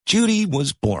Judy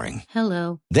was boring.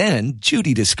 Hello. Then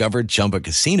Judy discovered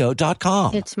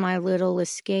ChumbaCasino.com. It's my little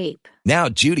escape. Now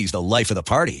Judy's the life of the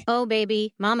party. Oh,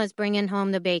 baby, mama's bringing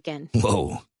home the bacon.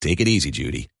 Whoa, take it easy,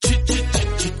 Judy.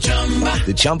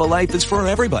 The Chumba life is for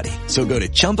everybody. So go to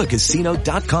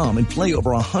ChumbaCasino.com and play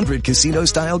over 100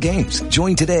 casino-style games.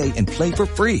 Join today and play for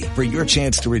free for your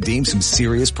chance to redeem some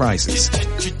serious prizes.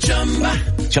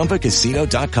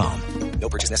 ChumbaCasino.com. No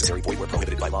purchase necessary. Void where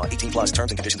prohibited by law. 18 plus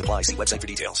terms and conditions apply. See website for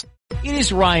details. It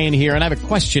is Ryan here, and I have a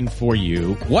question for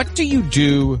you. What do you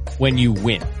do when you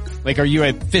win? Like, are you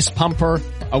a fist pumper,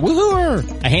 a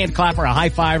woohooer, a hand clapper, a high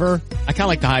fiver? I kind of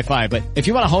like the high five, but if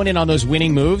you want to hone in on those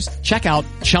winning moves, check out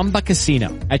Chumba Casino.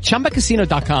 At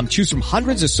ChumbaCasino.com, choose from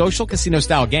hundreds of social casino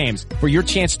style games for your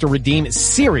chance to redeem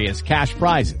serious cash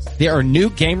prizes. There are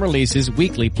new game releases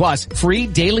weekly, plus free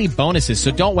daily bonuses. So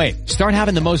don't wait. Start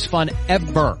having the most fun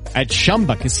ever at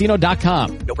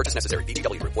ChumbaCasino.com. No purchase necessary.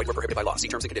 VGW. Void where prohibited by law. See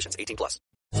terms and conditions. 18 plus.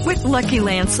 With Lucky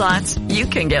Land Slots, you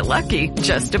can get lucky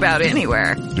just about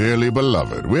anywhere. Dearly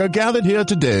beloved, we are gathered here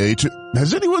today to...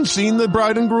 Has anyone seen the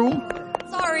bride and groom?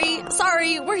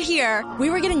 Sorry, we're here. We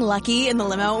were getting lucky in the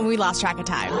limo and we lost track of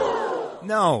time.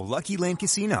 No, Lucky Land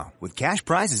Casino, with cash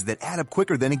prizes that add up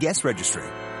quicker than a guest registry.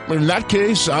 In that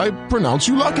case, I pronounce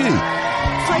you lucky.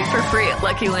 Play for free at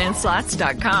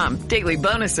LuckyLandSlots.com. Daily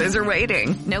bonuses are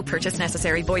waiting. No purchase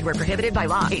necessary. Void where prohibited by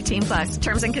law. 18 plus.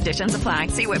 Terms and conditions apply.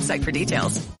 See website for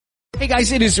details. Hey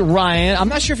guys, it is Ryan. I'm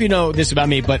not sure if you know this about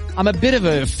me, but I'm a bit of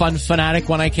a fun fanatic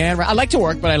when I can. I like to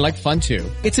work, but I like fun too.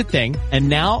 It's a thing. And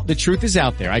now the truth is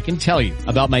out there. I can tell you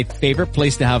about my favorite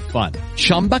place to have fun.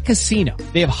 Chumba Casino.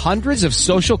 They have hundreds of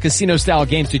social casino style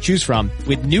games to choose from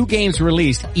with new games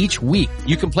released each week.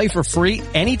 You can play for free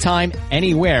anytime,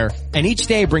 anywhere. And each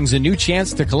day brings a new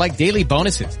chance to collect daily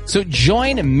bonuses. So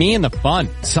join me in the fun.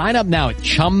 Sign up now at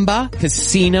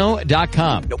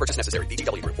ChumbaCasino.com. No purchase necessary.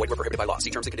 VGW. Void where prohibited by law.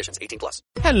 See terms and conditions. 18 plus.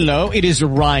 Hello, it is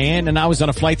Ryan, and I was on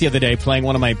a flight the other day playing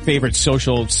one of my favorite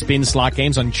social spin slot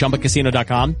games on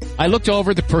ChumbaCasino.com. I looked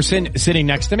over at the person sitting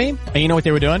next to me, and you know what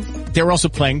they were doing? They were also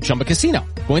playing Chumba Casino.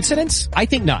 Coincidence? I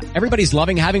think not. Everybody's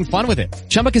loving having fun with it.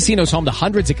 Chumba Casino is home to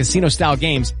hundreds of casino-style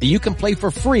games that you can play for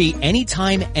free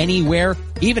anytime, anywhere,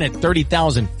 even at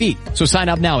 30,000 feet. So sign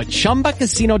up now at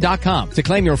ChumbaCasino.com to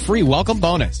claim your free welcome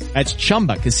bonus. That's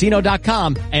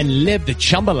ChumbaCasino.com and live the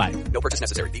Chumba life. No purchase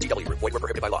necessary. VGW. Void where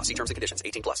prohibited by law. See terms and conditions.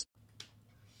 18 plus.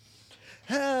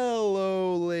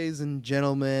 Hello, ladies and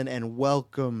gentlemen, and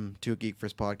welcome to a Geek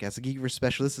First podcast. A Geek First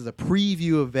special. This is a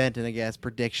preview event and I guess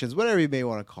predictions, whatever you may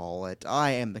want to call it.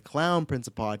 I am the Clown Prince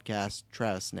of Podcast,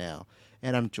 Travis Snail,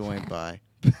 and I'm joined by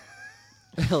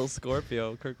El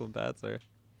Scorpio, Kirkland Batzer.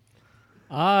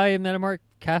 I am Metamark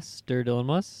Caster, Dylan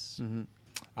Muss. Mm-hmm.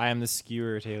 I am the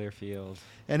Skewer, Taylor Field.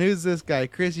 And who's this guy?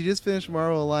 Chris, you just finished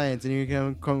Marvel Alliance, and you're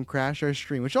going to come crash our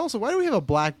stream. Which also, why do we have a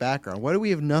black background? Why do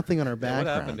we have nothing on our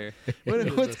background? What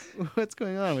happened here? What's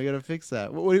going on? We got to fix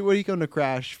that. What are you going to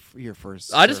crash here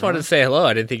first? I just wanted to say hello.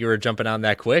 I didn't think you were jumping on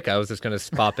that quick. I was just going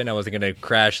to pop in. I wasn't going to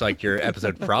crash like your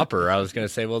episode proper. I was going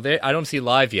to say, well, I don't see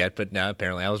live yet, but no,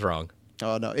 apparently I was wrong.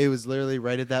 Oh, no, it was literally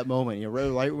right at that moment,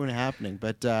 right when it happening.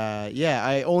 But, yeah,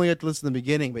 I only got to listen to the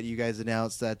beginning, but you guys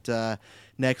announced that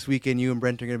next weekend you and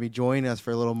Brent are going to be joining us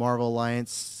for a little Marvel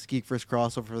Alliance Geek First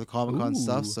crossover for the Comic-Con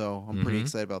stuff, so I'm pretty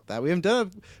excited about that. We haven't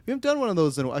done one of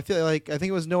those in, I think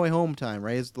it was No Way Home time,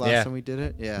 right? Is the last time we did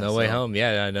it? Yeah. No Way Home.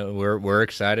 Yeah, I know we're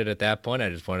excited at that point. I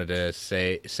just wanted to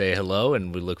say hello,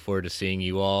 and we look forward to seeing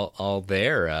you all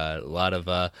there. A lot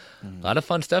of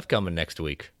fun stuff coming next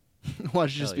week.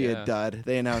 Watch it just be a dud.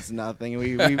 They announced nothing.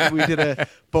 We did a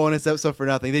bonus episode for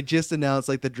nothing. They just announced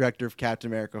like the director of Captain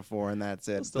America 4, and that's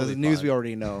it. The news we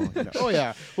already know. Oh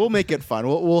yeah, we'll make it fun.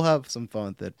 We'll have some fun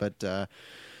with it. But all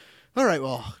right,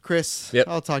 well, Chris,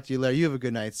 I'll talk to you later. You have a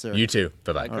good night, sir. You too.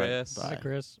 Bye-bye. Chris. Bye. Hi,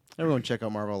 Chris. Everyone, check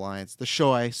out Marvel Alliance, the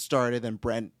show I started, and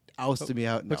Brent ousted me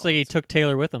out. Looks like he took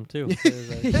Taylor with him too.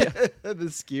 The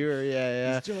skewer,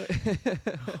 yeah.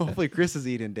 Hopefully Chris is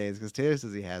eating days because Taylor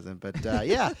says he hasn't. But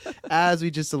yeah, as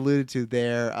we just alluded to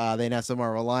there, they announced the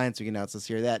Marvel Alliance. We can announce this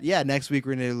here that next week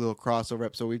we're gonna do a little crossover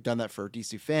episode. We've done that for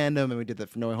DC Fandom and we did that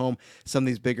for No Way Home. Some of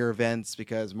these bigger events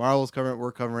because Marvel's covering it,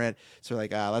 we're covering it. So we're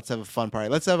like, let's have a fun party.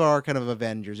 Let's have our kind of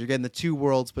Avengers. You're getting the two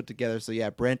worlds put together. So yeah,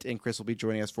 Brent and Chris will be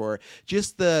joining us for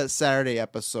just the Saturday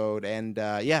episode, and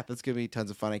that's gonna be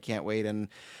tons of fun. I can't wait. And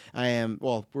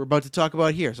we're about to talk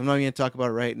about it here, so I'm not even going to talk about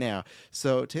it right now.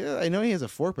 So Taylor, I know he has a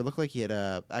fork, but it looked like he had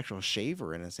a actual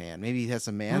shaver in his hand. Maybe he has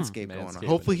some manscape going on.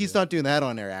 Hopefully he's not doing that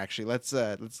on air, actually. Let's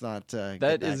not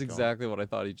that is exactly what I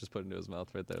thought he just put into his mouth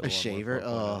right there. A shaver?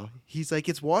 Oh, he's like,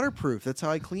 it's waterproof. That's how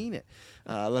I clean it.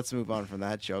 Let's move on from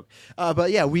that joke.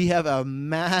 But yeah, we had a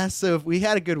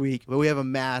good week, but we have a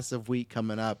massive week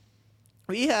coming up.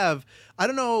 We have, I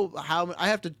don't know how, I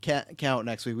have to count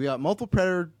next week. We got multiple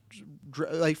Predator,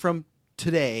 like from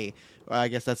today, I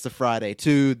guess that's the Friday,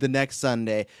 to the next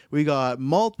Sunday. We got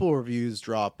multiple reviews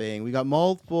dropping. We got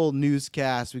multiple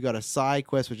newscasts. We got a side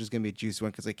quest, which is going to be a juicy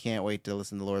one because I can't wait to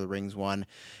listen to the Lord of the Rings one.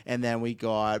 And then we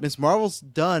got Ms. Marvel's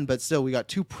done, but still we got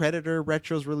 2 Predator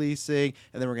retros releasing.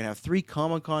 And then we're going to have 3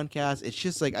 Comic-Con casts. It's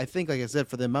just like, I think, like I said,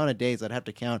 for the amount of days I'd have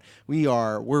to count,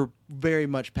 we're very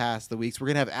much past the weeks. We're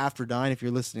going to have After Dine. If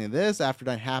you're listening to this, After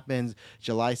Dine happens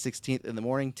July 16th in the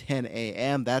morning, 10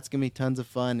 a.m. That's going to be tons of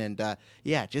fun. And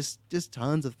yeah, just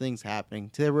tons of things happening.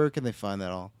 Taylor, where can they find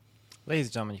that all? Ladies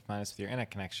and gentlemen, you can find us with your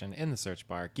internet connection in the search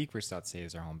bar. Geekverse.ca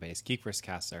is our home base. Geekverse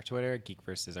Cast is our Twitter.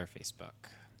 Geekverse is our Facebook.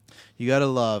 You gotta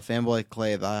love Fanboy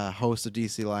Clay, the host of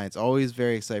DC Alliance. Always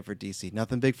very excited for DC.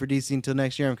 Nothing big for DC until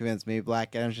next year, I'm convinced. Maybe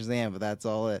Black Adam, Shazam, but that's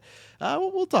all it.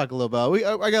 We'll talk a little about it.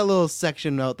 I got a little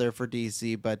section out there for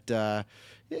DC, but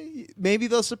maybe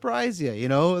they'll surprise you. You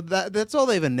know, that's all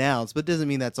they've announced, but doesn't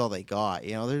mean that's all they got.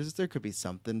 You know, there could be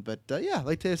something. But yeah,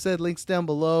 like Taylor said, links down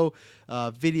below.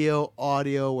 Video,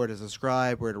 audio, where to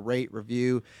subscribe, where to rate,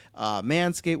 review.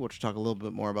 Manscaped, which we'll talk a little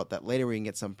bit more about that later. We can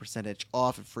get some percentage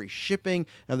off and free shipping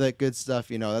and that good stuff.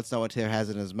 You know, that's not what Taylor has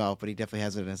in his mouth, but he definitely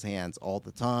has it in his hands all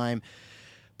the time.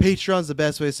 Patreon's the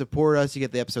best way to support us. You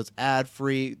get the episodes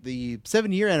ad-free. The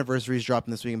 7-year anniversary is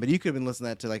dropping this weekend, but you could have been listening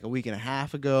to that to like a week and a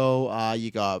half ago. You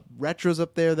got retros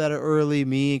up there that are early.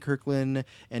 Me, Kirkland,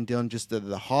 and Dylan just did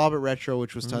the Hobbit retro,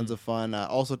 which was tons of fun.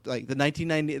 Also, like the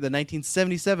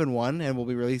 1977 one, and we'll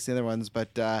be releasing other ones,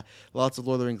 but lots of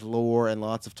Lord of the Rings lore and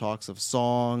lots of talks of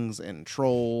songs and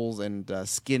trolls and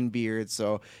skin beards.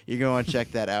 So you're going to want to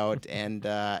check that out. And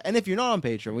if you're not on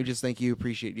Patreon, we just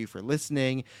appreciate you for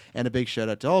listening, and a big shout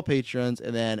out to all patrons,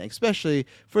 and then especially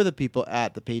for the people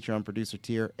at the Patreon producer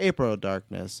tier: April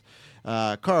Darkness,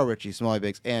 Carl Ritchie, Smalley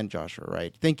Biggs, and Joshua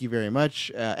Wright. Thank you very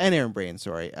much, and Aaron Brain,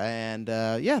 sorry. And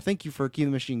yeah, thank you for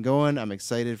keeping the machine going. I'm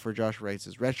excited for Joshua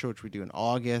Wright's retro, which we do in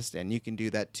August, and you can do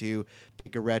that too.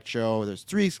 Pick a retro. There's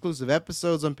 3 exclusive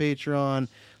episodes on Patreon.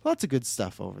 Lots of good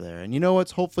stuff over there. And you know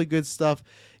what's hopefully good stuff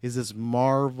is this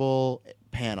Marvel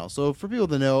panel. So for people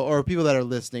to know, or people that are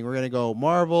listening, we're going to go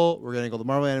Marvel, we're going to go the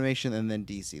Marvel Animation, and then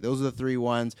DC. Those are the 3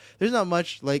 ones. There's not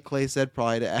much, like Clay said,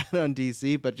 probably to add on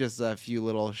DC, but just a few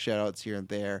little shout outs here and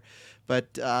there.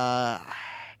 But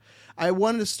I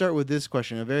wanted to start with this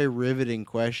question, a very riveting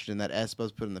question that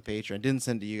Espo's put in the Patreon. I didn't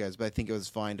send to you guys, but I think it was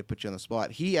fine to put you on the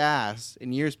spot. He asked,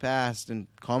 in years past in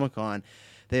Comic-Con,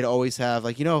 they'd always have,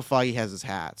 like, you know, Feige has his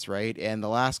hats, right? And the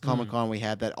last Comic-Con we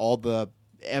had that all the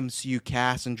MCU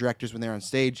cast and directors, when they're on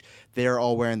stage, they're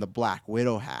all wearing the Black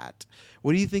Widow hat.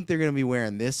 What do you think they're going to be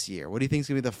wearing this year? What do you think is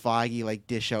going to be the Feige, like,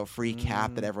 dish out free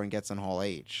cap that everyone gets on Hall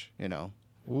H, you know?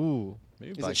 Ooh.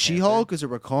 Maybe is it She-Hulk? Is it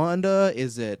Wakanda?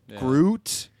 Is it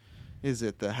Groot? Is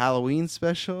it the Halloween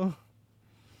special?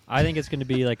 I think it's going to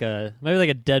be maybe like a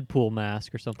Deadpool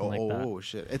mask or something like that. Oh,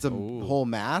 shit. It's a whole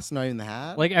mask, not even the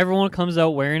hat? Like, everyone comes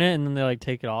out wearing it, and then they, like,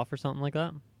 take it off or something like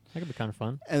that. That could be kind of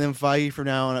fun. And then Feige, from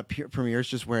now on at premieres,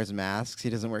 just wears masks. He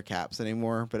doesn't wear caps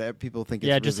anymore, but people think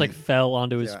it's just, like, fell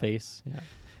onto his face. Yeah.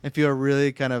 And feel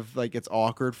really kind of like it's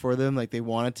awkward for them. Like, they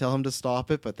want to tell him to stop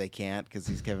it, but they can't because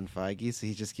he's Kevin Feige, so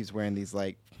he just keeps wearing these,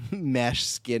 like, mesh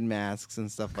skin masks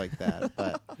and stuff like that.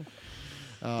 But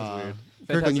that's weird.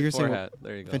 Fantastic Four hat.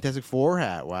 There you go. Fantastic Four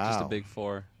hat. Wow. Just a big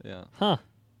 4. Yeah. Huh.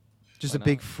 Just a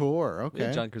big 4. Okay. We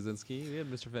had John Krasinski. We had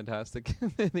Mr. Fantastic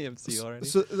in the MCU already.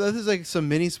 So this is like some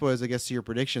mini spoilers, I guess, to your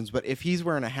predictions. But if he's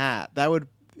wearing a hat, that would,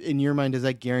 in your mind, does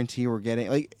that guarantee we're getting?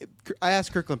 Like, I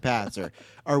asked Kirkland Patzer,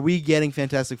 are we getting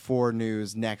Fantastic Four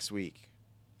news next week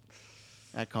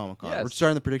at Comic-Con? Yes. We're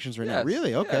starting the predictions right now.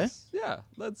 Really? Okay. Yes. Yeah.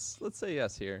 Let's say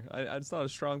yes here. It's not a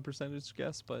strong percentage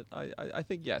guess, but I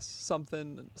think yes.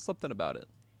 Something about it.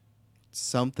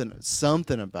 Something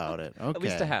about it. Okay. At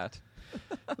least a hat.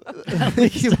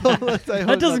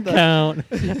 That doesn't count.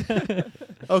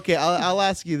 Okay, I'll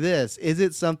ask you this: is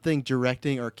it something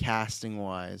directing or casting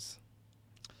wise?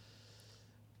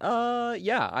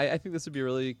 Yeah, I think this would be a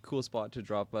really cool spot to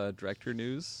drop director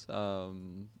news.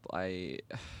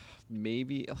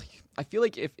 maybe I feel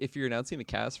like if you're announcing the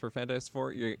cast for Fantastic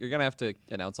Four, you're gonna have to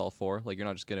announce all four. Like you're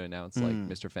not just gonna announce like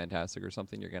Mr. Fantastic or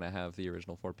something. You're gonna have the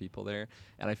original four people there,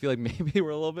 and I feel like maybe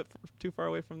we're a little bit too far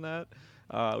away from that.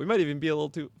 We might even be a little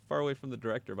too far away from the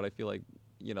director, but I feel like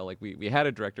like we had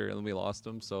a director and then we lost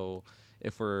him. So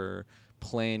if we're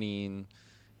planning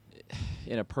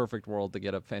in a perfect world to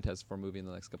get a Fantastic Four movie in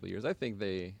the next couple of years, I think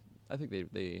they I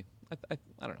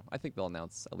don't know. I think they'll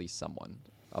announce at least someone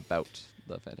about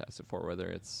the Fantastic Four, whether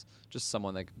it's just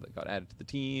someone that got added to the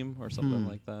team or something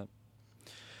like that.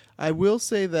 I will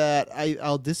say that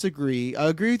I'll disagree. I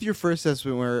agree with your first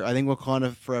assessment where I think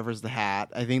Wakanda Forever is the hat.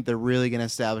 I think they're really going to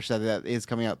establish that is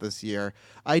coming out this year.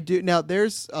 I do. Now,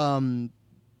 there's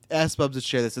Ask Bubs to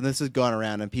share this, and this has gone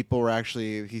around, and people were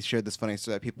actually, he shared this funny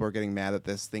story that people were getting mad that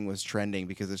this thing was trending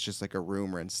because it's just like a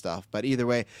rumor and stuff. But either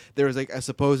way, there was like a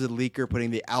supposed leaker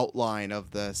putting the outline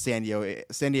of the San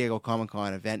Diego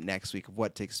Comic-Con event next week of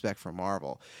what to expect from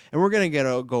Marvel. And we're going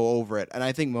to go over it, and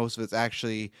I think most of it's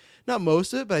actually, not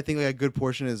most of it, but I think like a good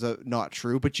portion is not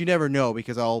true. But you never know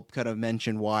because I'll kind of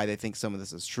mention why they think some of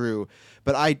this is true.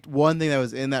 But one thing that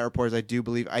was in that report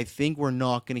is I think we're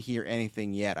not going to hear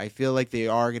anything yet. I feel like they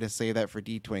are going to say that for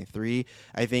D23.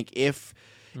 I think if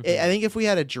we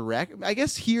had a direct, I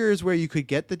guess here is where you could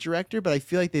get the director, but I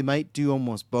feel like they might do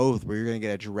almost both, where you're going to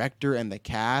get a director and the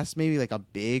cast, maybe like a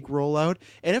big rollout.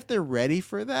 And if they're ready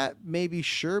for that, maybe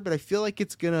sure, but I feel like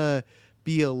it's going to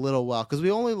be a little while because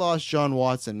we only lost John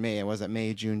Watts in May. It was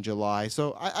May, June, July.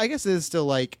 So I guess it is still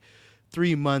like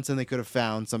 3 months and they could have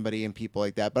found somebody and people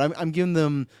like that. But I'm giving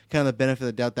them kind of the benefit of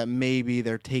the doubt that maybe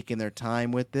they're taking their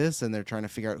time with this and they're trying to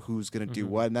figure out who's going to do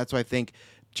what. And that's why I think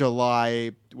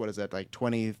July, what is that, like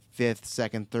 25th,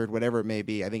 2nd, 3rd, whatever it may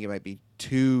be. I think it might be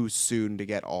too soon to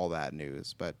get all that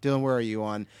news. But Dylan, where are you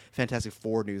on Fantastic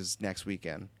Four news next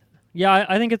weekend? Yeah,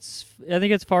 I think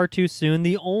it's far too soon.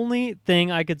 The only thing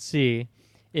I could see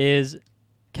is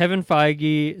Kevin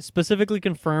Feige specifically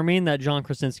confirming that John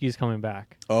Krasinski is coming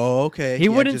back. Oh, okay. He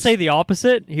wouldn't say the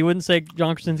opposite. He wouldn't say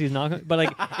John Krasinski's not. But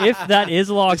like, if that is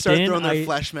locked start in, throwing their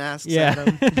flesh masks at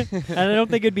him. And I don't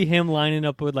think it'd be him lining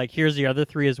up with like, here's the other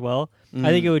three as well. I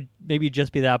think it would maybe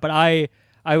just be that. But I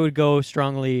would go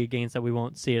strongly against that. We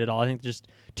won't see it at all. I think just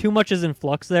too much is in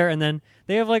flux there, and then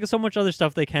they have like so much other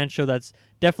stuff they can show that's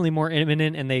definitely more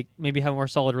imminent, and they maybe have more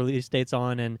solid release dates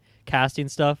on and casting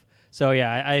stuff. So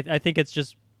yeah, I think it's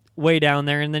just way down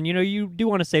there, and then you do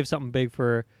want to save something big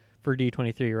for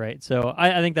D23, right? So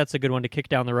I think that's a good one to kick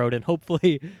down the road, and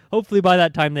hopefully by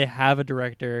that time they have a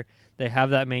director, they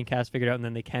have that main cast figured out, and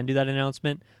then they can do that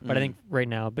announcement. But I think right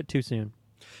now, a bit too soon.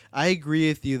 I agree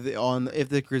with you on if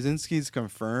the Krasinski's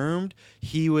confirmed,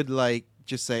 he would like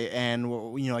just say, and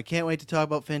I can't wait to talk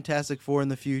about Fantastic Four in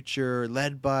the future,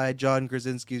 led by John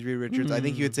Krasinski's Reed Richards. I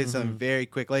think he would say something very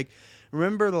quick. Like,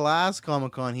 remember the last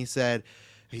Comic-Con, he's like,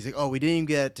 oh, we didn't even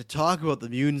get to talk about the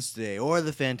mutants today or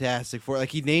the Fantastic Four. Like,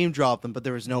 he name dropped them, but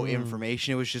there was no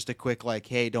information. It was just a quick like,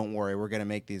 hey, don't worry, we're gonna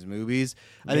make these movies.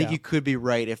 I think you could be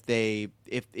right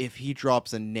if he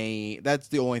drops a name. That's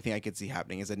the only thing I could see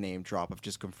happening is a name drop of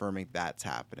just confirming that's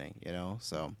happening.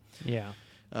 So yeah.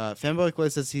 Fanboy Clay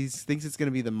says he thinks it's going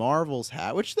to be the Marvel's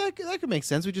hat, which that could make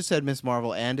sense. We just said Miss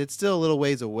Marvel, and it's still a little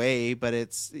ways away, but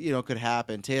it's could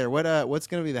happen. Taylor, what's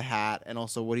going to be the hat, and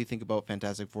also what do you think about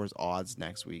Fantastic Four's odds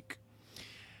next week?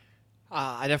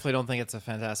 I definitely don't think it's a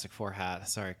Fantastic Four hat.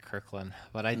 Sorry, Kirkland,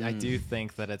 but I do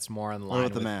think that it's more in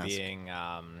line with mask? Being.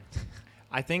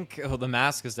 I think the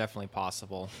mask is definitely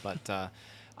possible, but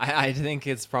I think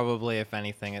it's probably, if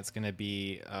anything, it's going to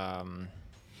be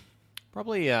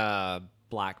probably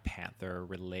Black Panther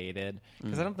related,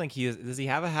 because I don't think does he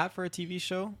have a hat for a TV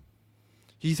show?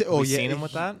 Seen him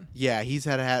with that? Yeah, he's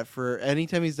had a hat for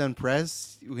anytime he's done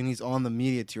press. When he's on the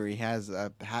media tour, he has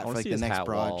a hat for like the next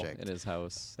project in his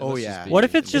house. Oh yeah. What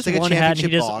if it's just like one hat and he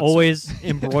just always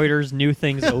embroiders new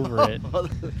things over it?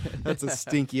 That's a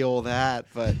stinky old hat,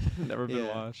 but never been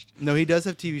washed. No, he does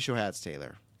have TV show hats,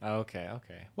 Taylor. Okay.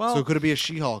 Well, so could it be a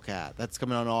She-Hulk hat? That's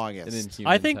coming out in August.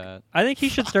 I think he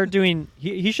should start doing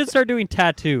he should start doing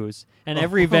tattoos. And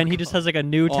every event he just has like a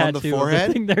new tattoo the forehead? of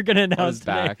the thing they're gonna announce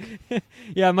today.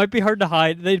 Yeah, it might be hard to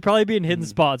hide. They'd probably be in hidden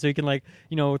spots, so you can like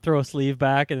throw a sleeve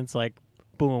back and it's like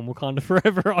boom, Wakanda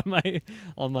Forever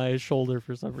on my shoulder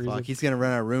for some reason. Fuck, he's gonna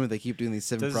run out of room if they keep doing these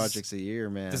 7 projects a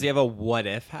year, man. Does he have a what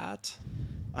if hat?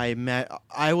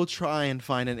 I will try and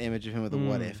find an image of him with a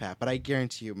what if hat, but I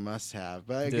guarantee you must have.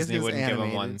 But I Disney guess wouldn't animated. give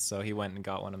him one, so he went and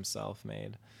got one himself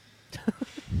made.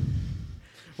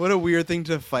 What a weird thing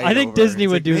to fight. I think over. Disney It's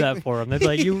would like, do make that me- for him. They'd be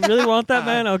like, "You really want that,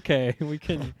 man? Okay, we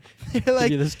can like-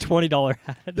 give you this $20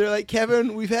 hat." They're like,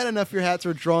 Kevin, we've had enough of your hats.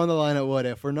 We're drawing the line at what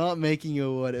if. We're not making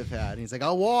you a what if hat. And he's like,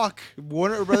 I'll walk.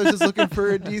 Warner Brothers is looking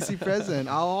for a DC president.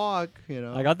 I'll walk. You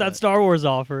know. I got that Star Wars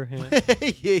offer.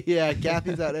 Yeah. yeah,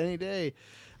 Kathy's out any day.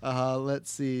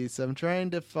 Let's see. So I'm trying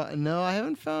to find. No, I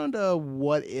haven't found a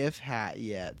what if hat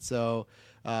yet. So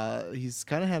he's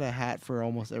kind of had a hat for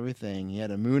almost everything. He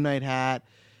had a Moon Knight hat,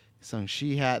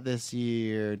 Shang-Chi hat this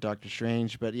year, Doctor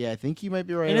Strange. But yeah, I think he might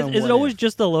be right. And on is what it always if.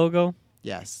 just the logo?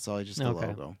 Yes, it's always just the Okay.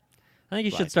 logo. I think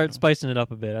you Black should start and spicing it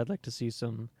up a bit. I'd like to see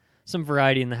some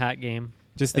variety in the hat game.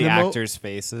 Just And the the mo- actors'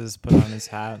 faces put on his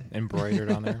hat, embroidered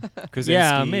on there. Krasinski.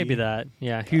 Yeah, maybe that.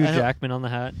 Yeah, Hugh I- Jackman on the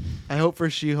hat. I hope for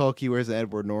She-Hulk he wears an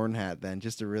Edward Norton hat then,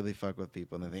 just to really fuck with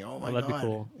people, and they think, "Oh my that'd be god,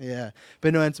 cool." Yeah,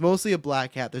 but no, it's mostly a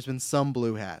black hat. There's been some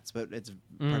blue hats, but it's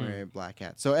primarily a black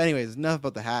hat. So, anyways, enough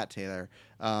about the hat, Taylor.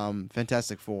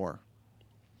 Fantastic Four.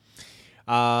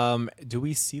 Do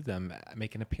we see them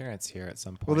make an appearance here at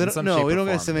some point? Well, they In don't. some No, shape we or don't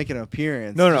get to form? make an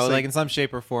appearance. No, Just like in some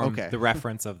shape or form. Okay. The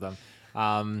reference of them.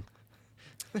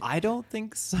 I don't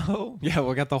think so. Yeah,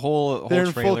 we'll get the whole they're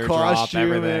in full trailer drop, costume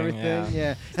everything. and everything.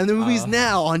 Yeah. And the movie's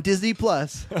now on Disney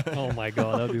Plus. Oh my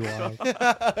god, that'd be wild.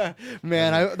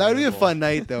 Man, that would be a fun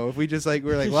night though if we just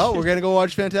we're like, well, we're gonna go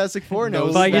watch Fantastic Four now.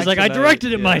 No Feige's like, I tonight.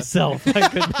 directed it Yeah. myself. I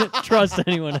couldn't trust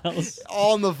anyone else.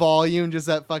 All in the volume, just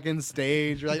that fucking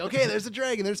stage. You're like, okay, there's a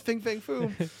dragon, there's Fing Fang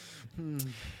Foom.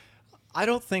 I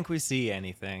don't think we see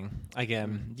anything.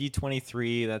 Again,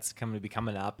 D23, that's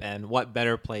coming up, and what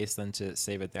better place than to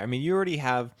save it there? I mean, you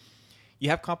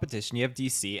have competition, you have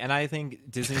DC, and I think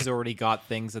Disney's already got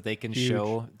things that they can Huge.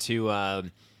 show to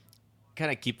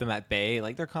kind of keep them at bay.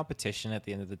 Like, they're competition at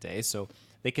the end of the day, so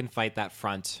they can fight that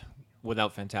front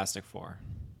without Fantastic Four.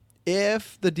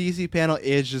 If the DC panel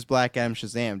is just Black Adam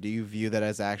Shazam, do you view that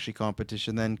as actually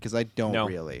competition then? Because I don't No.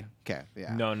 really. Okay,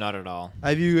 yeah. No, not at all.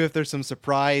 I view if there's some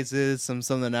surprises, some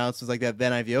announcements like that,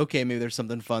 then I view, okay, maybe there's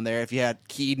something fun there. If you had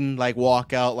Keaton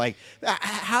walk out,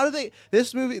 how do they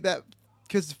this movie that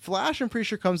because Flash I'm pretty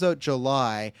sure comes out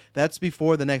July. That's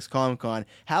before the next Comic-Con.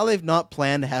 How they've not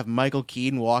planned to have Michael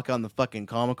Keaton walk on the fucking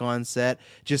Comic-Con set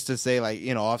just to say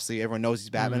obviously everyone knows he's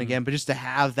Batman again, but just to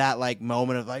have that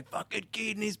moment of fucking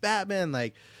Keaton, he's Batman.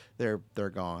 They're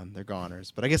gone. They're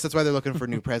goners. But I guess that's why they're looking for a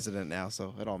new president now,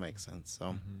 so it all makes sense.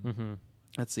 So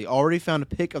let's see. Already found a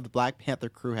pic of the Black Panther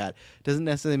crew hat. Doesn't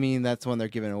necessarily mean that's one they're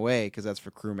giving away because that's for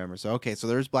crew members. So okay, so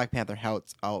there's Black Panther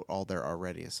hats out all there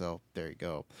already. So there you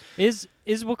go. Is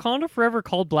Wakanda Forever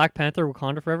called Black Panther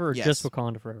Wakanda Forever or Yes. just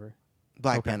Wakanda Forever?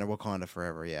 Black Panther Wakanda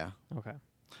Forever, yeah. Okay.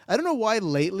 I don't know why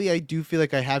lately I do feel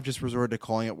like I have just resorted to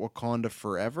calling it Wakanda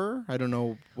Forever. I don't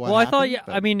know why. Well, I thought,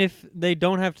 I mean, if they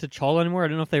don't have T'Challa anymore, I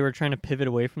don't know if they were trying to pivot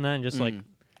away from that and just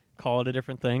call it a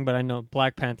different thing. But I know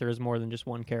Black Panther is more than just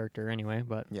one character anyway.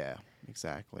 But yeah,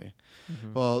 exactly.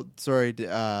 Well, sorry,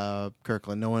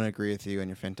 Kirkland. No one agree with you and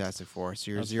your Fantastic Four.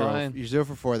 So you're That's zero. fine. You're 0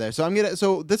 for 4 there. So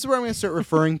So this is where I'm gonna start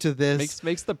referring to this.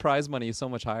 Makes the prize money so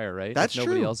much higher, right? That's if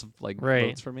nobody true. else Right.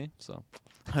 votes for me. So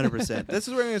 100%. This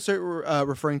is where I'm going to start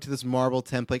referring to this Marvel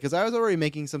template because I was already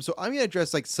making some. So I'm going to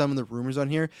address some of the rumors on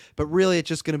here, but really it's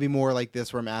just going to be more like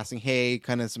this where I'm asking, hey,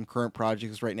 kind of some current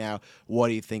projects right now. What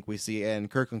do you think we see? And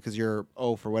Kirkland, because you're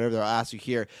for whatever, I'll ask you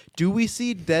here. Do we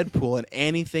see Deadpool in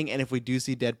anything? And if we do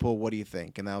see Deadpool, what do you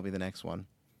think? And that'll be the next one.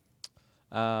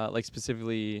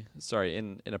 specifically, sorry,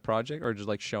 in a project or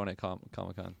just shown at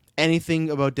Comic-Con? Anything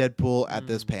about Deadpool at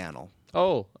this panel?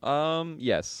 Oh,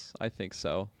 yes, I think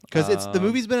so. Because the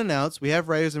movie's been announced. We have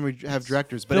writers and we have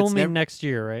directors, but filming it's next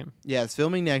year, right? Yeah, it's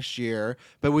filming next year,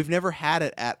 but we've never had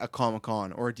it at a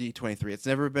Comic-Con or a D23. It's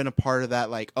never been a part of that,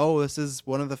 this is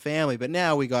one of the family. But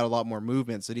now we got a lot more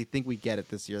movement. So do you think we get it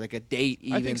this year? Like a date,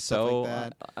 even I think stuff so.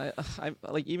 like that?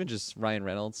 I even just Ryan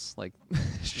Reynolds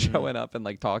showing up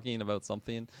and talking about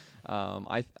something.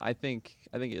 I think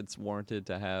it's warranted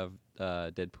to have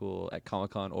Deadpool at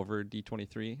Comic-Con over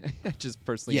D23. I just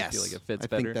personally feel like it fits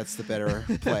better. I think that's the better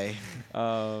play.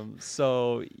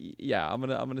 So yeah, I'm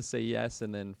gonna say yes,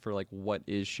 and then for what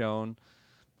is shown,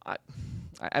 I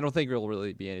don't think there will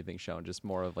really be anything shown. Just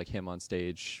more of him on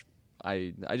stage.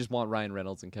 I just want Ryan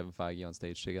Reynolds and Kevin Feige on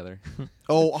stage together.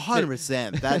 Oh,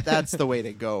 100%. That's the way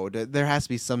to go. There has to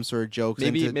be some sort of jokes.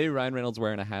 Maybe Ryan Reynolds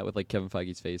wearing a hat with Kevin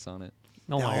Feige's face on it.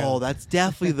 Oh my Oh, God. that's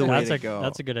definitely the way That's to a go.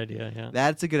 that's a good idea. Yeah.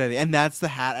 That's a good idea, and that's the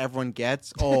hat everyone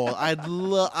gets. Oh,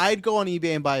 I'd go on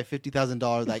eBay and buy a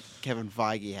 $50,000 that Kevin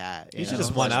Feige hat. You should know?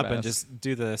 just one up and mask. just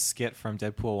do the skit from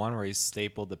Deadpool 1 where he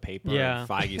stapled the paper Yeah. of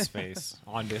Feige's face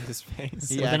onto his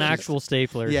face. Yeah, With an just- actual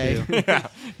stapler Yeah, too.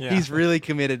 Yeah. He's really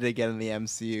committed to getting the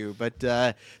MCU. But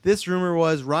this rumor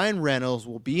was Ryan Reynolds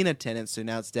will be in attendance to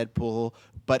announce Deadpool,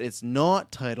 but it's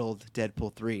not titled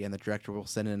Deadpool 3, and the director will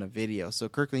send in a video. So,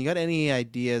 Kirkland, you got any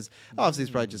ideas? Obviously,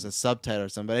 it's probably just a subtitle or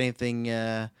something, but anything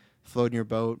floating your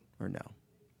boat or no?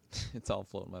 It's all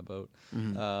floating my boat.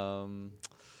 Mm-hmm.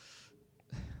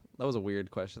 That was a weird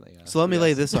question that you asked. So let me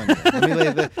lay this on you. Let me lay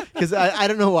this, because I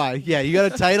don't know why. Yeah, you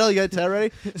got a title? You got a title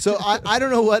ready? So I don't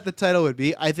know what the title would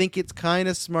be. I think it's kind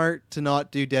of smart to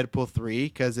not do Deadpool 3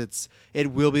 because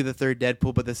it will be the third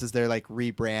Deadpool, but this is their like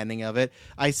rebranding of it.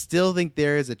 I still think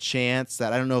there is a chance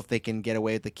that I don't know if they can get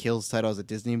away with the Kills title as a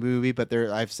Disney movie, but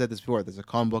I've said this before. There's a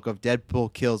comic book of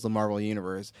Deadpool kills the Marvel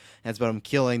Universe, and it's about him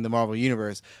killing the Marvel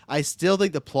Universe. I still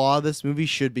think the plot of this movie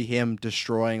should be him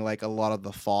destroying like a lot of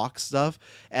the Fox stuff,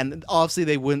 and obviously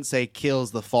they wouldn't say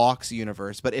kills the Fox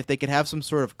universe, but if they could have some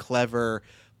sort of clever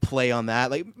play on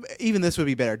that, like even this would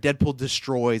be better. Deadpool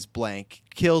destroys blank.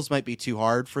 Kills might be too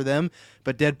hard for them,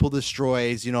 but Deadpool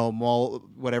destroys,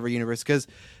 whatever universe. Because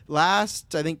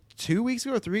last, I think 2 weeks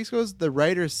ago or 3 weeks ago, the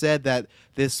writer said that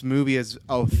this movie is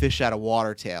a fish out of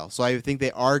water tale. So I think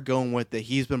they are going with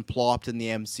he's been plopped in the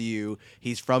MCU.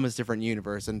 He's from his different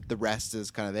universe, and the rest is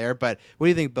kind of there. But what do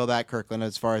you think about that, Kirkland,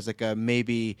 as far as like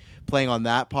maybe playing on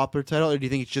that popular title, or do you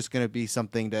think it's just going to be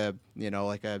something to,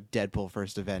 like a Deadpool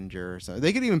First Avenger or something?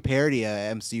 They could even parody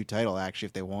a MCU title, actually,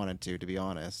 if they wanted to be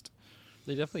honest.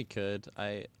 They definitely could.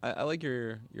 I like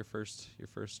your first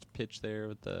pitch there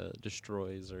with the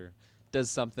destroys or does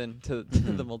something to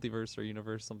the multiverse or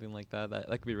universe, something like that. That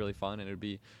could be really fun, and it would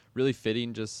be really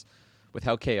fitting just with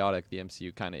how chaotic the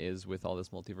MCU kind of is with all this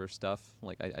multiverse stuff.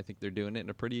 Like I think they're doing it in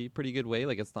a pretty good way.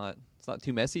 Like it's not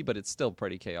too messy, but it's still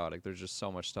pretty chaotic. There's just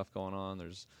so much stuff going on.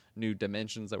 There's new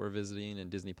dimensions that we're visiting and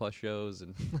Disney Plus shows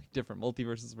and like different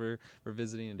multiverses we're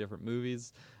visiting in different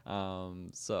movies.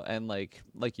 So and like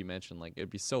you mentioned, like it'd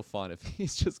be so fun if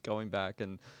he's just going back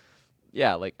and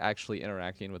like actually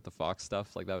interacting with the Fox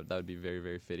stuff. Like that would be very,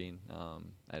 very fitting.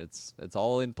 And it's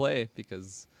all in play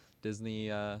because Disney.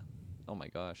 Oh my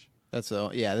gosh. This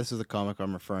is the comic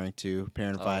I'm referring to.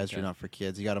 Parent Advisory, Not for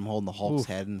Kids. You got him holding the Hulk's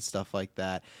head and stuff like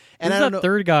that. And Who's that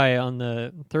third guy on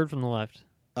the third from the left?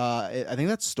 I think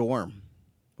that's Storm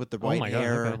with the white my God,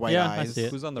 hair, okay. white Yeah, eyes. I see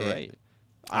it. Who's on the right?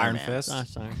 Iron Man.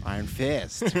 Fist. Sorry. Iron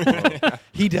Fist.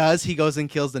 He does. He goes and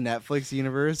kills the Netflix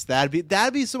universe.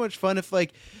 That'd be so much fun if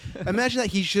imagine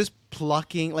that he's just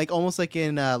plucking almost like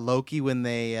in Loki when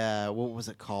they what was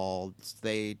it called?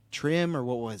 They trim or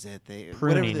what was it?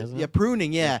 Pruning, isn't it?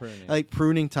 Pruning. Yeah, pruning. like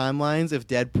pruning timelines. If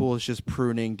Deadpool is just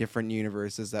pruning different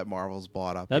universes that Marvel's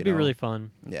bought up, That'd be really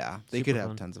fun. Yeah, they Super could have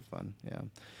fun. tons of fun. Yeah.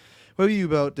 What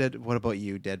about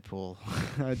you, Deadpool?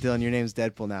 Dylan, your name's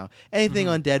Deadpool now. Anything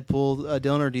on Deadpool,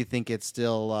 Dylan, or do you think it's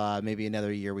still maybe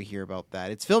another year we hear about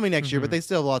that? It's filming next year, but they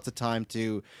still have lots of time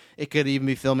to. It could even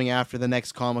be filming after the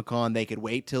next Comic-Con. They could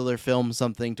wait till they're filmed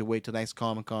something to wait till next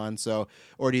Comic-Con. So,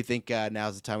 or do you think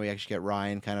now's the time we actually get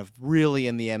Ryan kind of really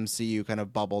in the MCU kind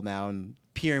of bubble now and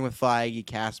appearing with Feige,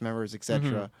 cast members,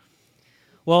 etc.?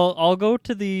 Well, I'll go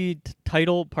to the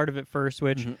title part of it first,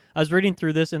 which I was reading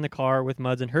through this in the car with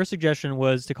Muds, and her suggestion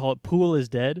was to call it "Pool is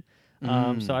Dead." So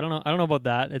I don't know about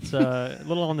that. It's a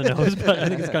little on the nose, but I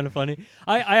think it's kind of funny.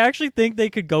 I actually think they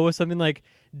could go with something like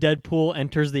Deadpool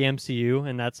enters the MCU,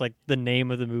 and that's like the name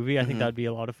of the movie. I think that'd be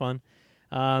a lot of fun.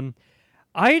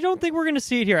 I don't think we're going to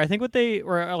see it here. I think what they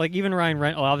or like even Ryan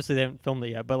Reynolds. Obviously they haven't filmed it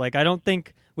yet, but I don't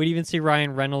think we'd even see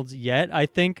Ryan Reynolds yet. I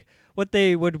think what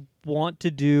they would want to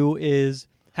do is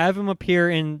have him appear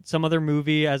in some other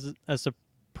movie as a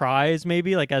surprise,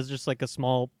 maybe as just a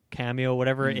small cameo,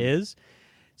 whatever it is.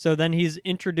 So then he's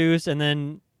introduced, and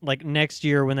then next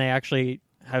year when they actually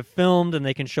have filmed and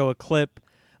they can show a clip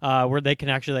where they can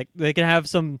actually they can have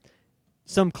some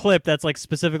clip that's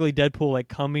specifically Deadpool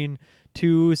coming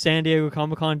to San Diego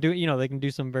Comic-Con. They can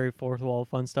do some very fourth wall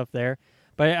fun stuff there.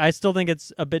 But I still think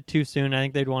it's a bit too soon. I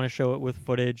think they'd want to show it with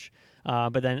footage.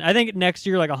 But then I think next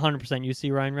year, 100%, you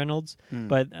see Ryan Reynolds.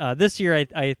 But this year,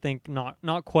 I think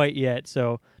not quite yet.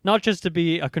 So not just to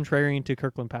be a contrarian to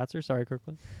Kirkland Patzer. Sorry,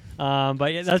 Kirkland.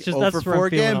 But yeah, that's where I'm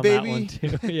feeling on that one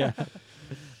too. Yeah.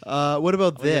 What about I'm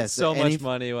gonna get this? so much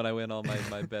money when I win all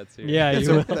my bets here. Yeah, That's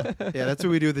you what, yeah, that's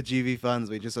what we do with the GV funds.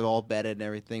 We just all bet it and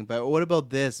everything. But what about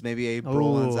this? Maybe a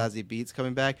Brolin Ooh. Zazie Beats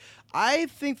coming back. I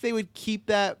think they would keep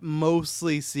that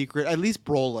mostly secret, at least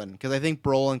Brolin, because I think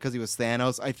Brolin, because he was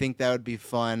Thanos, I think that would be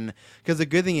fun. Because the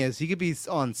good thing is he could be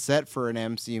on set for an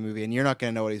MCU movie, and you're not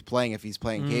going to know what he's playing if he's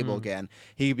playing Cable again.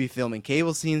 He could be filming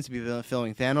Cable scenes, be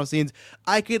filming Thanos scenes.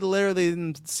 I could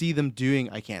literally see them doing.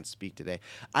 I can't speak today.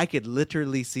 I could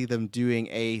literally see them doing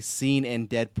a scene in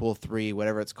Deadpool 3,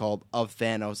 whatever it's called, of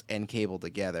Thanos and Cable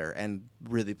together, and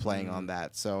really playing on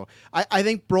that. So I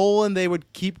think Brolin they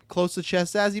would keep close to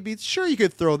chest as he beats. Sure, you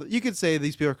could say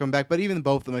these people are coming back, but even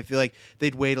both of them, I feel like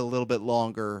they'd wait a little bit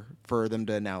longer for them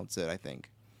to announce it. I think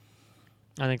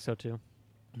so too.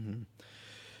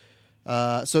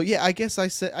 So yeah, I guess I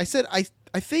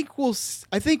think we'll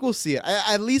see it.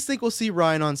 I at least think we'll see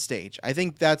Ryan on stage. I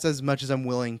think that's as much as I'm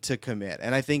willing to commit,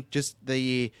 and I think just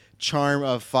the charm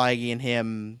of Feige and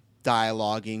him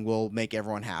dialoguing will make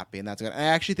everyone happy, and that's good. I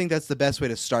actually think that's the best way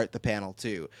to start the panel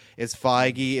too. Is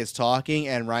Feige is talking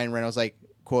and Ryan Reynolds like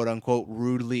quote unquote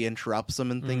rudely interrupts him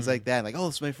and things like that. Like, oh,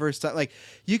 it's my first time. Like,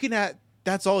 you can have.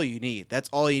 That's all you need. That's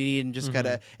all you need, and just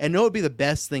gotta. And know it'd be the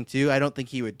best thing too. I don't think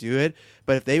he would do it,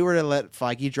 but if they were to let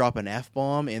Feige drop an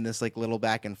F-bomb in this like little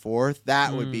back and forth,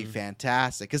 that would be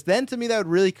fantastic. Because then to me, that would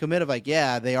really commit of like,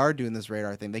 yeah, they are doing this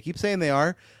radar thing. They keep saying they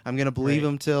are. I'm gonna believe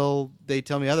them till they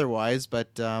tell me otherwise.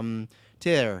 But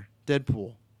Taylor,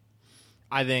 Deadpool.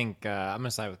 I think I'm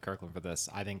gonna side with Kirkland for this.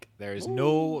 I think there is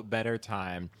no better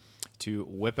time to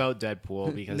whip out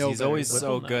Deadpool because he's always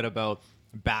so good about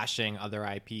bashing other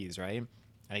IPs, right?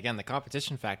 And again, the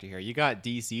competition factor here. You got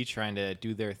DC trying to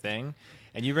do their thing,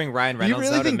 and you bring Ryan Reynolds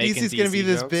out and making DC's going to be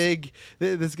this jokes. big?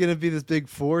 This going to be this big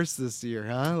force this year,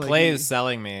 huh? Like, Clay is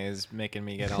selling me, is making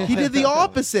me get all. He did the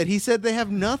opposite. He said they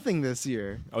have nothing this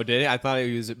year. Oh, did he? I thought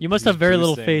he was. You must have very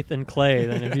little faith in Clay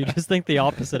then if you just think the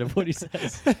opposite of what he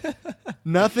says.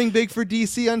 Nothing big for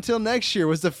DC until next year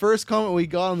was the first comment we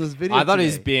got on this video. I thought today. he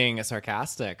was being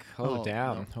sarcastic. Oh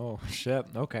damn. No. Oh shit.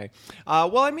 Okay.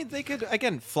 Well, I mean, they could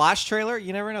again Flash trailer.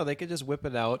 You never know. They could just whip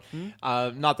it out.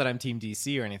 Not that I'm Team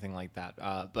DC or anything like that.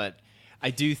 But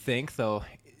I do think though,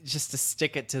 just to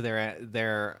stick it to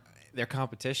their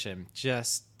competition,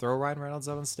 just throw Ryan Reynolds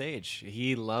out on stage.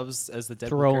 He loves as the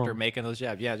Deadpool character making those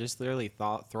jabs. Yeah, just literally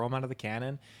throw him out of the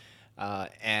cannon.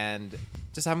 And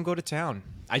just have him go to town.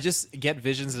 I just get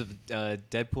visions of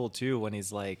Deadpool 2 when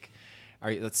he's like,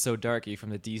 that's so dark. Are you from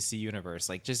the DC universe?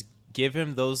 Like, just give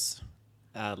him those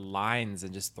lines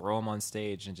and just throw him on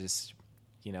stage and just,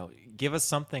 give us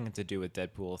something to do with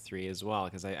Deadpool 3 as well.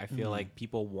 Because I feel like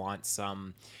people want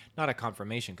some, not a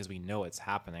confirmation because we know it's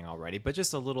happening already, but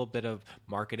just a little bit of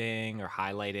marketing or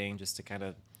highlighting just to kind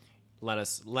of let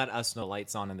us know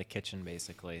lights on in the kitchen,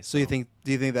 basically. So do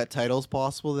you think that title's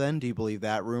possible then? Do you believe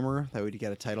that rumor that we'd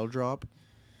get a title drop?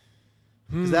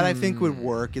 Because that I think would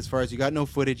work as far as you got no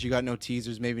footage, you got no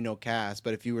teasers, maybe no cast.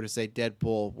 But if you were to say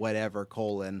Deadpool, whatever, :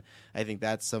 I think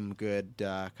that's some good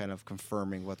kind of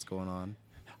confirming what's going on.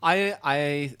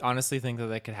 I honestly think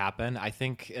that could happen. I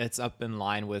think it's up in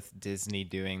line with Disney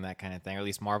doing that kind of thing, or at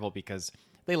least Marvel, because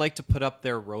they like to put up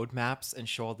their roadmaps and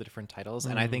show all the different titles.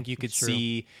 And I think you could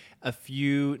see a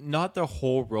few, not the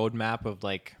whole roadmap of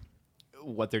like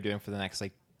what they're doing for the next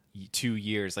like 2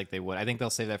 years like they would. I think they'll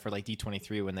save that for like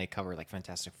D23 when they cover like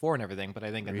Fantastic Four and everything. But I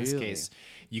think in this case,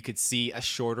 you could see a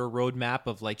shorter roadmap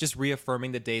of like just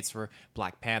reaffirming the dates for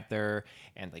Black Panther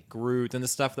and like Groot and the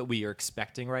stuff that we are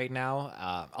expecting right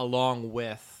now, along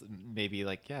with maybe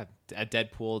like, a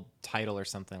Deadpool title or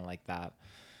something like that.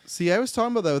 See, I was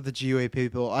talking about that with the GOA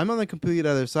people. I'm on the complete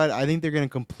other side. I think they're going to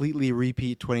completely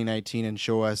repeat 2019 and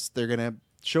show us. They're going to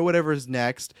show whatever is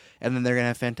next, and then they're going to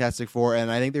have Fantastic Four,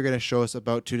 and I think they're going to show us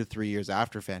about 2 to 3 years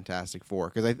after Fantastic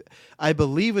Four. Because I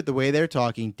believe with the way they're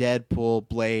talking, Deadpool,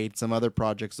 Blade, some other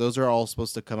projects, those are all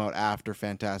supposed to come out after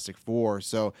Fantastic Four.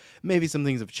 So maybe some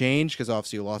things have changed because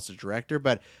obviously you lost a director,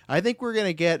 but I think we're going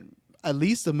to get at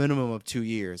least a minimum of 2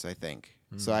 years, I think.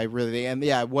 So I really, and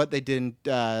yeah, what they did in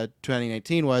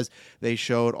 2019 was they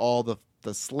showed all the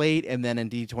slate, and then in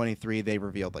D23 they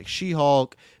revealed like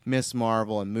She-Hulk, Miss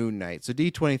Marvel, and Moon Knight. So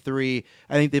D23,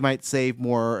 I think they might save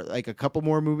more, like a couple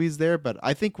more movies there, but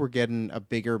I think we're getting a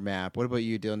bigger map. What about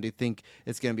you, Dylan? Do you think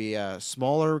it's going to be a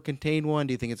smaller, contained one?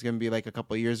 Do you think it's going to be like a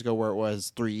couple of years ago where it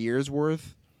was 3 years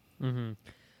worth?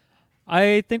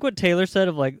 I think what Taylor said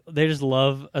of like they just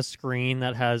love a screen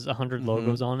that has 100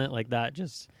 logos on it, like that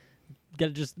just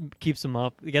keeps them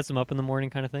up, gets them up in the morning,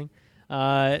 kind of thing.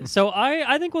 So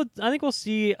I think we'll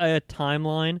see a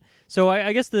timeline. So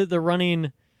I guess the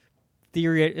running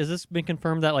theory? Has this been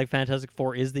confirmed that like Fantastic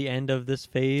Four is the end of this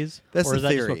phase, That's or the is that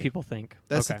just what theory. people think?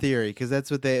 That's the theory, because that's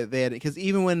what they had. Because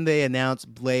even when they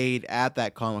announced Blade at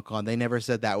that Comic-Con, they never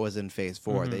said that was in Phase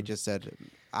 4. They just said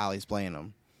Ali's playing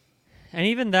them. And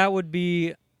even that would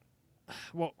be,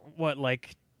 what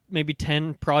like maybe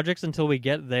 10 projects until we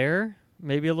get there.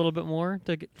 Maybe a little bit more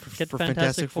to get For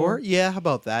Fantastic Four. Yeah, how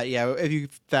about that? Yeah, if you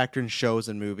factor in shows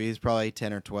and movies, probably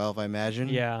 10 or 12, I imagine.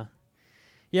 Yeah.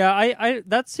 Yeah, I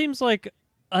that seems like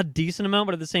a decent amount,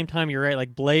 but at the same time, you're right.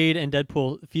 Like Blade and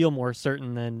Deadpool feel more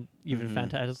certain than even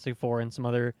Fantastic Four and some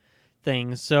other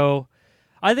things. So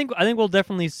I think we'll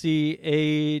definitely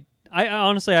see I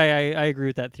honestly agree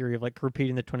with that theory of like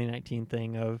repeating the 2019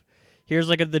 thing of here's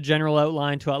like the general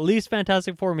outline to at least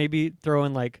Fantastic Four, maybe throw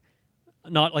in like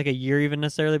not like a year even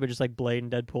necessarily, but just like Blade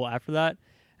and Deadpool after that.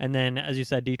 And then, as you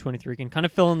said, D23 can kind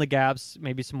of fill in the gaps,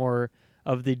 maybe some more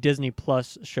of the Disney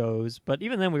Plus shows. But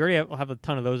even then, we already have a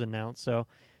ton of those announced. So,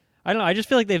 I don't know. I just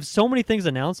feel like they have so many things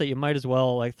announced that you might as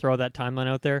well like throw that timeline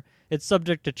out there. It's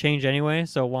subject to change anyway,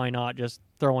 so why not just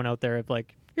throw one out there of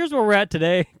like, here's where we're at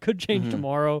today. Could change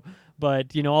tomorrow,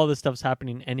 but, all this stuff's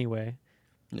happening anyway.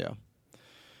 Yeah.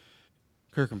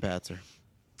 Kirk and Patzer.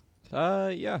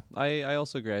 Yeah, I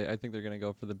also agree. I think they're gonna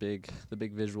go for the big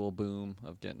visual boom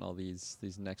of getting all these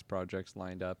next projects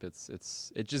lined up.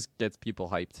 It just gets people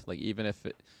hyped. Like even if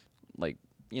it, like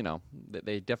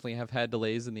they definitely have had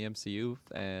delays in the MCU,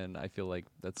 and I feel like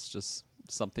that's just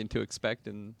something to expect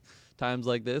in times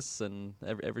like this and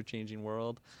ever changing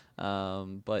world.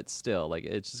 But still, like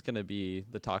it's just gonna be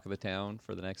the talk of the town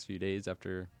for the next few days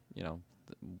after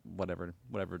whatever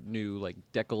new like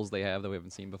decals they have that we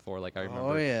haven't seen before. Like I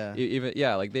remember, even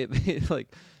like they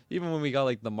like even when we got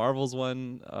like the Marvels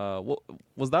one,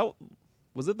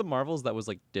 was it the Marvels that was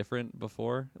like different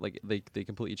before? Like they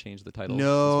completely changed the title.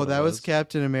 No, that was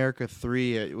Captain America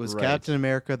 3. It was Right. Captain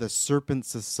America: The Serpent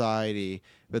Society,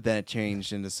 but then it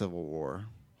changed into Civil War.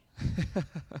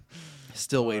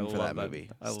 Still waiting for that movie.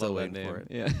 Still waiting for it.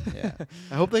 Yeah.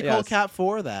 I hope they call Cap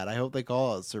 4 that. I hope they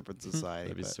call it Serpent Society.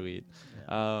 That'd be sweet.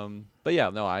 But yeah,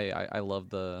 no, I love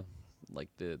the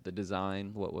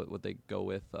design, what they go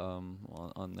with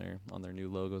on their new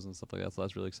logos and stuff like that. So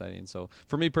that's really exciting. So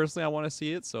for me personally, I want to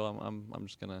see it. So I'm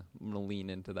just gonna lean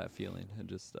into that feeling and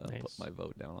just put my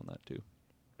vote down on that too.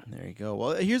 There you go.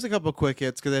 Well, here's a couple quick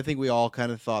hits because I think we all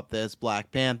kind of thought this. Black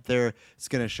Panther is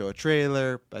going to show a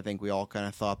trailer. I think we all kind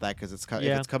of thought that because if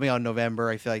it's coming out in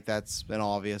November, I feel like that's an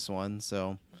obvious one.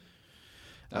 So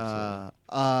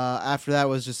after that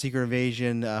was just Secret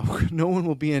Invasion. No one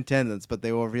will be in attendance, but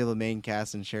they will reveal the main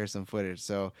cast and share some footage.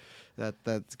 So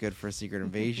that's good for Secret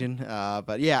Invasion.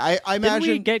 But yeah, I imagine.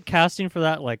 Didn't we get casting for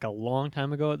that like a long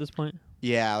time ago at this point?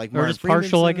 Yeah, like or Martin just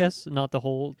partial, Freeman's I guess, not the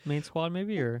whole main squad,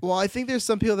 maybe. Or well, I think there's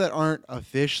some people that aren't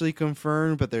officially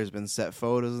confirmed, but there's been set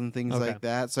photos and things like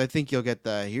that. So I think you'll get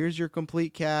here's your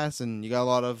complete cast, and you got a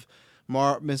lot of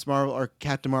Miss Marvel or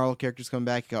Captain Marvel characters coming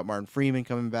back. You got Martin Freeman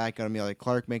coming back. Got Amelia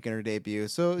Clark making her debut.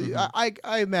 So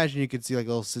I imagine you could see like a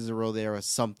little scissor roll there with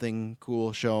something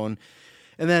cool shown.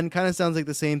 And then kind of sounds like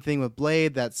the same thing with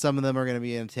Blade, that some of them are going to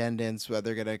be in attendance, whether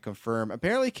they're going to confirm.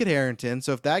 Apparently Kit Harington,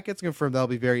 so if that gets confirmed, that'll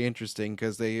be very interesting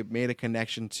because they made a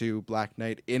connection to Black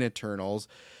Knight in Eternals.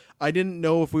 I didn't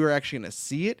know if we were actually going to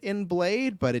see it in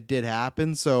Blade, but it did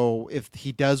happen. So if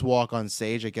he does walk on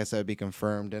stage, I guess that would be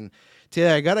confirmed. And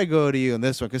Taylor, I got to go to you on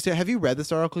this one because have you read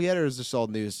this article yet, or is this all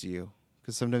news to you?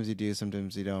 Because sometimes you do,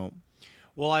 sometimes you don't.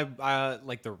 Well, I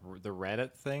like the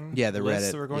Reddit thing. Yeah, the list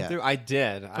Reddit that we're going yeah. through. I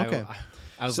did. Okay.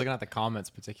 I was looking at the comments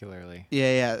particularly.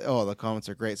 Yeah. Oh, the comments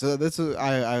are great. So this is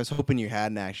I was hoping you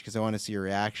hadn't actually because I want to see your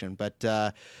reaction. But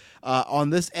on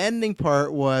this ending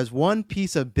part was one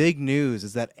piece of big news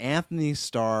is that Anthony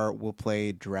Starr will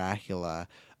play Dracula.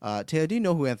 Taylor, do you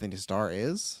know who Anthony Starr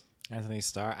is? Anthony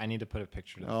Starr. I need to put a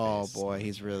picture. Oh boy,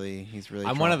 he's really.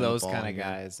 I'm one of those kind of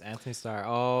guys. Anthony Starr.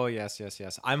 Oh yes.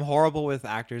 I'm horrible with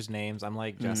actors' names. I'm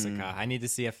like Jessica. I need to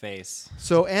see a face.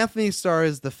 So Anthony Starr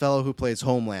is the fellow who plays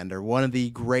Homelander, one of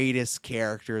the greatest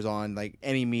characters on like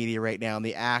any media right now, and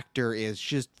the actor is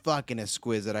just fucking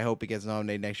exquisite. I hope he gets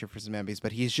nominated next year for some Emmys,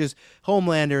 but he's just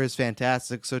Homelander is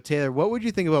fantastic. So Taylor, what would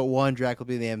you think about one, Dracula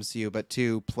being the MCU, but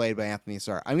two, played by Anthony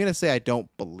Starr? I'm gonna say I don't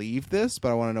believe this,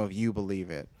 but I want to know if you believe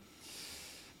it.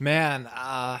 Man,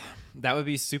 that would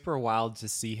be super wild to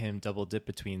see him double dip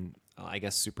between, I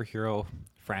guess, superhero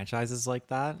franchises like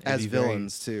that. As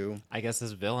villains, too. I guess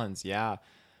as villains, yeah.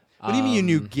 What do you mean you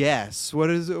knew guess? What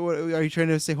are you trying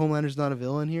to say Homelander's not a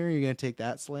villain here? Are you going to take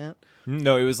that slant?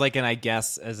 No, it was like an I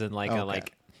guess as in like a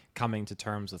like coming to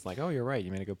terms with like, oh, you're right.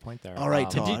 You made a good point there. All right,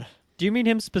 Todd. Do you mean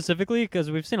him specifically?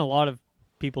 Because we've seen a lot of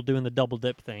people doing the double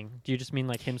dip thing. Do you just mean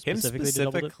like him specifically? To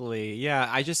double dip? Yeah.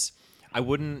 I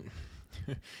wouldn't.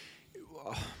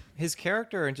 His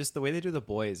character and just the way they do the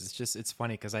boys, it's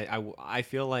funny because I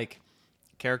feel like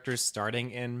characters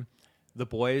starting in the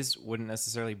boys wouldn't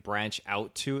necessarily branch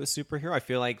out to a superhero. I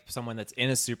feel like someone that's in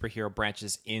a superhero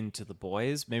branches into the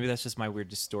boys. Maybe that's just my weird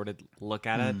distorted look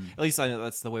at it. At least I know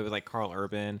that's the way with like Carl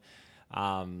Urban.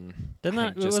 Wasn't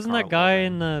that guy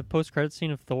in the post-credit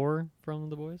scene of Thor from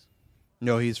the boys?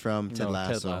 No, he's from Ted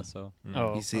Lasso. Ted Lasso.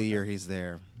 Oh, he's here, he's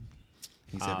there.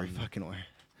 He's every fucking where.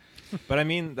 But I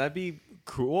mean, that'd be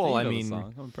cool. I mean,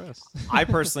 I'm impressed. I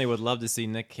personally would love to see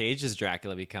Nick Cage's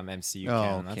Dracula become MCU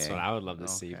canon. That's okay. what I would love to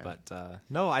see. But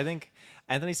no, I think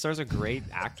Anthony Starr's a great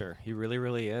actor. He really,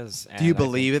 really is. Do you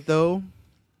believe it though?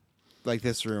 Like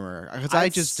this rumor? Because I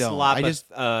just don't. I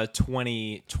just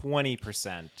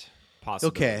 20%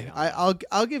 possibility. Okay,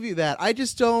 I'll give you that. I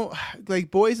just don't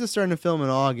like Boys is starting to film in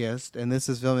August, and this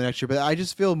is filming next year. But I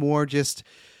just feel more just.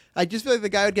 I just feel like the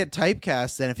guy would get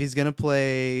typecast then if he's going to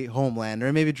play Homelander.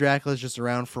 And maybe Dracula's just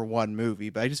around for one movie,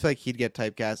 but I just feel like he'd get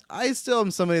typecast. I still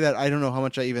am somebody that I don't know how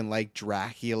much I even like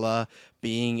Dracula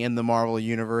being in the Marvel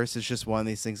Universe. It's just one of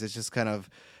these things that just kind of,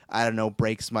 I don't know,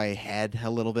 breaks my head a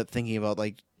little bit thinking about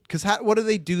like, because what do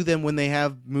they do then when they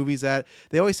have movies that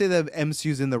they always say that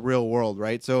MCU's in the real world,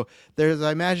 right? So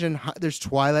I imagine there's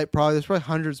Twilight, there's probably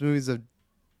hundreds of movies of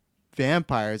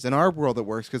vampires in our world that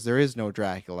works because there is no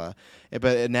Dracula,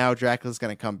 but now Dracula's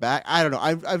gonna come back. I don't know.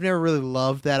 I've never really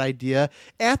loved that idea.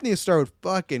 Anthony Starr would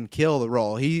fucking kill the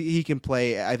role. He can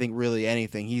play, I think, really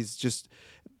anything. He's just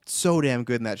so damn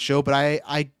good in that show. But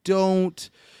I don't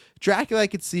Dracula. I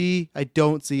could see. I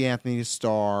don't see Anthony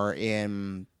Starr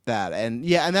in that. And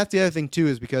yeah, and that's the other thing too,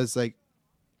 is because like.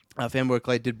 Fanboy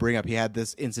Clay did bring up he had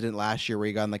this incident last year where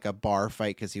he got in like a bar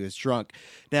fight because he was drunk.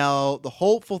 Now, the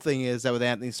hopeful thing is that with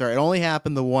Anthony Starr, it only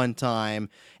happened the one time,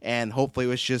 and hopefully it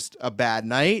was just a bad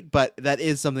night, but that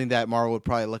is something that Marvel would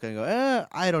probably look at and go,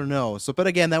 I don't know. So, but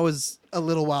again, that was a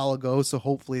little while ago, so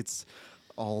hopefully it's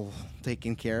all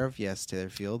taken care of. Yes, Taylor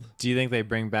Field. Do you think they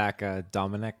bring back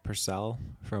Dominic Purcell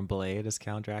from Blade as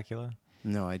Count Dracula?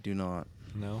 No, I do not.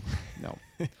 No? No.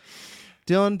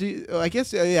 Dylan, I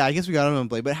guess we got him on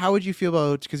Blade, but how would you feel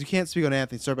about, because you can't speak on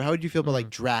Anthony Starr, but how would you feel about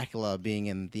like Dracula being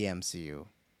in the MCU?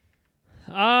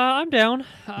 I'm down.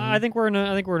 I think we're in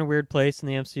a weird place in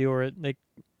the MCU where they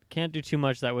can't do too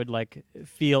much that would like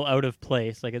feel out of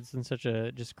place. Like it's in such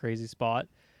a just crazy spot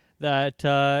that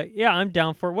I'm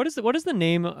down for it. What is the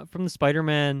name from the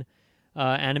Spider-Man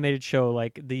animated show?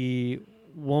 Like the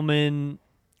woman.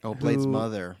 Oh, Blade's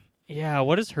mother. Yeah,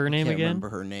 what is her name again? I again? Remember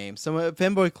her name.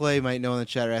 Fanboy Clay might know in the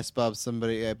chat or ask Bob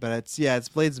somebody, but it's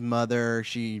Blade's mother.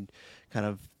 She kind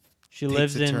of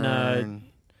lives in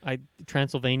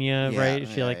Transylvania, right?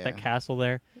 She that castle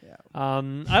there. Yeah.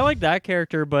 I like that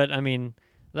character, but I mean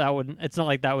it's not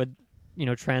like that would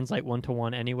translate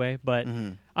 1-to-1 anyway. But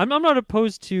I'm not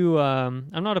opposed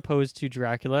to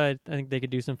Dracula. I think they could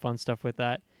do some fun stuff with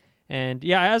that. And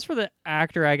yeah, as for the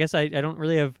actor, I guess I don't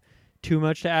really have too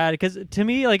much to add because to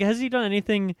me, like, has he done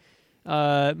anything?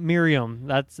 Miriam,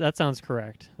 that sounds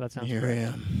correct. That sounds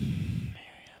Miriam. Correct.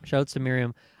 Shouts to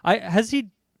Miriam. Has he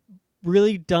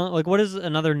really done like what is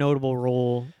another notable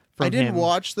role? From I didn't him?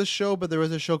 watch the show, but there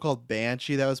was a show called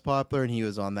Banshee that was popular, and he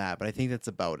was on that. But I think that's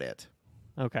about it.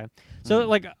 Okay, so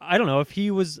like I don't know if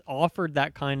he was offered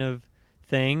that kind of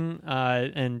thing,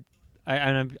 and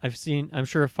I'm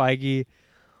sure Feige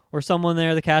or someone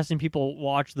there, the casting people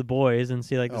watch The Boys and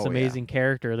see like this amazing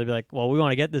character. They'll be like, well, we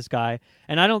want to get this guy.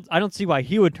 And I don't see why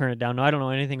he would turn it down. No, I don't know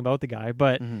anything about the guy,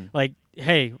 but like,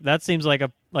 hey, that seems like a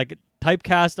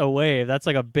typecast away. That's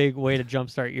like a big way to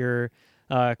jumpstart your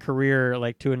career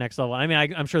like to a next level. I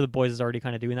mean, I'm sure The Boys is already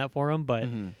kind of doing that for him, but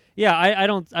yeah, I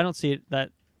don't see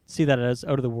that as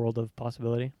out of the world of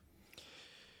possibility.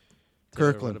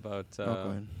 Kirkland. What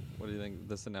about what do you think of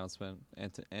this announcement?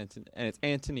 And it's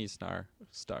Anthony Starr.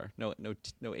 No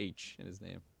H in his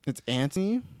name. It's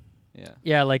Anthony? Yeah.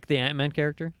 Yeah, like the Ant-Man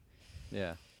character.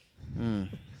 Yeah.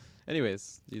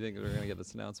 Anyways, do you think we're gonna get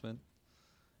this announcement?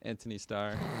 Anthony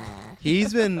Starr.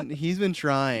 He's been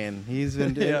trying. He's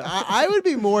been. Yeah. I would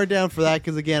be more down for that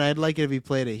because again, I'd like it if he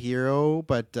played a hero,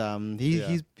 but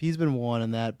he's been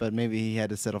wanting that. But maybe he had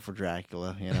to settle for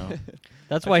Dracula.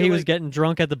 That's why he was getting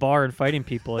drunk at the bar and fighting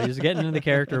people. He was getting into the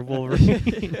character of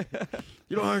Wolverine.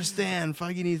 You don't understand.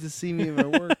 Feige needs to see me in my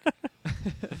work.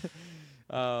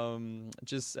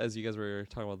 Just as you guys were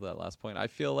talking about that last point, I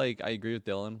feel like I agree with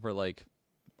Dylan. Where like.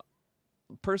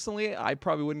 Personally, I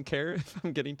probably wouldn't care if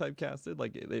I'm getting typecasted.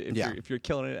 Like, if you're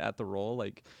killing it at the role,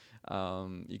 like,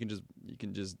 you can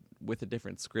just with a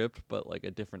different script, but like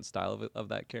a different style of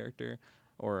that character,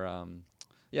 or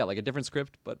yeah, like a different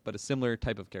script, but a similar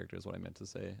type of character is what I meant to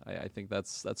say. I think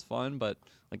that's fun, but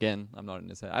again, I'm not in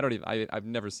his head. I've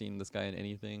never seen this guy in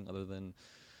anything other than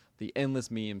the endless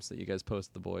memes that you guys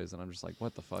post the boys, and I'm just like,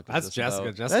 what the fuck is That's this Jessica.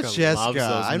 about? Jessica That's Jessica. loves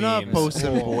those I'm not memes.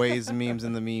 posting boys memes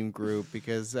in the meme group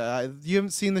because you haven't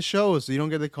seen the show, so you don't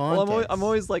get the context. Well, I'm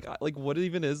always like, what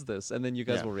even is this? And then you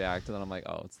guys Yeah. will react, and then I'm like,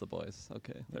 oh, it's the boys.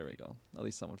 Okay, there we go. At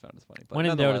least someone found it funny. But When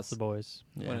in doubt, nonetheless, it's the boys.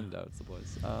 When in doubt, it's the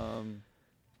boys.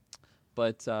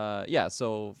 But yeah,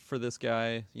 so for this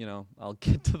guy, you know, I'll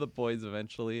get to the boys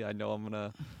eventually. I know I'm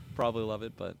gonna probably love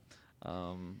it, but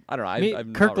I don't know. I've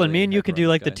not Kirkland, really me and you hyped could around do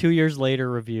like like the 2 years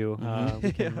later review.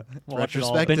 We can watch it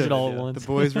all, binge it all at once. The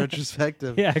boys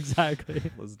retrospective. Yeah, exactly.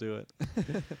 Let's do it.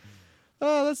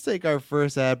 Let's take our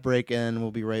first ad break, and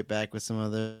we'll be right back with some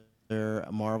other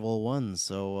Marvel ones.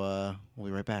 So we'll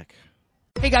be right back.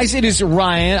 Hey guys, it is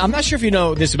Ryan. I'm not sure if you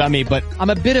know this about me, but I'm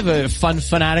a bit of a fun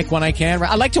fanatic when I can.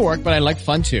 I like to work, but I like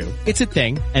fun too. It's a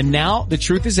thing. And now the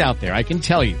truth is out there. I can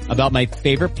tell you about my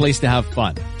favorite place to have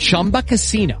fun. Chumba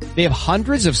Casino. They have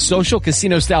hundreds of social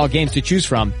casino style games to choose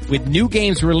from with new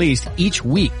games released each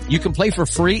week. You can play for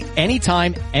free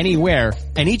anytime, anywhere.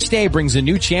 And each day brings a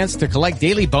new chance to collect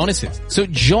daily bonuses. So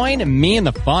join me in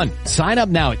the fun. Sign up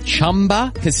now at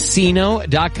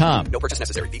ChumbaCasino.com. No purchase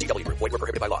necessary. VGW Group. Void where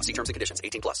prohibited by law. See terms and conditions.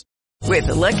 18+. With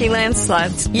the Lucky Land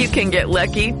Slots, you can get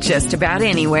lucky just about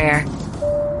anywhere.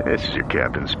 This is your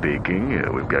captain speaking.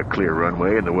 We've got clear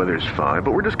runway and the weather's fine,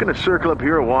 but we're just going to circle up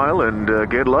here a while and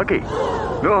get lucky.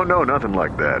 No, nothing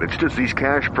like that. It's just these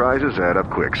cash prizes add up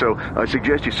quick. So I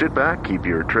suggest you sit back, keep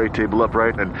your tray table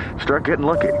upright, and start getting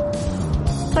lucky.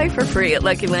 Play for free at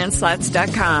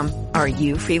LuckyLandSlots.com. Are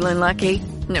you feeling lucky?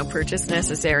 No purchase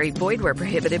necessary. Void where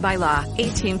prohibited by law.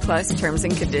 18+ terms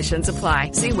and conditions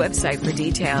apply. See website for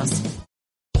details.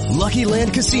 Lucky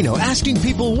Land Casino, asking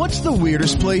people, what's the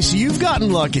weirdest place you've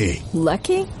gotten lucky?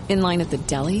 Lucky? In line at the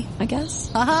deli, I guess?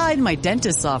 Aha, in my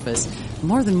dentist's office.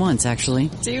 More than once,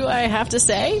 actually. Do I have to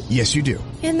say? Yes, you do.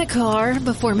 In the car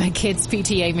before my kids'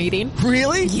 PTA meeting.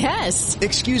 Really? Yes.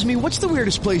 Excuse me, what's the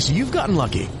weirdest place you've gotten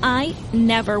lucky? I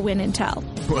never win and tell.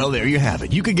 Well, there you have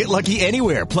it. You can get lucky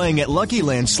anywhere, playing at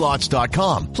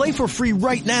LuckyLandSlots.com. Play for free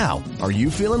right now. Are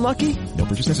you feeling lucky? No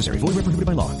purchase necessary. Void where prohibited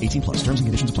by law. 18+. Terms and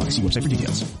conditions apply. See website for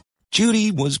details.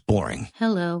 Judy was boring.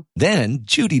 Hello. Then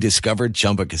Judy discovered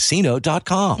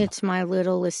ChumbaCasino.com. It's my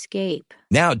little escape.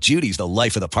 Now Judy's the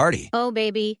life of the party. Oh,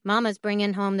 baby, mama's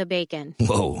bringing home the bacon.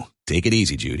 Whoa, take it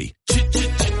easy, Judy.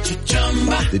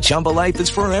 The Chumba life is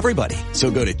for everybody. So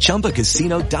go to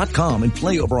ChumbaCasino.com and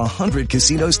play over 100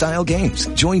 casino-style games.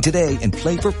 Join today and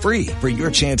play for free for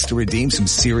your chance to redeem some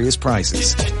serious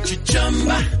prizes.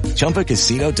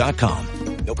 ChumbaCasino.com.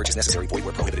 No purchase necessary. Void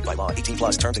where prohibited by law.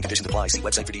 18+ terms and conditions apply. See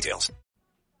website for details.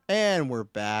 And we're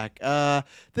back.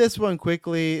 This one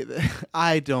quickly.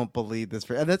 I don't believe this.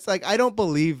 And it's like, I don't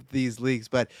believe these leaks,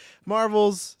 but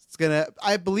Marvel's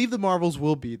I believe the Marvels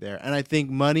will be there. And I think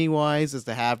money-wise is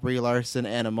to have Brie Larson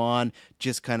and Amon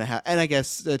just kind of and I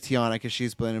guess Tiana, because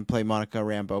she's going to play Monica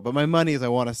Rambeau. But my money is I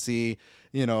want to see,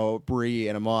 Brie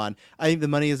and Amon. I think the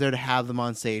money is there to have them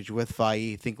on stage with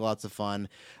Feige. I think lots of fun.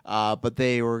 But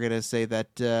they were going to say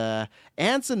that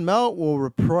Anson Mount will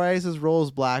reprise his role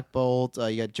as Black Bolt.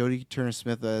 You got Jodie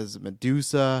Turner-Smith as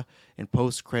Medusa in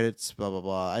post-credits, blah, blah,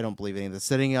 blah. I don't believe any of this.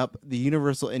 Setting up the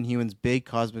Universal Inhumans big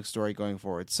cosmic story going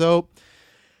forward. So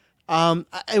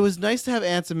it was nice to have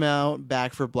Anson Mount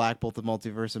back for Black Bolt, the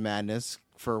Multiverse of Madness,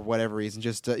 for whatever reason.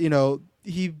 Just, he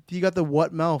got the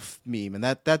what mouth meme, and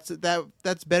that's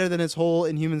better than his whole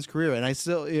Inhumans career. And I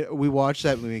still we watched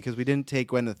that movie because we didn't take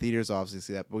Gwen to the theaters, obviously, to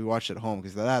see that, but we watched it at home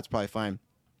because that's probably fine.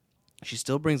 She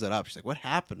still brings it up. She's like, "What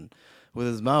happened with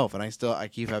his mouth?" And I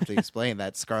keep having to explain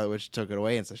that Scarlet Witch took it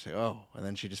away, and so she's like, "Oh," and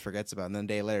then she just forgets about it, and then a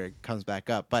day later it comes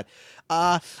back up. But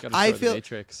I feel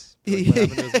Matrix.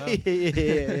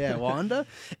 yeah, Wanda.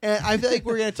 And I feel like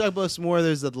we're gonna talk about some more.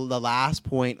 There's the last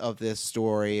point of this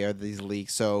story or these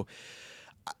leaks. So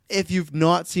if you've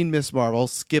not seen Miss Marvel,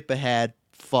 skip ahead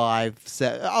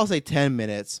 10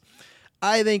 minutes.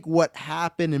 I think what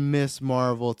happened in Miss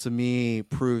Marvel to me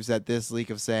proves that this leak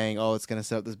of saying, it's going to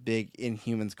set up this big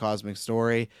Inhumans cosmic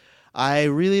story, I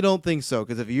really don't think so.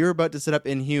 Because if you're about to set up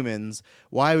Inhumans,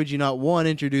 why would you not, one,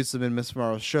 introduce them in Miss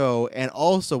Marvel's show? And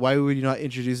also, why would you not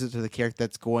introduce it to the character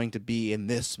that's going to be in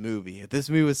this movie? If this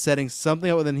movie was setting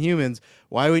something up with Inhumans,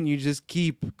 why wouldn't you just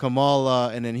keep Kamala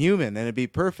an Inhuman and it'd be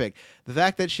perfect? The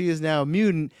fact that she is now a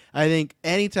mutant, I think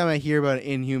anytime I hear about an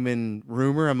Inhuman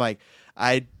rumor, I'm like,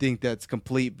 I think that's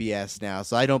complete BS now,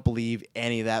 so I don't believe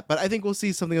any of that. But I think we'll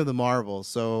see something of the Marvels.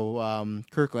 So,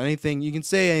 Kirkland, anything you can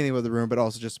say anything about the room, but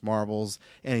also just Marvels,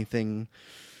 anything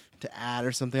to add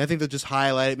or something. I think they'll just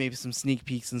highlight it, maybe some sneak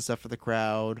peeks and stuff for the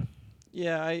crowd.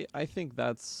 Yeah, I think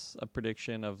that's a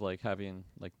prediction of like having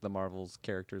like the Marvel's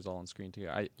characters all on screen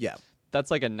together. That's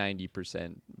like a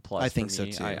 90% plus. I think for so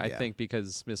me. too. I think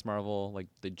because Miss Marvel, like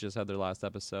they just had their last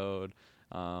episode.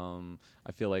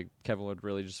 I feel like Kevin would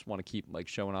really just want to keep like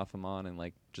showing off Amon and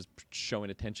like just showing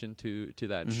attention to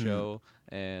that show.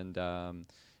 And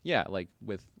yeah, like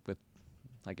with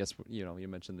I guess you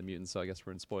mentioned the mutants, so I guess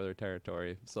we're in spoiler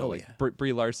territory. So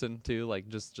Brie Larson too, like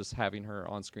just having her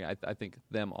on screen. I think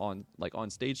them on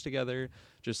stage together,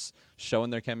 just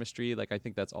showing their chemistry. Like I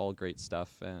think that's all great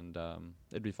stuff, and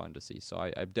it'd be fun to see.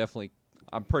 So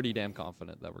I'm pretty damn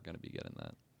confident that we're going to be getting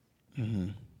that. Mm-hmm.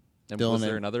 And was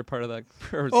there another part of that?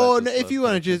 No, if you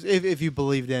want to if you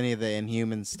believed any of the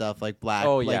Inhuman stuff, like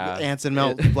Anson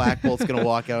Black Bolt's gonna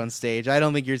walk out on stage. I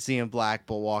don't think you're seeing Black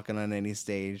Bolt walking on any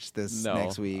stage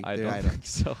next week. I don't think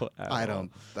so. I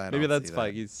don't. Maybe that's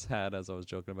Feige's hat, as I was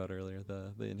joking about earlier.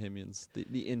 The Inhumans, the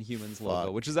Inhumans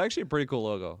logo, which is actually a pretty cool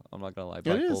logo. I'm not gonna lie.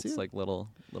 Black Bolt's like little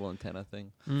antenna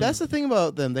thing. That's the thing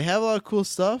about them. They have a lot of cool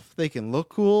stuff. They can look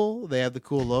cool. They have the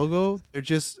cool logo. They're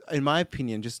just, in my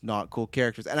opinion, just not cool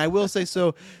characters. And I will say,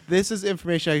 so this is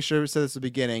information I should have said this at the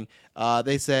beginning.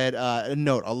 They said,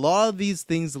 note, a lot of these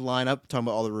things line up, talking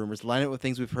about all the rumors, line up with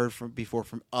things we've heard before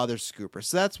from other scoopers.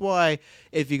 So that's why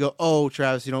if you go, oh,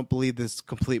 Travis, you don't believe this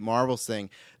complete Marvels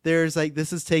thing, there's like,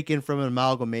 this is taken from an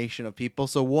amalgamation of people.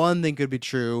 So one thing could be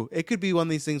true. It could be one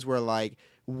of these things where like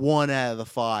 1 out of the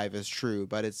 5 is true,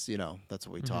 but it's, that's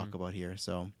what we talk about here.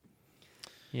 So,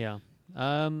 yeah.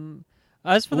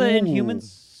 As for the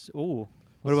Inhumans,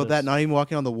 what about that? Not even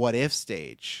walking on the What If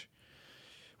stage.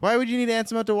 Why would you need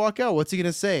Anson Mount to walk out? What's he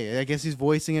gonna say? I guess he's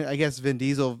voicing it. I guess Vin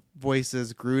Diesel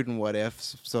voices Groot in What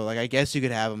If, so like I guess you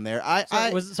could have him there.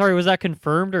 Was that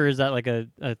confirmed, or is that like a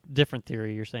different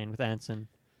theory you're saying with Anson?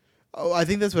 Oh, I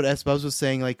think that's what S. Bubs was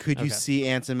saying. Like, could you see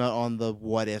Anson Mount on the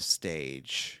What If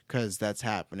stage? Because that's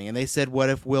happening. And they said,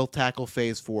 what if we'll tackle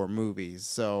Phase 4 movies?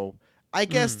 So I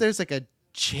guess there's like a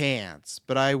chance,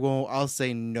 but I'll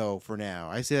say no for now.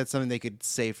 I say that's something they could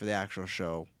say for the actual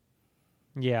show.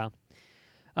 Yeah.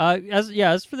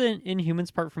 As for the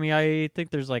Inhumans part for me, I think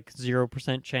there's like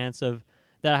 0% chance of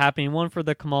that happening. One for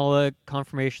the Kamala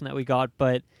confirmation that we got,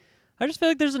 but I just feel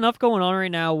like there's enough going on right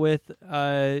now with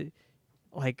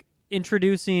like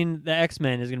introducing the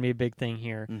X-Men is going to be a big thing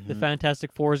here. Mm-hmm. The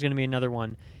Fantastic Four is going to be another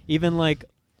one. Even like,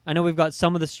 I know we've got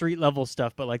some of the street level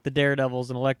stuff, but like the Daredevils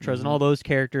and Electras and all those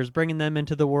characters, bringing them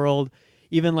into the world,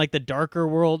 even like the darker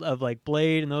world of like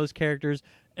Blade and those characters,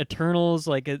 Eternals,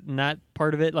 like in that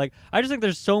part of it. Like, I just think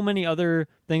there's so many other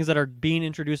things that are being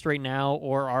introduced right now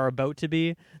or are about to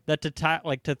be that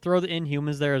to throw the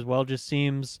Inhumans there as well just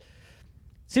seems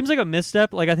like a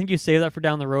misstep. Like, I think you save that for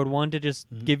down the road. One, to just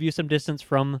give you some distance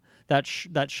from that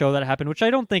show that happened, which I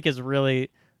don't think is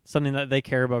really something that they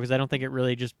care about, because I don't think it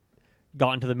really just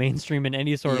got into the mainstream in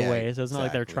any sort of way. So it's not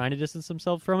like they're trying to distance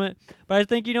themselves from it. But I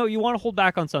think, you want to hold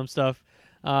back on some stuff.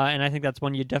 And I think that's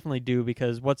one you definitely do,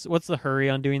 because what's the hurry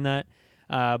on doing that?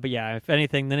 But yeah, if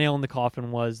anything, the nail in the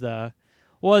coffin was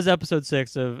episode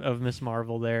 6 of Miss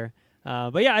Marvel there.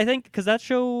 But yeah, I think because that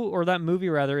show, or that movie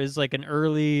rather, is like an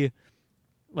early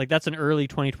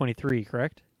 2023,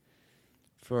 correct?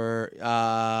 For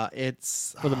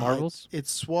it's for the Marvels.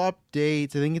 It's swapped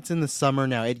dates. I think it's in the summer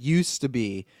now. It used to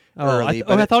be early.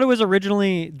 I thought it was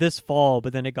originally this fall,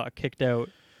 but then it got kicked out.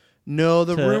 No,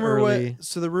 the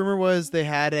rumor was they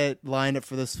had it lined up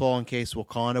for this fall in case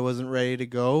Wakanda wasn't ready to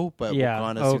go, but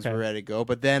Wakanda seems ready to go.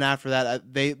 But then after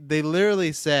that, they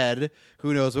literally said,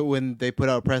 who knows, but when they put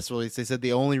out a press release, they said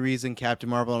the only reason Captain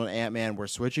Marvel and Ant-Man were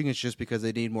switching is just because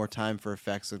they need more time for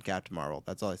effects on Captain Marvel.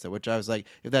 That's all I said, which I was like,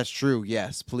 if that's true,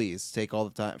 yes, please take all the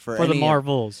time for the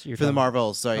Marvels. For the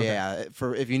Marvels, sorry, yeah.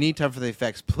 If you need time for the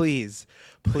effects, please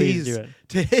do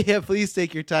it. Please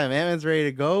take your time. Ant-Man's ready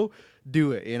to go.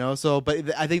 Do it, So,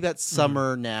 but I think that's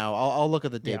summer now. I'll look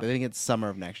at the date, but I think it's summer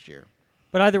of next year.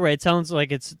 But either way, it sounds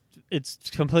like it's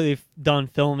completely done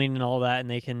filming and all that, and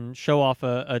they can show off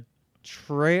a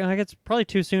trailer. I think it's probably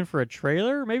too soon for a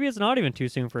trailer. Maybe it's not even too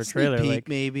soon for a trailer. Sneak peek, like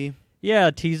maybe. Yeah,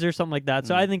 a teaser, something like that.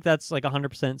 So I think that's like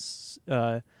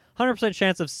 100%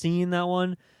 chance of seeing that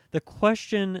one. The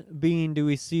question being, do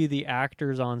we see the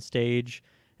actors on stage?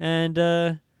 And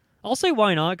I'll say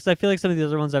why not, because I feel like some of the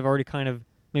other ones I've already kind of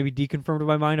maybe deconfirmed in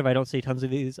my mind if I don't see tons of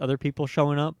these other people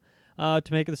showing up to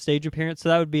make the stage appearance. So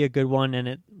that would be a good one, and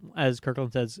it, as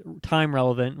Kirkland says, time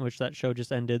relevant, which that show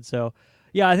just ended. So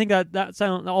yeah, I think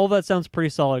all that sounds pretty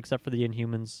solid except for the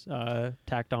Inhumans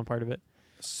tacked on part of it.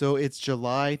 So it's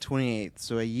July 28th,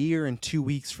 so a year and 2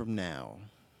 weeks from now.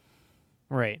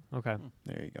 Right, okay.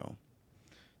 There you go.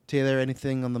 Taylor,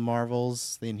 anything on the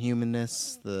Marvels, the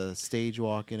Inhumanness, the stage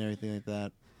walk, and everything like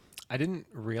that? I didn't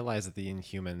realize that the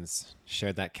Inhumans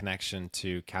shared that connection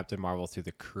to Captain Marvel through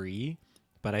the Kree,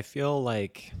 but I feel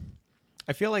like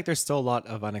there's still a lot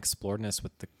of unexploredness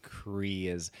with the Kree.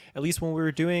 Is at least when we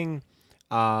were doing.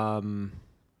 Nothing.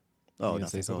 Go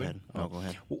ahead. Oh, go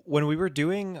ahead. When we were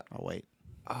doing. Oh wait.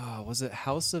 Was it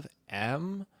House of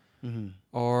M? Mm-hmm.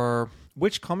 Or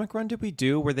which comic run did we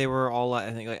do where they were all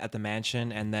I think like at the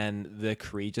mansion and then the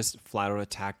Kree just flat out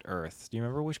attacked Earth? Do you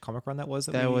remember which comic run that was?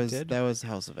 That was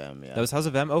House of M. Yeah, that was House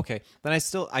of M. Okay, then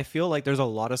I feel like there's a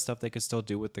lot of stuff they could still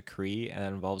do with the Kree and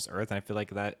that involves Earth, and I feel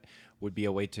like that would be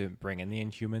a way to bring in the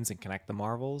Inhumans and connect the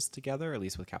Marvels together, at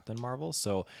least with Captain Marvel.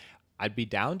 So I'd be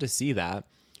down to see that.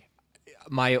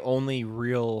 My only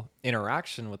real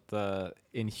interaction with the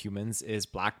Inhumans is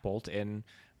Black Bolt in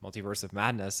Multiverse of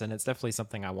Madness, and it's definitely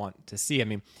something I want to see. I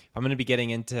mean, if I'm going to be getting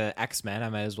into X-Men, I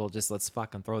might as well let's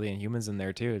fucking throw the Inhumans in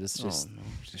there too. Just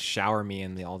shower me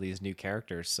in all these new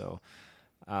characters. So,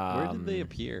 where did they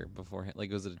appear beforehand?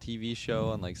 Like, was it a TV show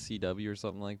on like CW or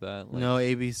something like that? Like, no,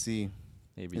 ABC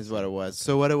is what it was.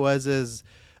 So what it was is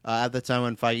at the time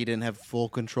when Feige didn't have full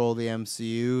control of the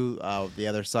MCU, the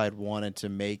other side wanted to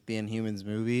make the Inhumans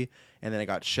movie, and then it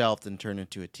got shelved and turned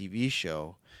into a TV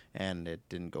show, and it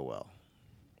didn't go well.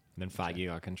 And then Feige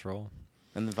got control.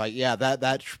 And then Feige,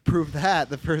 that proved that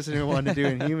the person who wanted to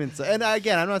do Inhumans. And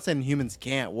again, I'm not saying Inhumans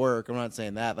can't work. I'm not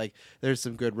saying that. Like, there's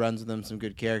some good runs with them, some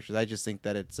good characters. I just think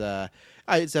that it's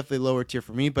definitely lower tier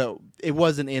for me, but it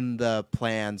wasn't in the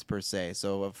plans per se.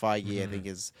 So Feige, I think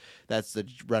that's the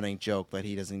running joke that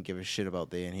he doesn't give a shit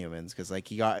about the Inhumans because like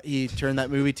he turned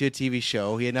that movie to a TV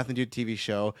show. He had nothing to do with TV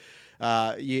show.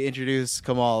 You introduce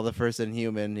Kamala, the first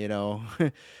Inhuman,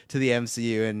 to the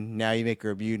MCU, and now you make her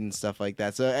a mutant and stuff like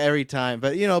that. So every time,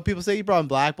 but people say he brought in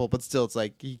Black Bolt, but still, it's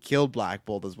like he killed Black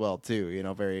Bolt as well too,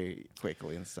 very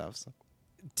quickly and stuff. So.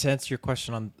 To answer your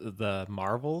question on the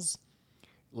Marvels,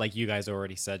 like you guys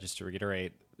already said, just to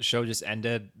reiterate, the show just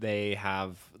ended. They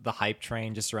have the hype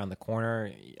train just around the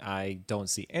corner. I don't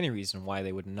see any reason why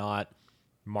they would not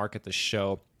market the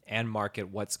show and market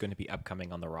what's going to be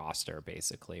upcoming on the roster,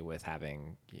 basically, with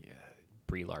having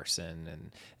Brie Larson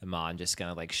and Iman just kind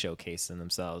of like showcasing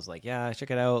themselves. Like, yeah,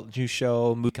 check it out, new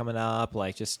show, movie coming up.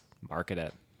 Like, just market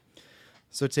it.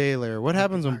 So Taylor, what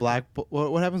happens when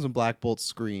what happens when Black Bolt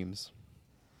screams?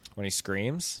 When he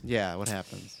screams? Yeah, what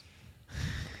happens?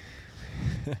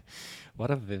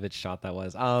 What a vivid shot that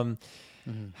was. Are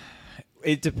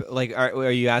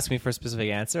you asking me for a specific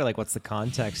answer? Like, what's the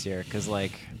context here? Because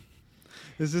like.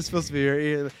 Is this supposed to be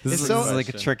your? This is like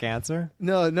a trick answer.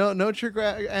 No trick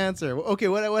answer. Okay,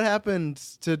 what happened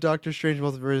to Doctor Strange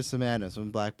Multiverse of Madness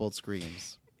when Black Bolt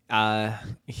screams?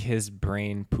 His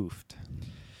brain poofed.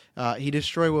 He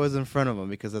destroyed what was in front of him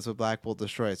because that's what Black Bolt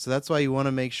destroyed. So that's why you want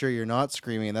to make sure you're not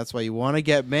screaming. And that's why you want to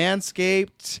get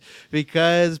Manscaped,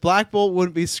 because Black Bolt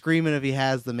wouldn't be screaming if he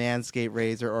has the Manscaped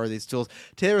razor or these tools.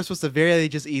 Taylor was supposed to very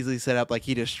just easily set up like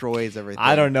he destroys everything.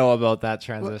 I don't know about that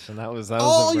transition. That was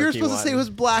all you're supposed to say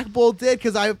was Black Bolt did,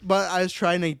 because what I was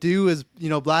trying to do is,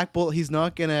 Black Bolt, he's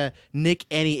not going to nick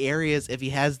any areas if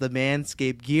he has the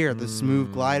Manscaped gear, the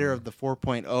smooth glider of the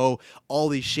 4.0, all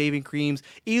these shaving creams,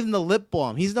 even the lip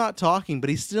balm. He's not talking, but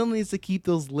he still needs to keep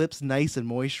those lips nice and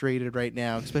moisturated right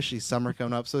now, especially summer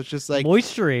coming up. So it's just like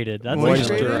moisturated. That's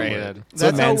moisturated.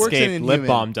 That's how it works in Manscaped lip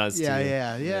balm does.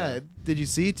 Yeah. Did you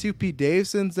see 2P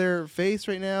Davidson's their face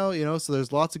right now? So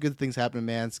there's lots of good things happening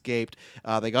in Manscaped.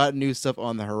 They got new stuff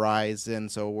on the horizon,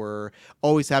 so we're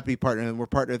always happy to partner with them. We're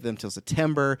partnered with them till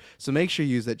September, so make sure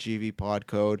you use that GV Pod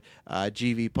code,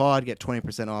 GV Pod, get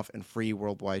 20% off and free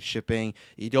worldwide shipping.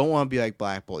 You don't want to be like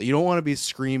Black Bolt. You don't want to be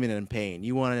screaming in pain.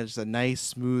 You want just a nice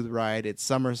smooth ride. It's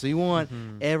summer, so you want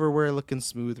everywhere looking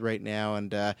smooth right now.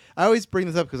 And I always bring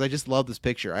this up because I just love this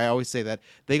picture. I always say that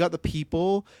they got the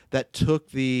people that took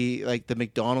the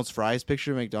McDonald's fries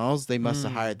picture of McDonald's. They must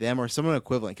have hired them or someone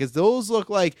equivalent, because those look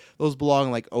like those belong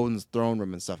in like Odin's throne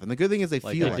room and stuff. And the good thing is they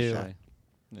feel like that.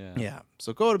 Yeah.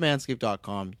 So go to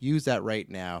manscaped.com, use that right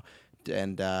now,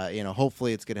 and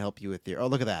hopefully it's going to help you with your. Oh,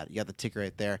 look at that! You got the ticker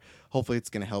right there. Hopefully it's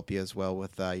going to help you as well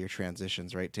with your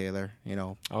transitions, right, Taylor?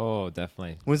 Oh,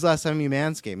 definitely. When's the last time you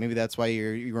manscaped? Maybe that's why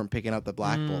you weren't picking up the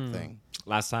Black Bolt thing.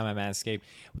 Last time I manscaped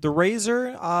with the razor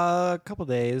a couple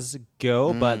days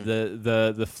ago, but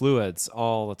the fluids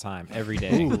all the time, every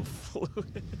day.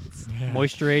 Fluids.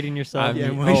 Moisturating yourself,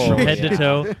 head to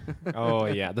toe. Oh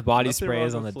yeah, the body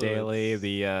sprays on the daily.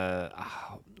 The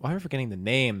why am I forgetting the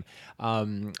name?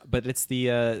 But it's the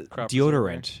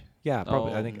deodorant. Yeah,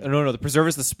 probably. I think no. The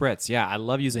Preserva's the spritz. Yeah, I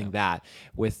love using that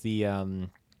with the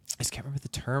I just can't remember the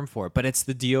term for it, but it's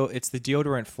the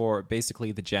deodorant for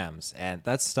basically the gems, and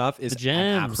that stuff is The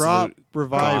gems. Crop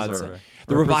Reviver. godsend.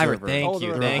 The Reviver. Preserver. Thank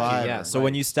you. Yeah. So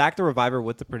when you stack the Reviver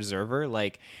with the Preserver,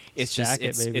 like it's Stack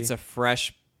just it, baby. it's a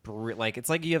fresh, like it's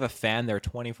like you have a fan there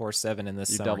 24/7 in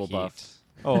this You summer double heat. buffed.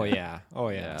 Oh yeah. Double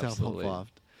absolutely.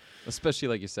 buffed. Especially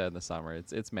like you said in the summer,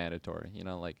 it's mandatory.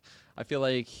 Like I feel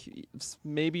like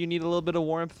maybe you need a little bit of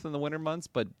warmth in the winter months,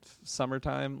 but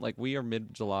summertime, like we are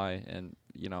mid-July, and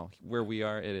where we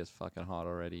are, it is fucking hot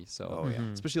already. So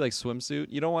especially like swimsuit,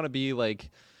 you don't want to be like.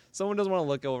 Someone doesn't want to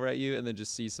look over at you and then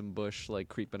just see some bush like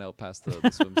creeping out past the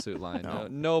swimsuit line. No.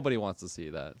 Nobody wants to see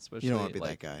that. Especially You don't want to be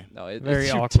like, that guy. No, Very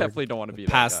you awkward. definitely don't want to be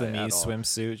Past that the guy knees at all.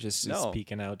 swimsuit, just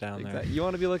peeking out down there. You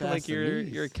want to be looking Past like the you're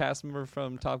knees. a cast member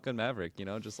from Top Gun Maverick,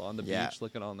 just on the Yeah. beach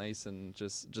looking all nice and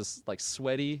just like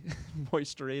sweaty,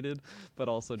 moisturated, but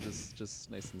also just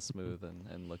nice and smooth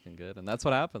and looking good. And that's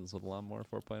what happens with Lawnmower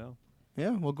 4.0.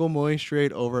 Yeah, we'll go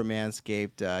moisturate over at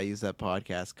Manscaped. Use that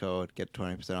podcast code, get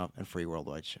 20% off and free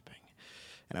worldwide shipping.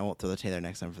 And I won't throw the Taylor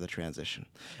next time for the transition.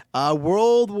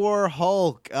 World War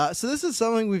Hulk. So this is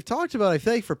something we've talked about, I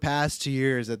feel like, for past 2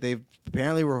 years, that they've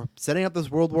apparently were setting up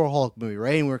this World War Hulk movie,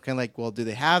 right? And we're kind of like, well, do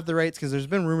they have the rights? Because there's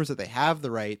been rumors that they have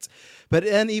the rights. But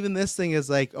then even this thing is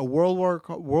like a World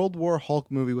War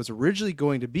Hulk movie was originally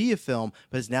going to be a film,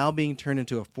 but is now being turned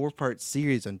into a 4-part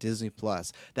series on Disney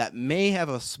Plus that may have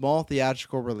a small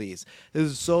theatrical release.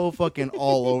 This is so fucking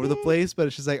all over the place, but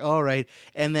it's just like, all right.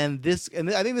 And then this, and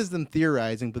I think this is them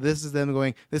theorizing, but this is them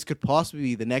going, this could possibly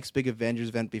be the next big Avengers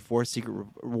event before Secret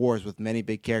Wars with many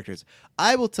big characters.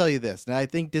 I will tell you this, and I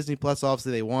think Disney Plus,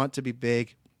 obviously, they want to be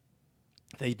big.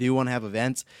 They do want to have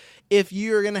events. If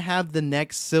you're going to have the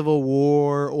next Civil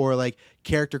War or like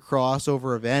character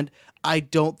crossover event, I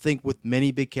don't think with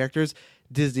many big characters,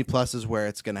 Disney Plus is where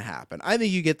it's going to happen. I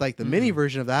think you get like the mini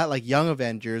version of that, like Young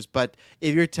Avengers. But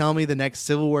if you're telling me the next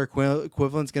Civil War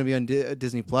equivalent is going to be on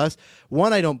Disney Plus,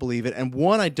 one, I don't believe it. And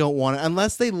one, I don't want it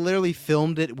unless they literally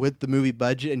filmed it with the movie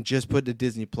budget and just put it to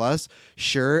Disney Plus.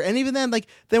 Sure. And even then, like,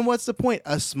 then what's the point?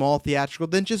 A small theatrical,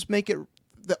 then just make it.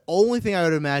 The only thing I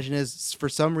would imagine is for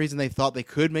some reason they thought they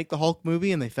could make the Hulk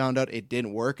movie and they found out it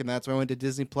didn't work, and that's why I went to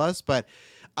Disney Plus. But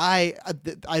I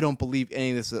don't believe any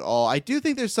of this at all. I do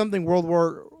think there's something World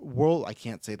War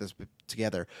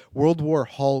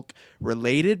Hulk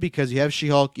related, because you have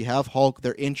She-Hulk, you have Hulk.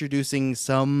 They're introducing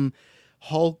some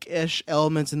Hulk-ish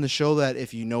elements in the show that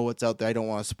if you know what's out there, I don't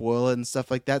want to spoil it and stuff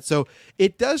like that. So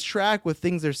it does track with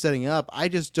things they're setting up. I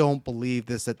just don't believe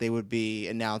this, that they would be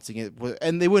announcing it.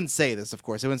 And they wouldn't say this, of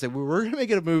course. They wouldn't say, we're going to make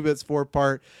it a movie that's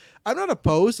 4-part. I'm not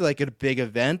opposed to like a big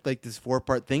event like this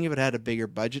 4-part thing if it had a bigger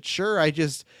budget. Sure,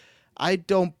 I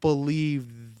don't believe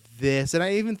this. And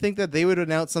I even think that they would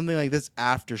announce something like this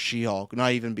after She-Hulk,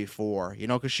 not even before,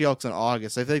 because She-Hulk's in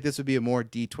August. I feel like this would be a more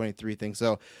D23 thing.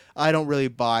 So I don't really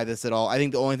buy this at all. I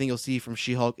think the only thing you'll see from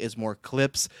She-Hulk is more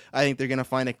clips. I think they're going to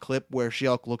find a clip where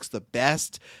She-Hulk looks the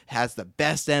best, has the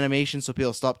best animation, so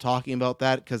people stop talking about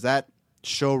that, because that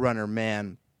showrunner,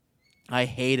 man, I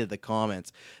hated the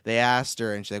comments. They asked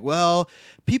her, and she's like, well,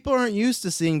 people aren't used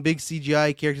to seeing big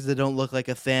CGI characters that don't look like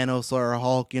a Thanos or a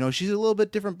Hulk. She's a little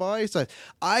bit different body size.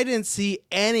 I didn't see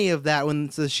any of that when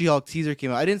the She-Hulk teaser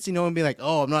came out. I didn't see no one being like,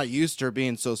 oh, I'm not used to her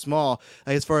being so small.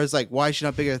 Like, as far as, like, why is she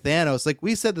not bigger than Thanos? Like,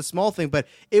 we said the small thing, but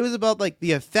it was about, like,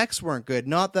 the effects weren't good.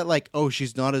 Not that, like, oh,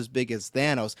 she's not as big as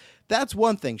Thanos. That's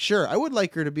one thing. Sure, I would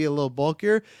like her to be a little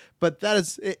bulkier, but that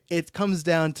is it comes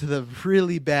down to the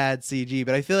really bad CG.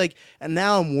 But I feel like, and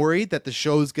now I'm worried that the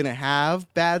show's going to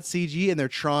have bad CG, and they're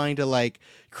trying to, like,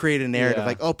 create a narrative. Yeah.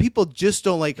 Like, oh, people just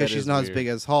don't like her. That She's is not as weird. big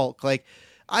as Hulk. Like,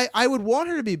 I would want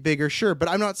her to be bigger, sure, but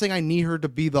I'm not saying I need her to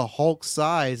be the Hulk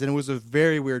size. And it was a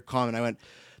very weird comment. I went,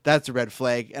 that's a red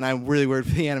flag, and I'm really worried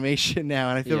for the animation now,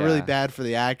 and I feel really bad for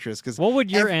the actrance. Because what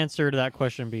would your answer to that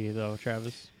question be, though,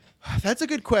 Travis? That's a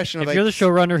good question. If you're the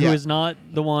showrunner who is not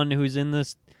the one who's in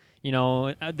this,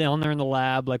 down there in the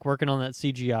lab, like working on that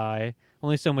CGI,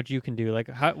 only so much you can do. Like,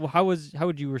 how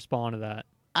would you respond to that?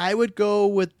 I would go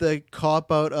with the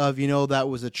cop-out of, that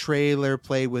was a trailer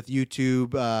played with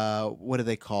YouTube, what do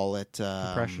they call it?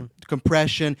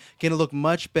 Compression. Going to look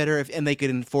much better and they could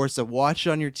enforce a watch it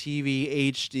on your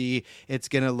TV, HD. It's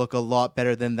going to look a lot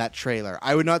better than that trailer.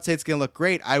 I would not say it's going to look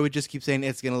great. I would just keep saying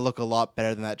it's going to look a lot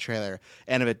better than that trailer.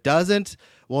 And if it doesn't,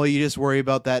 well, you just worry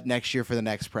about that next year for the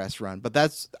next press run. But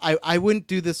that's, I wouldn't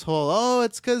do this whole,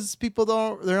 it's because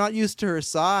they're not used to her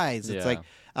size. It's like,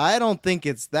 I don't think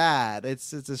it's that.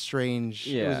 It's a strange.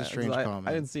 It was a strange comment.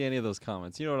 I didn't see any of those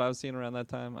comments. You know what I was seeing around that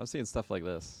time? I was seeing stuff like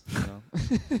this.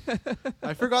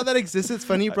 I forgot that existed. It's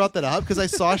funny you brought that up because I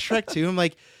saw Shrek 2. I'm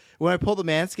like, when I pulled the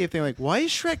Manscaped thing, I'm like, why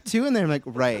is Shrek 2 in there? I'm like,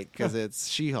 right, because it's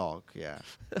She-Hulk. Yeah.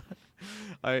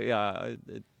 I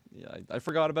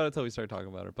forgot about it until we started talking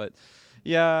about it, but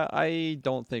yeah, I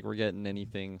don't think we're getting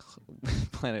anything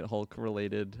Planet Hulk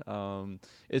related.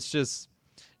 It's just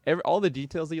all the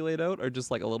details that you laid out are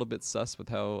just like a little bit sus with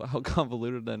how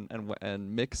convoluted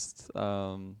and mixed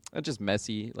and just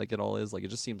messy like it all is. Like it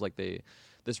just seems like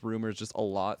this rumor is just a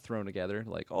lot thrown together.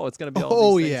 Like, oh, it's gonna be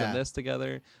all these things and this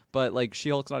together. But like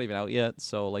She-Hulk's not even out yet,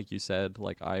 so like you said,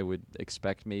 like I would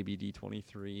expect maybe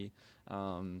D23.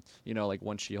 Like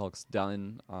once She-Hulk's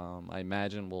done, I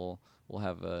imagine we'll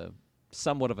have a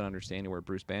somewhat of an understanding where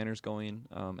Bruce Banner's going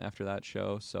after that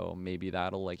show. So maybe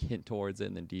that'll like hint towards it,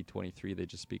 and then D23 they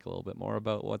just speak a little bit more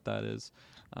about what that is.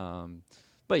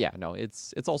 But yeah, no,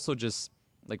 it's also just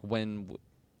like when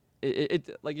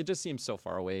it just seems so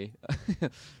far away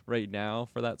right now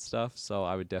for that stuff. So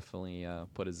I would definitely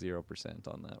put a 0%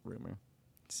 on that rumor.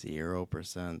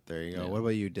 0%. There you go. Yeah. What about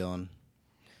you, Dylan?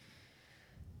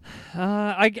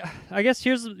 I guess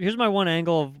here's my one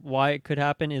angle of why it could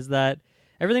happen is that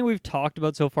everything we've talked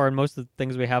about so far and most of the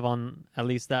things we have on at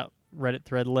least that Reddit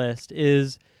thread list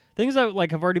is things that like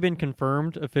have already been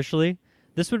confirmed officially.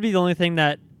 This would be the only thing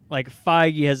that like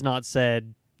Feige has not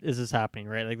said is this happening,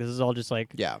 right? Like this is all just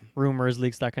like rumors,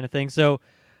 leaks, that kind of thing. So,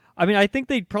 I mean, I think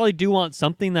they probably do want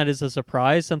something that is a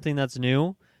surprise, something that's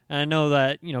new. And I know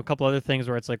that, a couple other things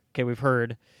where it's like, okay, we've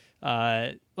heard,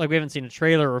 like we haven't seen a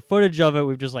trailer or footage of it.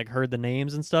 We've just like heard the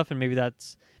names and stuff. And maybe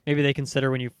they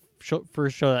consider when you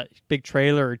first show that big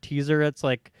trailer or teaser, it's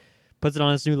like puts it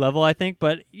on this new level, I think.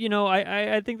 But,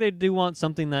 I think they do want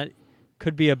something that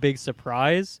could be a big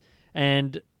surprise.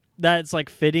 And that's like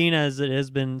fitting as it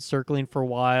has been circling for a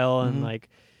while. And like,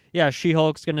 yeah,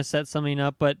 She-Hulk's going to set something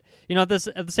up. But, at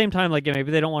the same time, like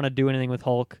maybe they don't want to do anything with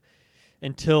Hulk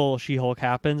until She-Hulk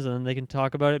happens, and then they can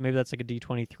talk about it. Maybe that's like a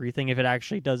D23 thing if it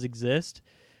actually does exist.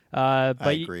 But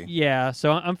I agree. Yeah,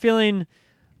 so I'm feeling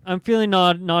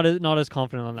not as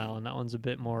confident on that one. That one's a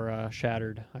bit more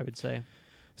shattered, I would say.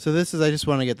 So I just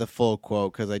want to get the full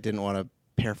quote because I didn't want to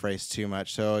paraphrase too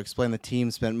much. So explain the team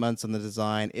spent months on the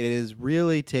design. It is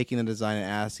really taking the design and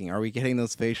asking, are we getting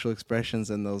those facial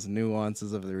expressions and those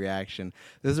nuances of the reaction?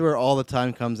 This is where all the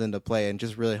time comes into play and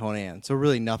just really hone in. So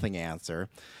really nothing answer.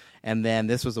 And then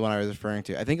this was the one I was referring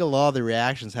to. I think a lot of the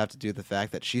reactions have to do with the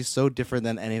fact that she's so different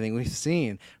than anything we've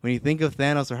seen. When you think of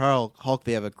Thanos or Hulk,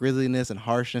 they have a grisliness and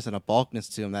harshness and a bulkiness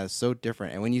to them that is so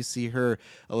different. And when you see her,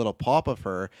 a little pop of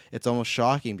her, it's almost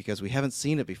shocking because we haven't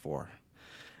seen it before.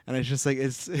 And it's just like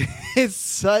it's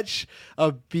such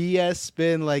a BS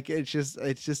spin. Like it's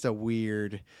just a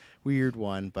weird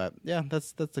one. But yeah,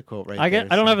 that's the quote right there.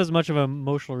 I don't have as much of an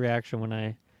emotional reaction when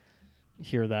I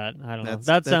hear that. I don't know.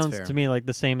 That sounds fair to me like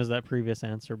the same as that previous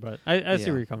answer, but I see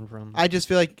where you're coming from. I just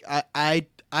feel like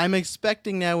I'm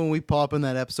expecting now when we pop in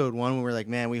that episode 1 when we're like,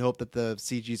 man, we hope that the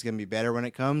CG is going to be better when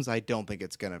it comes. I don't think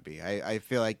it's going to be. I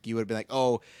feel like you would have been like,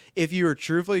 oh, if you were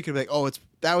truthful, you could be like, oh,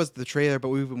 that was the trailer, but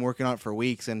we've been working on it for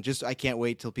weeks, and just I can't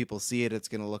wait till people see it. It's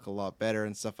going to look a lot better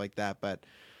and stuff like that. But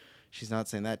she's not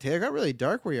saying that. Taylor, got really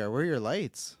dark where you are. Where are your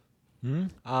lights?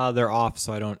 They're off,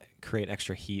 so I don't create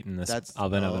extra heat in this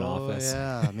oven of an office.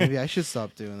 Yeah, maybe I should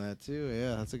stop doing that too.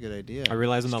 Yeah, that's a good idea. I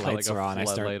realize when the lights are on, I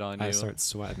start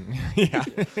sweating. Yeah,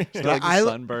 like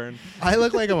sunburn. I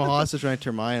look like I'm a hostage when I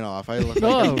turn mine off. I look like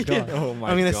oh god, oh my!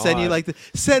 I'm gonna send you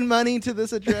send money to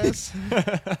this address.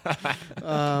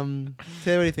 Taylor, what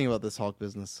do you think about this Hulk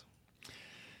business?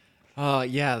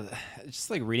 Yeah, just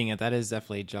like reading it, that is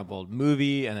definitely a jumbled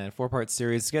movie and then a 4-part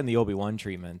series. It's getting the Obi-Wan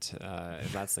treatment,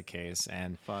 if that's the case.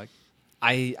 And fuck,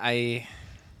 the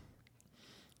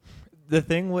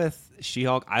thing with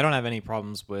She-Hulk, I don't have any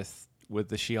problems with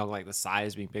the She-Hulk, like the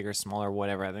size being bigger, smaller,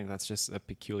 whatever. I think that's just a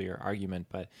peculiar argument.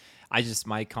 But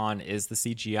my con is the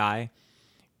CGI.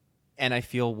 And I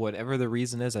feel whatever the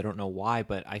reason is, I don't know why,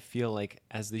 but I feel like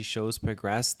as these shows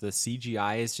progress, the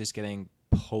CGI is just getting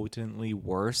potently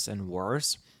worse and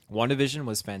worse. WandaVision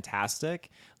was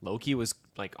fantastic. Loki was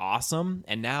like awesome.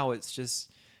 And now it's just,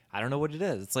 I don't know what it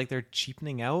is. It's like they're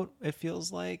cheapening out, it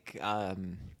feels like.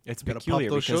 It's peculiar.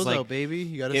 Pop those because shows like, out, baby.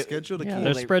 You got to schedule to keep.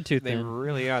 They're spread too thin. They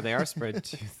really are. They are spread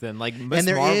too thin. Like and Miss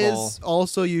there Marvel. is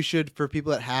also, you should, for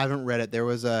people that haven't read it, there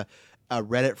was a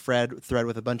Reddit thread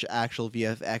with a bunch of actual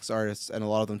VFX artists, and a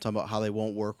lot of them talking about how they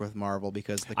won't work with Marvel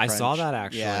because the crunch. I saw that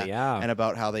actually, yeah. And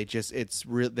about how they just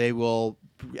they will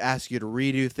ask you to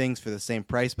redo things for the same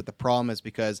price, but the problem is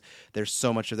because there's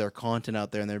so much of their content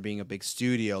out there, and they're being a big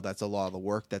studio. That's a lot of the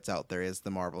work that's out there is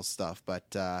the Marvel stuff.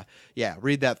 But yeah,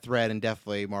 read that thread, and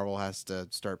definitely Marvel has to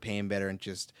start paying better and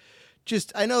just.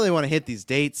 I know they want to hit these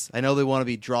dates. I know they want to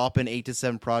be dropping 8 to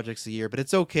 7 projects a year, but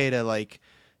it's okay to like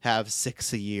have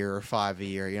 6 a year or 5 a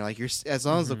year. You know, like as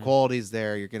long as the quality's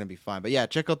there, you're gonna be fine. But yeah,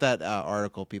 check out that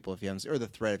article, people, if you haven't, or the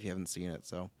thread if you haven't seen it.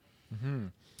 So,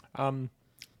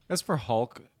 as for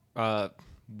Hulk,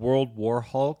 World War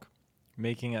Hulk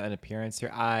making an appearance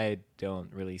here, I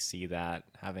don't really see that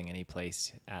having any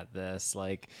place at this.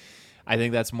 Like, I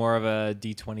think that's more of a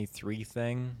D23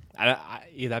 thing.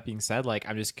 That being said, like,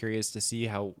 I'm just curious to see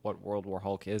what World War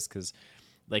Hulk is, because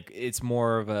like it's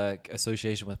more of a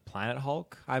association with Planet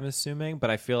Hulk, I'm assuming. But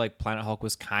I feel like Planet Hulk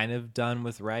was kind of done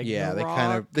with Ragnarok.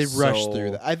 Yeah, they rushed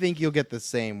through that. I think you'll get the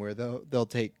same where they'll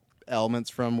take elements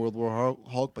from World War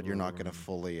Hulk, but you're not going to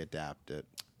fully adapt it.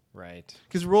 Right.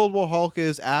 Because World War Hulk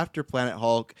is after Planet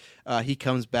Hulk. He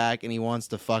comes back and he wants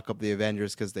to fuck up the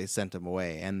Avengers because they sent him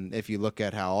away. And if you look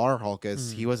at how our Hulk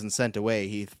is, he wasn't sent away.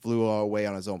 He flew away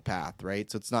on his own path,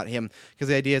 right? So it's not him. Because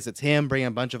the idea is it's him bringing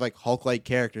a bunch of like Hulk-like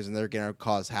characters and they're going to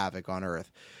cause havoc on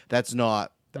Earth. That's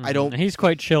not... I don't. He's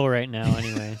quite chill right now,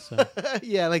 anyway. So.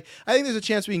 Yeah, like I think there's a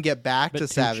chance we can get back to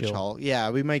Savage chill. Hulk. Yeah,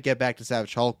 we might get back to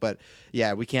Savage Hulk, but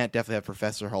yeah, we can't definitely have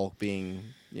Professor Hulk being,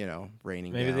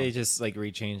 raining. Maybe down. they just like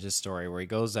rechange his story where he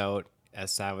goes out as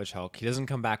Savage Hulk. He doesn't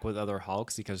come back with other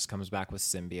Hulks. He just comes back with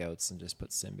symbiotes and just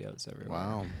puts symbiotes everywhere.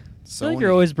 Wow. I feel like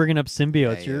you're always bringing up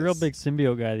symbiotes. Yeah, You're a real big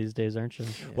symbiote guy these days, aren't you?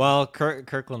 Well,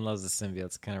 Kirkland loves the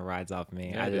symbiotes. Kind of rides off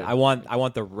me. Yeah, I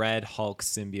want the red Hulk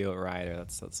symbiote rider.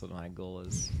 That's what my goal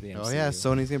is. The MCU. Oh yeah,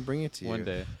 Sony's gonna bring it to you One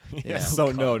day. Yeah.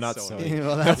 So no, not Sony.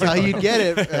 Well, that's how you get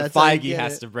it. That's how you Feige get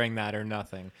has it. to bring that or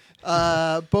nothing.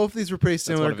 Both of these were pretty That's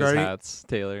similar. one of his hats,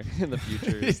 Taylor, in the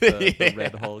future. Is the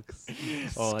red Hulks.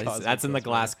 Oh, that's in the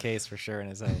glass case for sure in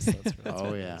his house. That's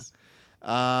Oh yeah.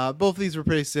 Both of these were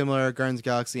pretty similar. Guardians of the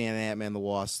Galaxy and Ant-Man the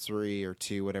Wasp 3 or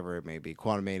 2, whatever it may be.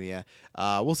 Quantumania.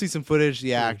 We'll see some footage,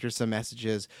 the actors, some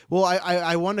messages. Well,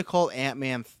 I wanted to call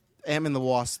Ant-Man the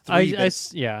Wasp 3.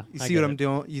 Yeah. You see what I'm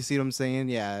doing? You see what I'm saying?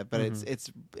 Yeah, but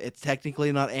it's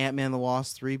technically not Ant-Man the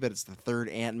Wasp 3, but it's the third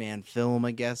Ant-Man film,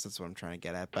 I guess. That's what I'm trying to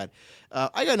get at. But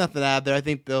I got nothing to add there. I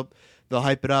think they'll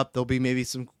hype it up. There'll be maybe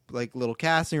some like little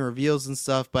casting reveals and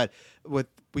stuff, but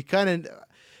we kind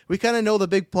of know the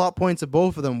big plot points of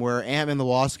both of them, where Ant-Man the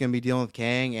Wasp is going to be dealing with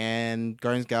Kang and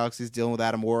Guardians of the Galaxy is dealing with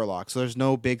Adam Warlock. So there's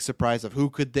no big surprise of who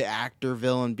could the actor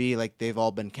villain be. Like, they've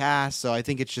all been cast. So I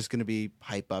think it's just going to be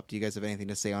hype up. Do you guys have anything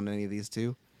to say on any of these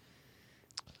two?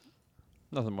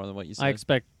 Nothing more than what you said. I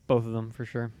expect both of them for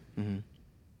sure. Mm-hmm.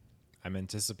 I'm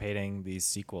anticipating these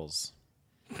sequels.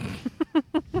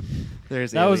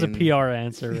 That was a PR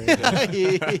answer. Right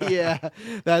there. Yeah,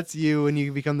 that's you when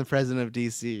you become the president of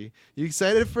DC. You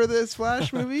excited for this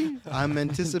Flash movie? I'm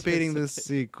anticipating this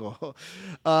sequel.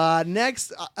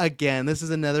 Next, again, this is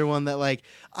another one that, like,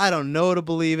 I don't know to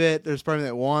believe it. There's part of me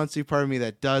that wants to, part of me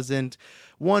that doesn't.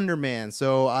 Wonder Man.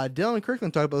 So Dylan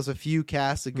Kirkland talked about this a few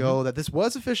casts ago, that this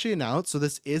was officially announced, so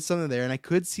this is something there, and I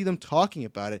could see them talking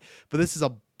about it, but this is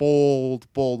a bold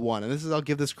one. And this is, I'll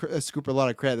give this Scooper a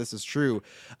lot of credit. This is true.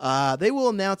 They will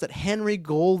announce that Henry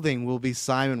Golding will be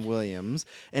Simon Williams.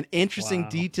 And interesting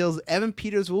details, Evan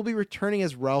Peters will be returning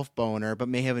as Ralph Boner, but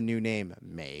may have a new name.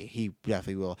 He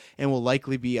definitely will. And will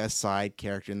likely be a side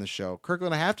character in the show.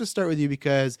 Kirkland, I have to start with you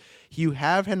because you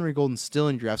have Henry Golding still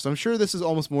in draft. So I'm sure this is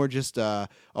almost more just a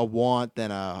want than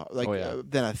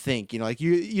than a think. You know, like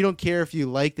you don't care if you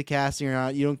like the casting or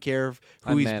not. You don't care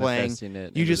who he's playing.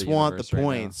 You just want the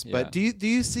points. Yeah. But do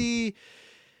you see?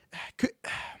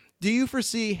 Do you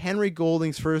foresee Henry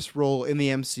Golding's first role in the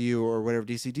MCU or whatever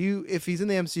DC? If he's in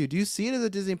the MCU, do you see it as a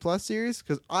Disney Plus series?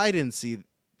 Because I didn't see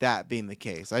that being the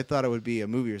case. I thought it would be a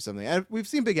movie or something. And we've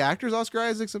seen big actors. Oscar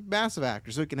Isaac's a massive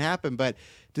actor, so it can happen. But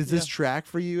does this track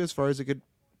for you as far as it could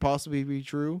possibly be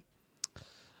true?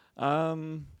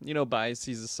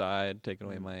 Biases aside, taking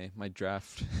away my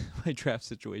draft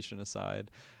situation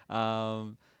aside.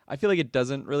 I feel like it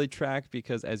doesn't really track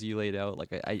because, as you laid out,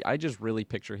 like I just really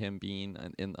picture him being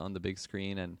on the big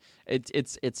screen, and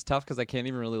it's tough because I can't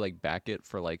even really like back it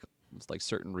for like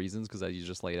certain reasons, because as you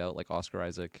just laid out, like Oscar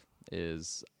Isaac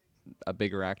is a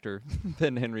bigger actor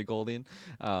than Henry Golding,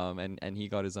 and he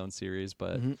got his own series,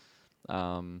 but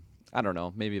I don't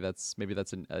know. Maybe that's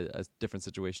a different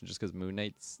situation, just because Moon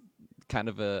Knight's kind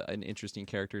of an interesting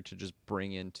character to just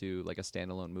bring into like a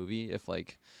standalone movie. If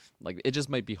like it just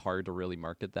might be hard to really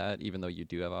market that, even though you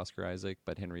do have Oscar Isaac,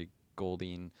 but Henry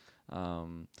Golding,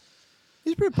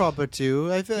 he's pretty popular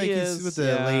too. I feel like he's with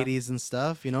the yeah. ladies and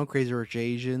stuff. Crazy Rich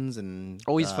Asians and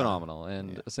he's phenomenal.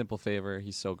 And A Simple Favor,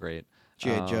 he's so great.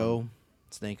 G.I. Joe,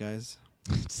 Snake Eyes.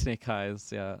 Snake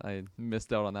Eyes, yeah, I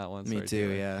missed out on that one. Me Sorry, too,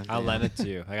 Taylor. yeah. I'll lend it to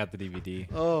you. I got the DVD.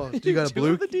 Oh, do you got a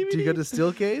blue? Do you got a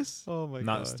steel case? Oh my god,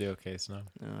 not steel case, no.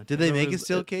 Did they make a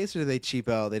steel case, or did they cheap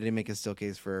out? They didn't make a steel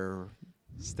case for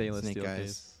stainless Snake steel Eyes.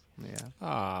 case. Yeah. Oh,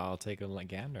 I'll take a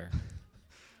gander.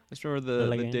 I just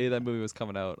remember the day that movie was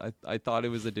coming out. I thought it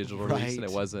was a digital release and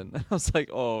it wasn't. I was like,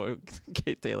 oh,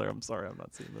 Kate Taylor, I'm sorry, I'm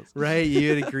not seeing this. Right,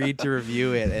 you had agreed to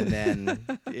review it, and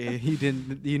then he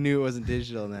didn't. You knew it wasn't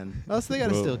digital, and then so they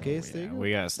got a still case. Yeah, there you go.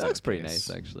 we got a still That looks case. pretty nice,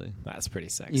 actually. That's pretty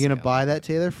sexy. You gonna buy that,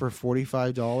 Taylor, for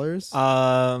 $45?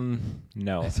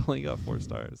 No. It's only got 4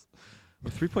 stars.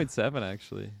 Or 3.7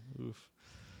 actually. Oof.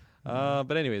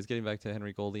 But anyways, getting back to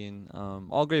Henry Golding,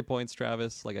 all great points,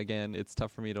 Travis. Like again, it's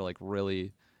tough for me to like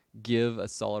really give a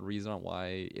solid reason on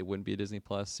why it wouldn't be a Disney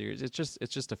Plus series. It's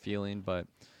just a feeling, but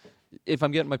if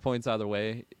I'm getting my points either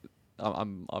way,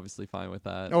 I'm obviously fine with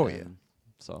that. Oh, yeah.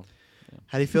 So, yeah.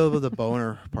 How do you feel about the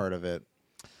boner part of it?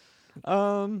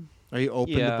 Are you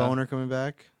open to yeah. boner coming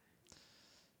back?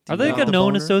 Are they like a the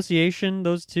known Boner? association?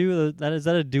 Those two? Is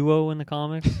that a duo in the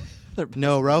comics?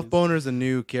 No, Ralph Boner's a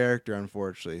new character,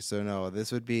 unfortunately. So no,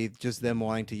 this would be just them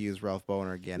wanting to use Ralph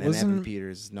Boner again, and Evan Wasn't-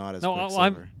 Peters is not as No,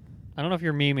 Quicksilver. I don't know if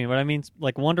you're memeing, but I mean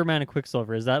like Wonder Man and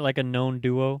Quicksilver. Is that like a known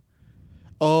duo?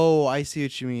 Oh, I see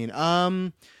what you mean.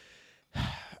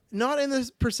 Not in the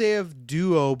per se of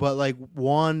duo, but like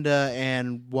Wanda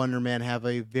and Wonder Man have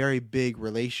a very big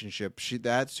relationship.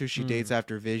 That's who she dates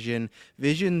after Vision.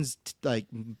 Vision's like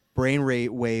brain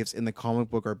rate waves in the comic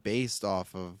book are based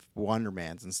off of Wonder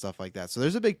Man's and stuff like that. So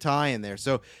there's a big tie in there.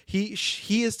 So he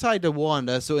is tied to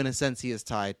Wanda. So in a sense, he is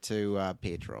tied to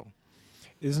Pedro.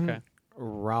 Isn't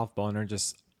Ralph Boner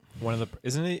just one of the?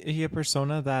 Isn't he a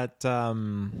persona that?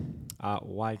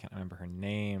 Why I can't remember her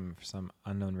name for some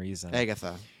unknown reason.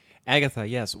 Agatha,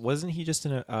 yes. Wasn't he just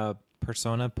in a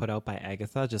persona put out by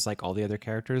Agatha, just like all the other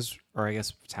characters, or I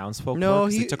guess townsfolk? No,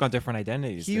 he took on different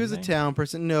identities. He was a didn't town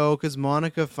person. No, because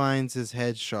Monica finds his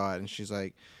headshot and she's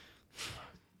like,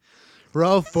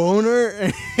 Ralph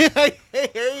Boner. I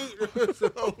hate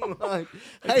so much.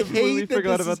 I completely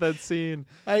forgot about that scene.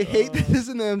 I hate that this is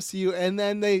in the MCU, and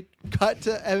then they cut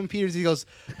to Evan Peters. He goes,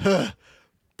 huh,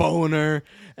 Boner,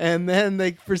 and then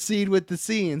they proceed with the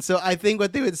scene. So I think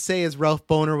what they would say is Ralph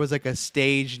Boner was like a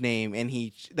stage name, and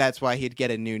that's why he'd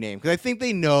get a new name. Because I think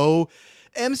they know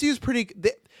MCU's pretty.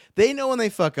 They know when they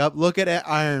fuck up. Look at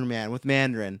Iron Man with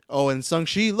Mandarin. Oh, and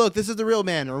Shang-Chi, look, this is the real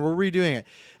man, or we're redoing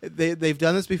it. They've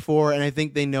done this before, and I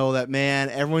think they know that, man,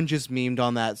 everyone just memed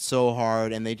on that so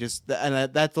hard, and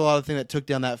that's a lot of thing that took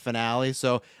down that finale.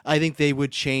 So I think they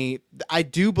would change. I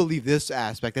do believe this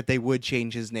aspect that they would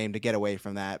change his name to get away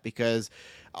from that, because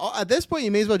at this point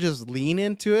you may as well just lean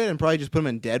into it and probably just put him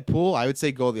in Deadpool. I would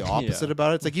say go the opposite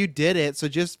about it. It's like, you did it, so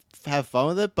just have fun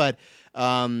with it. But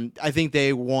I think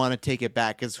they want to take it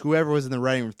back, because whoever was in the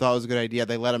writing room thought it was a good idea.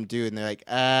 They let him do it, and they're like,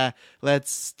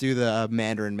 let's do the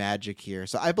Mandarin magic here.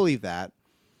 So I believe that.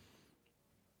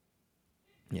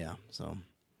 Yeah. So,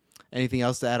 anything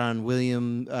else to add on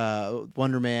William,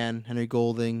 Wonder Man, Henry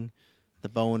Golding, the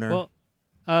Boner?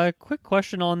 Well, quick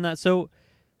question on that. So,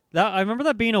 I remember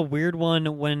that being a weird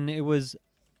one when it was.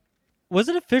 Was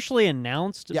it officially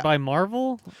announced by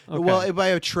Marvel? Okay. Well, by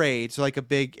a trade, so like a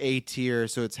big A tier,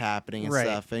 so it's happening and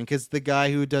stuff. And because the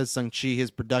guy who does Shang-Chi, his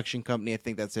production company, I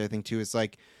think that's the other thing too, is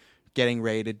like getting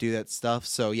ready to do that stuff.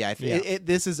 So yeah,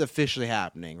 this is officially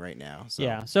happening right now. So.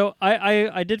 Yeah. So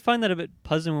I did find that a bit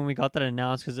puzzling when we got that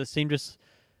announced, because it seemed just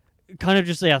kind of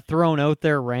just thrown out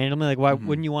there randomly. Like, why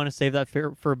wouldn't you want to save that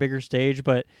for a bigger stage?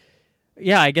 But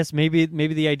yeah, I guess maybe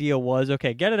the idea was,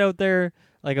 okay, get it out there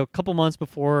like a couple months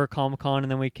before Comic-Con,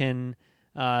 and then we can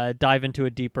dive into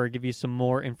it deeper, give you some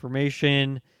more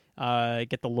information,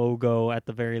 get the logo at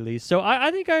the very least. So I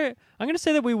think I'm going to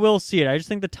say that we will see it. I just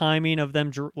think the timing of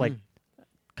them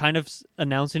kind of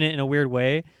announcing it in a weird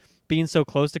way, being so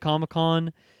close to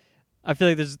Comic-Con, I feel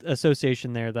like there's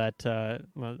association there that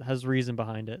has reason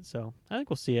behind it. So I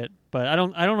think we'll see it, but I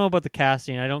don't know about the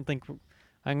casting. I'm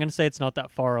going to say it's not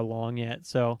that far along yet.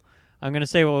 So I'm going to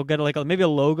say we'll get maybe a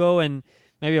logo and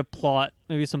maybe a plot,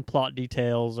 maybe some plot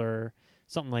details or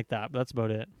something like that. But that's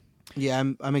about it. Yeah,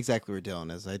 I'm exactly where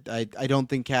Dylan is. I don't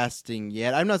think casting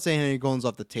yet. I'm not saying Henry Golding's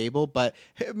off the table, but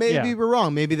maybe we're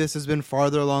wrong. Maybe this has been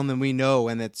farther along than we know,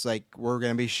 and it's like we're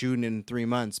going to be shooting in 3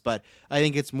 months. But I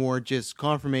think it's more just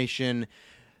confirmation.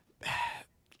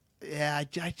 Yeah,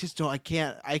 I just don't. I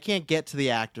can't get to the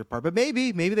actor part, but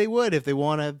maybe they would if they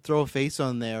want to throw a face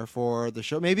on there for the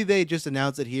show. Maybe they just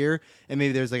announce it here, and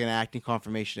maybe there's like an acting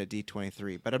confirmation at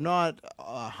D23. But I'm not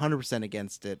 100%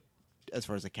 against it as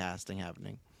far as the casting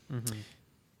happening.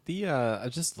 Mm-hmm. I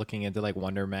was just looking into like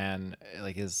Wonder Man,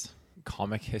 like his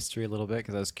comic history a little bit,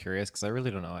 because I was curious, because I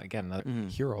really don't know. Again, another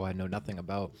hero I know nothing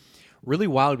about. Really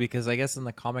wild, because I guess in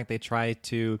the comic they try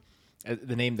to.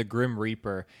 The name, the Grim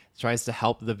Reaper, tries to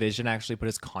help the Vision actually put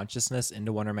his consciousness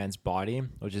into Wonder Man's body,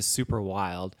 which is super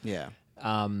wild. Yeah.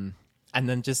 And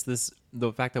then just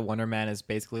the fact that Wonder Man is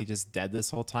basically just dead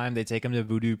this whole time. They take him to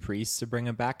voodoo priests to bring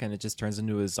him back, and it just turns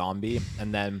into a zombie.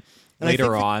 And then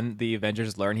later on, the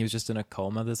Avengers learn he was just in a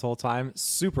coma this whole time.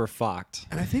 Super fucked.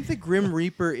 And I think the Grim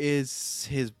Reaper is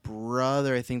his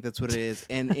brother. I think that's what it is.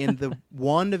 And in the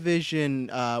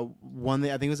WandaVision, I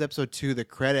think it was episode 2, the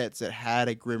credits, it had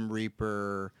a Grim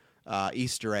Reaper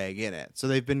Easter egg in it. So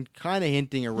they've been kind of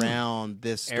hinting around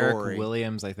this story. Eric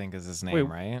Williams, I think, is his name,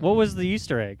 right? What was the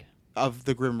Easter egg? Of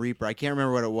the Grim Reaper. I can't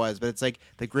remember what it was, but it's like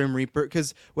the Grim Reaper,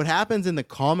 because what happens in the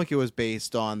comic it was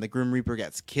based on, the Grim Reaper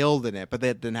gets killed in it, but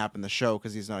that didn't happen in the show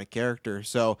because he's not a character.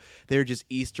 So they're just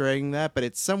Easter egging that, but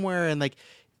it's somewhere in like,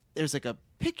 there's like a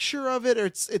picture of it, or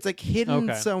it's like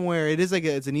hidden somewhere. It is like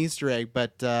it's an Easter egg,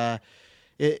 but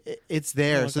it's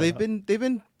there. So they've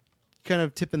been kind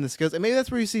of tipping the scales, and maybe that's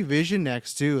where you see Vision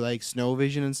next too, like Snow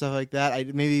Vision and stuff like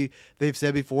that. Maybe they've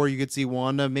said before you could see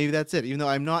Wanda. Maybe that's it. Even though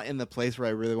I'm not in the place where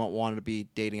I really want Wanda to be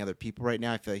dating other people right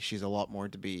now, I feel like she's a lot more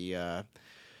to be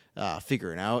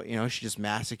figuring out. You know, she just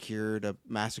massacred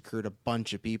a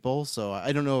bunch of people. So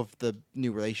I don't know if the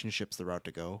new relationship's the route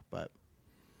to go, but.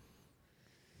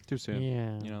 Too soon.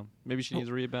 Yeah. You know, maybe she needs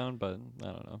a rebound, but I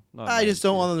don't know. I just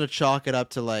don't want them to chalk it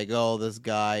up to like, oh, this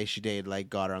guy she dated like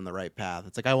got her on the right path.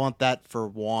 It's like I want that for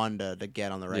Wanda to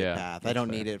get on the right path. I don't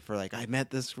need it for like I met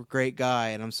this great guy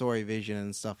and I'm sorry Vision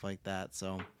and stuff like that.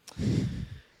 So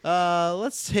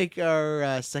let's take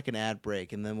our second ad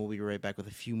break and then we'll be right back with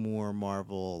a few more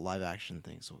Marvel live action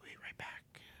things. We'll be right back.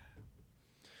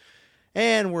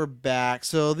 And we're back.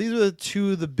 So these are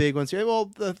two of the big ones here.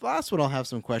 Well, the last one I'll have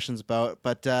some questions about,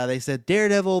 but they said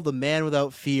Daredevil, The Man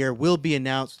Without Fear, will be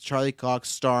announced with Charlie Cox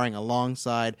starring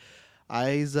alongside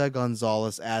Isa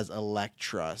Gonzalez as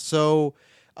Elektra. So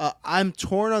I'm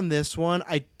torn on this one.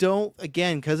 I don't,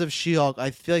 again, because of She-Hulk,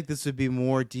 I feel like this would be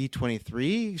more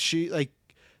D23.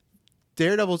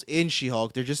 Daredevil's in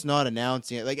She-Hulk. They're just not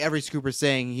announcing it. Like every scooper's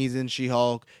saying he's in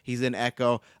She-Hulk, he's in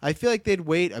Echo. I feel like they'd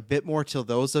wait a bit more till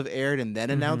those have aired and then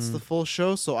announce the full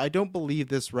show. So I don't believe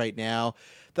this right now.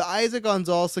 The Isa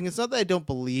Gonzalez thing, it's not that I don't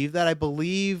believe that. I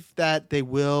believe that they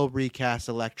will recast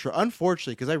Elektra,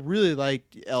 unfortunately, because I really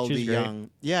liked LD Young.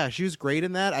 Yeah, she was great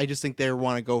in that. I just think they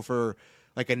want to go for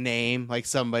like a name, like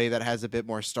somebody that has a bit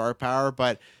more star power.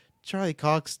 But Charlie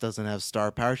Cox doesn't have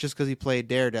star power. It's just because he played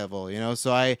Daredevil, you know?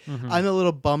 So I'm a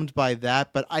little bummed by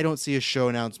that, but I don't see a show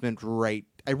announcement I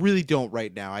really don't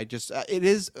right now. I just, it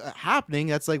is happening.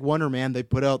 That's like Wonder Man. They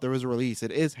put out, there was a release.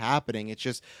 It is happening. It's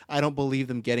just, I don't believe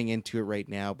them getting into it right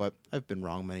now, but I've been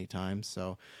wrong many times.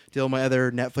 So, Dill, my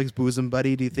other Netflix bosom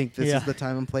buddy, do you think this is the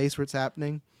time and place where it's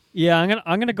happening? Yeah,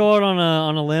 I'm gonna go out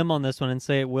on a limb on this one and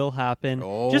say it will happen.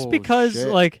 Just because,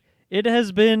 like, it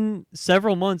has been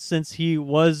several months since he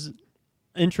was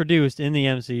introduced in the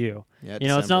MCU. Yeah, you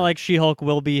know, it's not like She-Hulk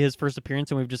will be his first appearance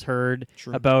and we've just heard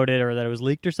about it or that it was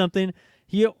leaked or something.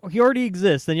 He already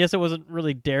exists. And yes, it wasn't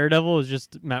really Daredevil, it was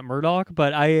just Matt Murdock,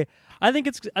 but I think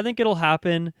it'll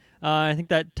happen. I think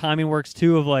that timing works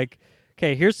too of like,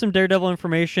 okay, here's some Daredevil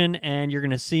information and you're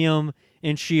going to see him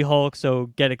in She-Hulk, so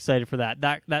get excited for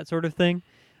that sort of thing.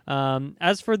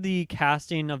 As for the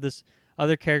casting of this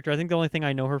other character, I think the only thing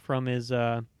I know her from is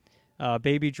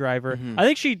Baby Driver. I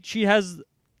think she has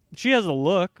a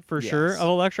look for sure of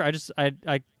Elektra.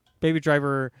 I Baby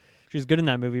Driver, she's good in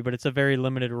that movie, but it's a very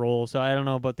limited role, so I don't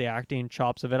know about the acting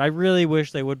chops of it. I really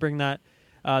wish they would bring the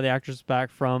actress back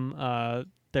from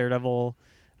Daredevil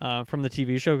from the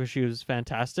TV show because she was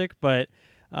fantastic. But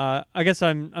I guess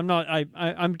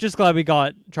I'm just glad we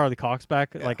got Charlie Cox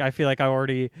back. Yeah. Like I feel like I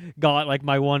already got like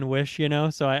my one wish, you know.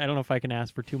 So I don't know if I can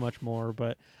ask for too much more,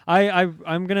 but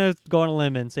I'm gonna go on a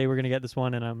limb and say we're gonna get this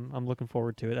one, and I'm looking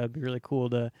forward to it. That'd be really cool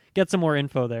to get some more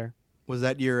info there. Was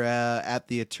that your at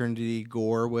the Eternity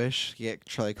Gore wish? Get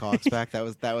Charlie Cox back. That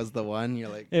was the one. You're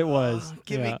like, it was.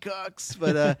 Give me Cox.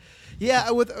 But yeah,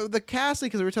 with the casting,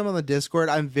 because we were talking on the Discord,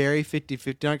 I'm very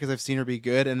 50-50 on it because I've seen her be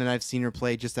good, and then I've seen her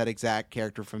play just that exact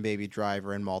character from Baby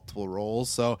Driver in multiple roles.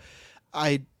 So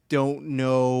I don't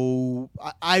know.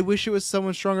 I wish it was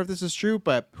someone stronger if this is true,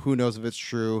 but who knows if it's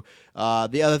true.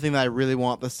 The other thing that I really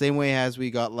want, the same way as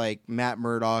we got like Matt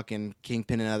Murdock and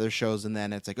Kingpin and other shows, and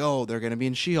then it's like, oh, they're going to be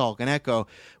in She-Hulk and Echo.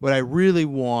 What I really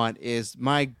want is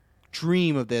my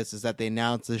dream of this is that they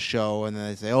announce this show and then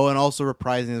they say, oh, and also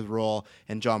reprising his role,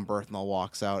 and John Berthnell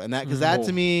walks out, and that because that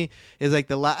to me is like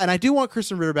the and I do want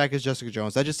Kristen Ritter back as Jessica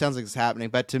Jones. That just sounds like it's happening,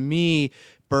 but to me,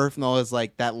 Berthnell is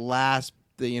like that last.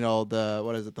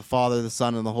 The Father, the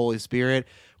Son, and the Holy Spirit.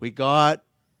 We got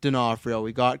D'Onofrio,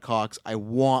 we got Cox. I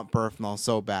want Berthnall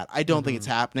so bad. I don't think it's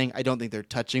happening. I don't think they're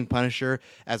touching Punisher,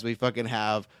 as we fucking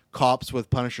have cops with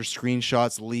Punisher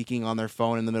screenshots leaking on their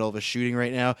phone in the middle of a shooting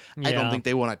right now. I don't Yeah. think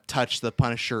they want to touch the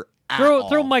Punisher at Throw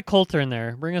all. Mike Coulter in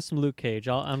there. Bring us some Luke Cage.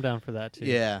 I'm down for that too.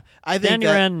 Yeah, I think Danny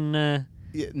that- Rand.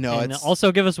 No, and it's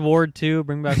also give us Ward too.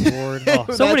 Bring back Ward. Oh,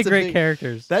 so many That's a great big-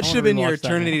 characters. That I should have wanna been your rewatch that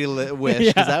now. eternity wish,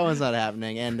 because Yeah. that one's not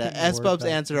happening. And S-Bubs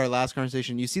back. answered our last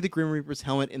conversation. You see the Grim Reaper's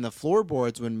helmet in the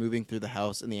floorboards when moving through the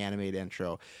house in the animated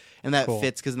intro. And that Cool.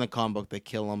 fits because in the comic book they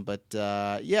kill him. But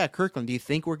yeah, Kirkland, do you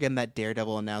think we're getting that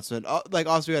Daredevil announcement? Like,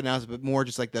 obviously we got an announcement, but more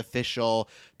just like the official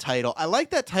title. I like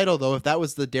that title, though. If that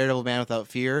was the Daredevil Man Without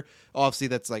Fear, obviously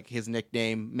that's like his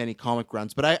nickname, many comic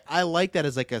runs. But I like that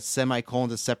as like a semicolon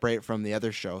to separate it from the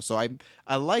other show. So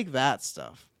I like that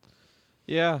stuff.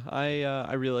 Yeah,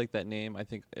 I really like that name. I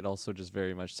think it also just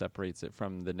very much separates it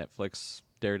from the Netflix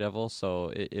Daredevil.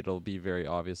 So it'll be very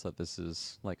obvious that this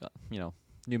is like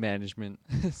new management,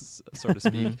 so to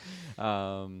speak.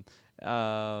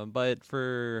 But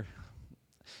for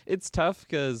it's tough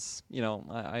because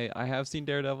I have seen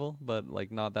Daredevil, but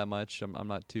like not that much. I'm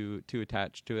not too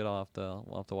attached to it. I'll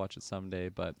have to watch it someday.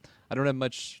 But I don't have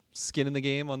much skin in the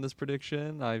game on this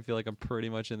prediction. I feel like I'm pretty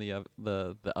much in the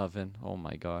oven. Oh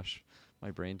my gosh,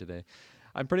 my brain today.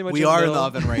 I'm pretty much. We are in the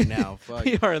oven right now. Fuck.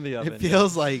 We are in the oven. It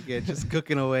feels like it, just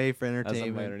cooking away for As I'm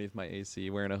entertainment. underneath my AC,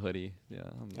 wearing a hoodie. Yeah.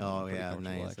 I'm pretty comfortable,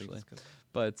 nice. actually.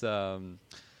 But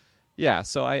yeah,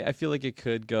 so I feel like it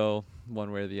could go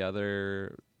one way or the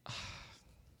other.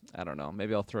 I don't know.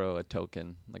 Maybe I'll throw a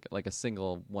token, like a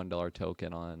single $1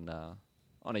 token on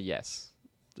a yes,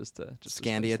 just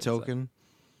Scandia token.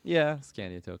 Yeah,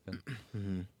 Scandia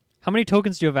token. How many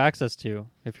tokens do you have access to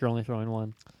if you're only throwing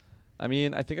one? I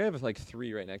mean, I think I have like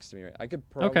 3 right next to me. Right, I could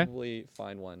probably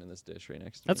find one in this dish right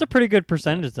next to me. That's a pretty good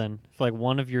percentage then. If like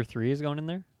one of your 3 is going in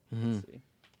there, Let's see.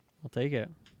 I'll take it.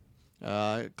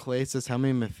 Clay says, how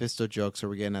many Mephisto jokes are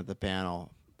we getting at the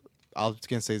panel? I was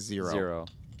gonna say 0. 0.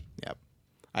 Yep.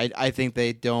 I think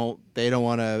they don't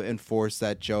want to enforce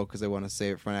that joke because they want to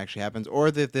save it for when it actually happens, or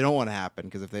if they don't want to happen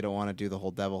because if they don't want to do the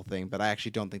whole devil thing. But I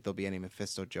actually don't think there'll be any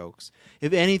Mephisto jokes.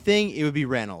 If anything, it would be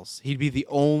Reynolds. He'd be the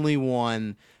only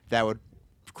one that would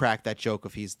crack that joke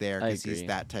if he's there, because he's agree.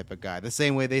 that type of guy. The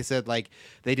same way they said like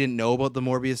they didn't know about the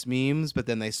Morbius memes, but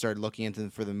then they started looking into them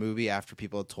for the movie after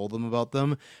people had told them about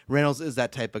them. Reynolds is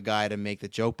that type of guy to make the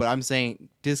joke, but I'm saying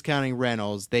discounting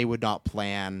Reynolds, they would not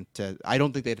plan to. I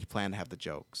don't think they'd plan to have the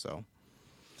joke. So,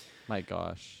 My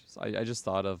gosh, so I just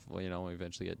thought of when we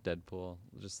eventually get Deadpool,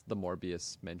 just the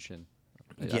Morbius mention.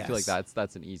 I feel like Yes.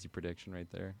 that's an easy prediction right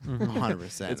there.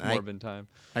 100%. It's Morbin time.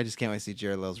 I just can't wait to see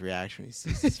Jared Lill's reaction. He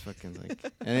sees this fucking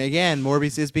like. And again,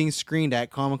 Morbius is being screened at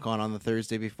Comic-Con on the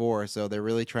Thursday before, so they're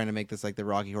really trying to make this like the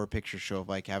Rocky Horror Picture Show of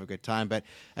like have a good time. But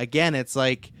again, it's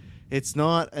like it's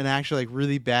not an actual like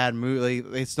really bad movie.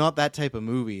 Like, it's not that type of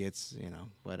movie. It's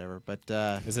whatever. But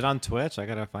is it on Twitch? I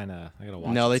gotta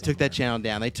watch. no, it they took that channel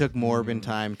down. They took Morbin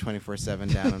Time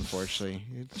 24/7 down. Unfortunately,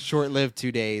 it's short-lived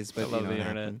 2 days, but I love you know the what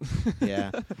internet. happened.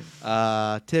 Yeah.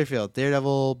 Titterfield,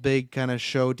 Daredevil, big kind of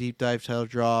show deep dive title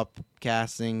drop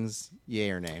castings.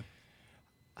 Yay or nay?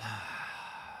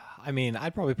 I mean,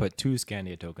 I'd probably put 2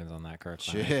 Scandia tokens on that, Kirk.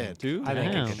 Shit. 2? I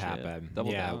think Damn. it could Shit. happen.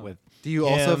 Double yeah. down. With Do you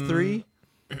also have him- 3?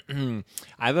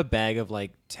 I have a bag of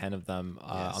like 10 of them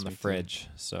Yes, on the me too. fridge.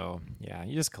 So yeah,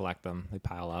 you just collect them. They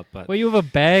pile up. But Well, you have a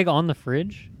bag on the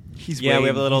fridge? He's we have a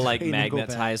waiting. little He's like waiting to go back.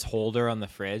 magnetized holder on the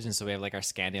fridge, and so we have like our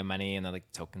Scandia money and then like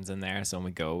tokens in there. So when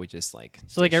we go, we just like.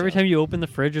 So like dish every up. time you open the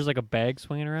fridge, there's like a bag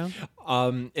swinging around?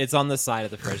 It's on the side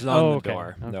of the fridge, not Oh, on the okay.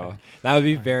 door. Okay. No, that would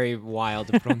be very wild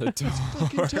to put on the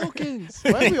door. Tokens.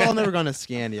 Why have we all never gone to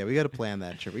Scandia? We got to plan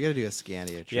that trip. We got to do a Scandia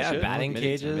trip. Yeah, Should. batting Mini-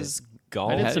 cages,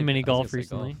 golf. I did had- some mini I was golf gonna say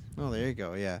golf. recently. Oh, there you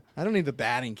go. Yeah, I don't need the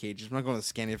batting cages. I'm not going to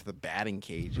Scandia for the batting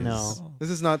cages. No. This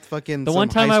is not fucking. The some one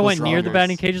time high I school went near the dramas.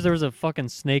 batting cages, there was a fucking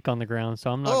snake on the ground, so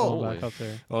I'm not Oh. going back up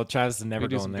there. Well, Travis is never We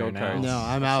do going some there now. go-karts. No,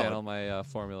 I'm I'll out. Channel my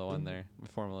Formula One there.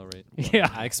 Formula rate. Yeah.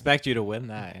 I expect you to win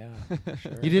that. Yeah.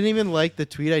 Sure. You didn't even like the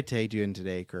tweet I tagged you in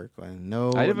today, Kirkland.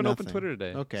 No, I haven't nothing. opened Twitter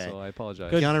today. Okay. So I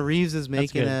apologize. Keanu Reeves is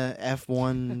making good. a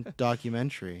F1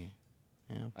 documentary.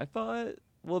 Yeah. I thought,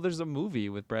 well, there's a movie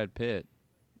with Brad Pitt.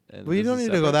 and Well, you this don't is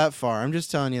need to go separate. that far. I'm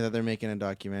just telling you that they're making a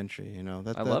documentary. That, I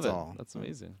that's love it. all. That's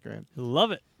amazing. Great.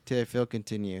 Love it. Phil,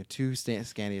 continue. 2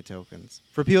 Scandia tokens.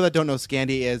 For people that don't know,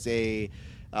 Scandia is a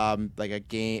like a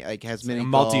game, like has mini a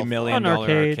golf. multi-million An dollar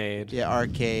arcade. arcade. Yeah,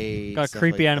 arcade. Got stuff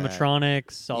creepy like that.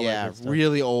 animatronics. All that Yeah, good stuff.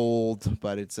 really old,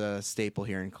 but it's a staple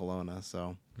here in Kelowna.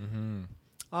 So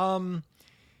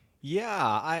Yeah,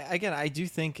 I do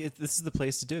think this is the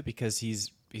place to do it because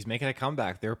he's he's making a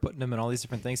comeback. They were putting him in all these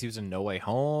different things. He was in No Way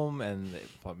Home and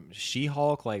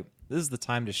She-Hulk. Like, this is the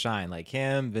time to shine. Like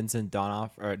him, Vincent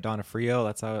D'Onofrio.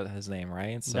 That's how his name,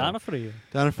 right? So, D'Onofrio.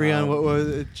 And what was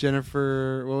it?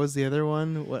 Jennifer? What was the other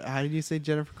one? How did you say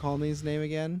Jennifer Connelly's name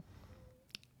again?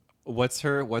 What's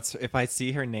if I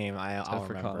see her name, I'll Jennifer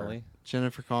remember. Connelly.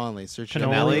 Jennifer Connelly. Search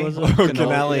Cannelli? it.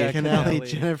 Cannelli. Yeah, Cannelli.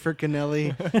 Jennifer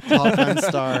Connelly, Top Gun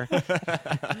star.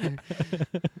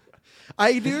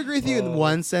 I do agree with you in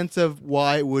one sense of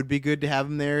why it would be good to have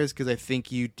him there is because I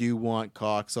think you do want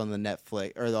Cox on the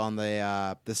Netflix or on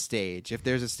the stage. If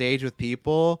there's a stage with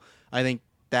people, I think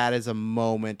that is a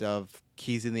moment of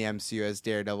he's in the MCU as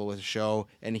Daredevil with a show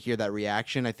and hear that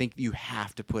reaction. I think you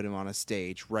have to put him on a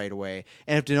stage right away.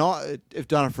 And if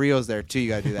D'Onofrio's there too, you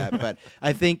got to do that. But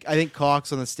I think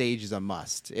Cox on the stage is a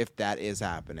must if that is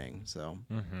happening. So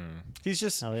he's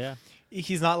just hell yeah.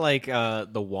 He's not like the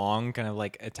Wong kind of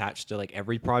like attached to like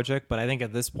every project, but I think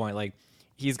at this point like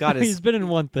he's got his. He's been in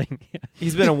one thing.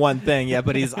 He's been in one thing, yeah.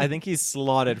 But I think he's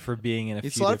slotted for being in a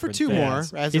few. He's slotted for two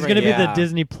things. more. He's going to be the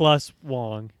Disney Plus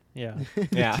Wong. Yeah.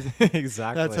 Yeah.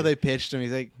 Exactly. That's how they pitched him.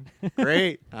 He's like,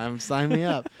 "Great, sign me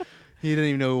up." He didn't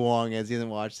even know who Wong is. He hasn't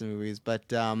watched the movies, but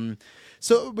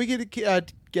so we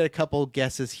get a couple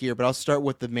guesses here, but I'll start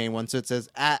with the main one. So it says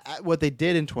at what they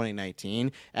did in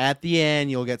 2019. At the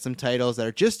end, you'll get some titles that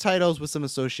are just titles with some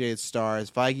associated stars.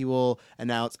 Feige will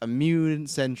announce a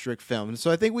mutant-centric film.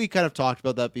 So I think we kind of talked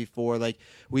about that before. Like,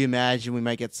 we imagine we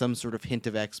might get some sort of hint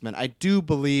of X-Men. I do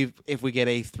believe if we get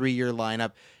a 3-year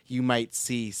lineup, you might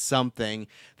see something.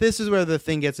 This is where the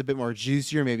thing gets a bit more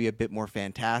juicier, maybe a bit more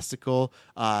fantastical.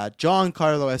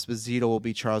 Giancarlo Esposito will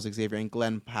be Charles Xavier, and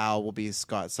Glenn Powell will be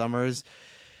Scott Summers.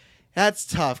 That's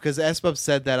tough because Espub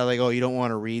said that. I'm like, oh, you don't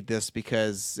want to read this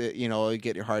because you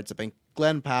get your hearts up. And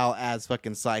Glenn Powell as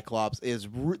fucking Cyclops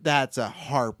that's a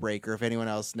heartbreaker if anyone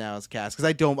else now is cast because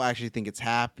I don't actually think it's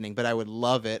happening, but I would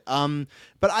love it.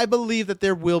 But I believe that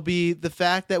there will be the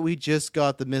fact that we just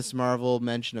got the Miss Marvel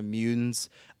mention of mutants.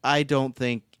 I don't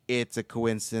think it's a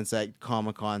coincidence that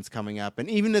Comic-Con's coming up, and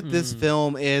even if this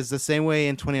film is the same way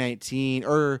in 2019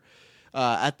 or.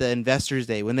 At the Investors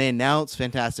Day, when they announced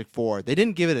Fantastic Four, they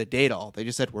didn't give it a date all. They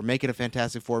just said, we're making a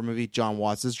Fantastic Four movie. John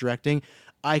Watts is directing.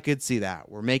 I could see that.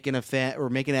 We're making an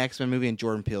X-Men movie and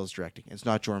Jordan Peele's directing. It's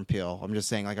not Jordan Peele. I'm just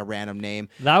saying like a random name.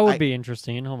 That would be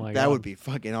interesting. Oh my God. That would be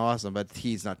fucking awesome, but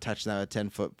he's not touching that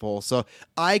 10-foot pole. So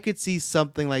I could see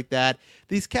something like that.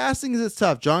 These castings is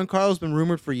tough. Giancarlo's been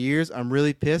rumored for years. I'm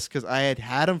really pissed because I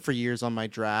had him for years on my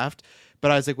draft. But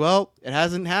I was like, well, it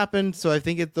hasn't happened, so I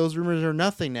think those rumors are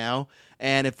nothing now.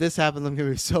 And if this happens, I'm going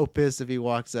to be so pissed if he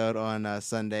walks out on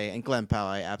Sunday. And Glenn Powell,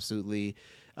 I absolutely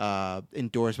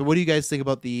endorse. But what do you guys think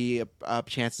about the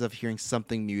chances of hearing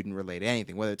something mutant-related?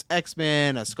 Anything, whether it's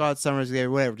X-Men, Scott Summers,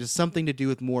 whatever, just something to do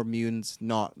with more mutants,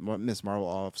 not Miss Marvel,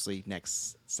 obviously,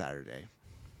 next Saturday.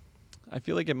 I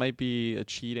feel like it might be a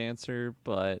cheat answer,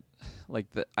 but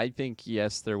I think,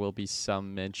 yes, there will be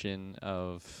some mention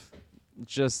of...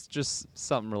 Just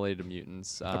something related to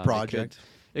mutants. A project.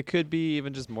 It could be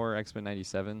even just more X-Men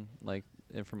 97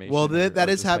 information. Well, that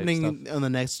is happening stuff. on the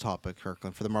next topic,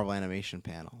 Kirkland, for the Marvel Animation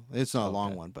panel. It's not a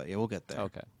long one, but yeah, we'll get there.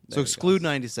 Okay. So exclude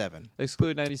 97.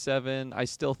 Exclude 97. I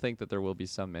still think that there will be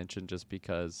some mention just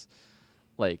because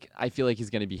I feel like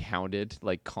he's going to be hounded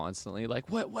constantly.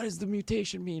 What does the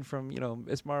mutation mean from,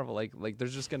 Miss Marvel?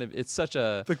 There's just going to it's such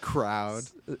a the crowd.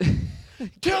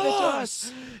 Kill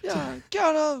us! Yeah,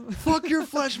 get him! Fuck your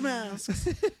flesh masks.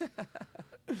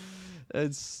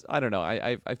 I don't know.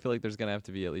 I feel like there's gonna have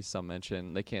to be at least some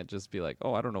mention. They can't just be like,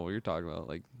 oh, I don't know what you're talking about.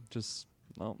 Just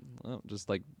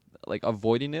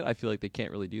avoiding it. I feel like they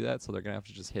can't really do that, so they're gonna have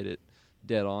to just hit it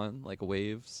dead on like a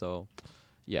wave. So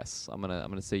yes, I'm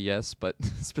gonna say yes, but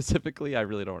specifically, I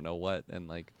really don't know what and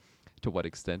to what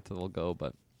extent it'll go.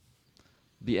 But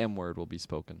the M word will be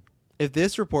spoken. If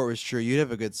this report was true, you'd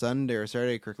have a good Sunday or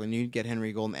Saturday, Kirkland. You'd get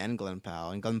Henry Golden and Glenn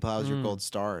Powell, and Glenn Powell's your gold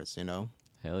stars,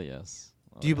 Hell yes.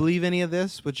 Do you believe any of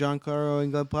this with Giancarlo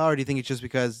and Glenn Powell, or do you think it's just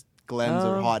because Glenn's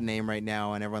a hot name right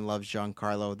now and everyone loves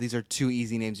Giancarlo? These are two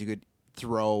easy names you could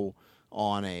throw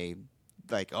on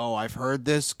I've heard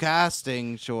this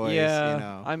casting choice.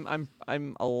 Yeah,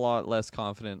 I'm a lot less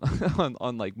confident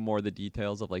on more of the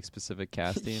details of specific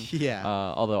casting. Yeah.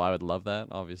 Although I would love that,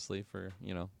 obviously, for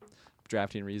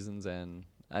drafting reasons and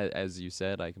as you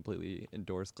said, I completely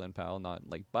endorse Glenn Powell. Not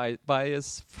like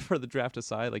bias for the draft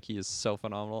aside, like he is so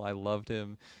phenomenal. I loved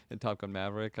him in Top Gun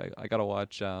Maverick. I gotta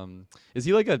watch. Is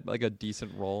he like a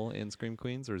decent role in Scream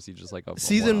Queens, or is he just like a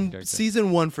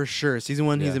season 1 for sure? Season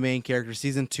 1, he's Yeah. a main character.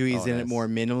 Season 2, he's in it more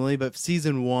minimally, but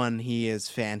season 1, he is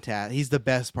fantastic. He's the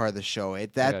best part of the show.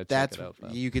 That's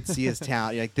you could see his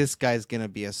talent. You're like, this guy's gonna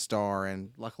be a star,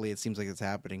 and luckily, it seems like it's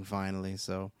happening finally.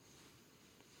 So.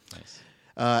 Nice.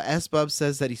 S-Bub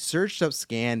says that he searched up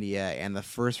Scandia and the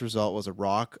first result was a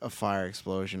rock of fire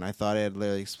explosion. I thought it had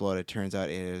literally exploded. Turns out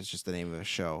it is just the name of a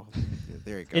show.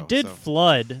 There you go. It did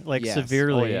flood Yes.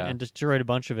 severely Oh, yeah. and destroyed a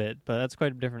bunch of it, but that's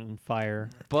quite different than fire.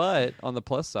 But on the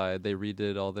plus side, they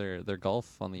redid all their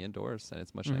golf on the indoors, and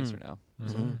it's much nicer now.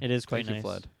 So It is quite thank nice. you,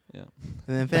 Flood. Yeah.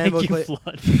 And then Thank you,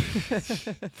 Flood.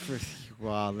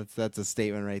 Wow, that's a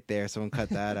statement right there. Someone cut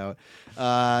that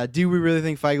out. Do we really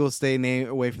think Feige will stay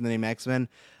away from the name X-Men?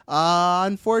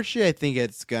 Unfortunately, I think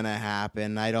it's gonna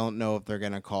happen. I don't know if they're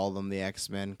gonna call them the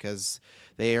X-Men because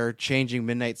they are changing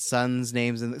Midnight Sun's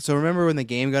names. And so remember when the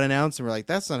game got announced and we're like,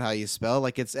 that's not how you spell.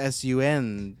 Like it's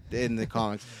S-U-N in the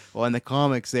comics. Well, in the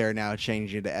comics, they're now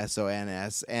changing to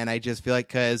S-O-N-S. And I just feel like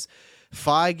because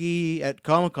Feige at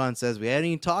Comic-Con says we hadn't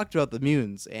even talked about the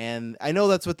mutants, and I know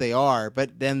that's what they are,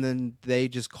 but then they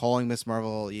just calling Miss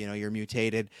Marvel, you're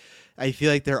mutated. I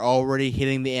feel like they're already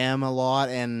hitting the M a lot,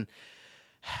 and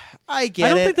I get it. I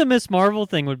don't think the Miss Marvel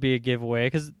thing would be a giveaway,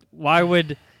 because why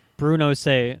would Bruno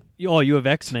say, "Oh, you have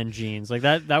X-Men genes"? Like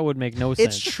that would make no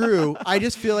sense. It's true. I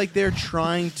just feel like they're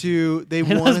trying to. They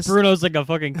Unless want Bruno's like a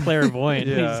fucking clairvoyant.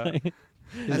 Yeah. He's like,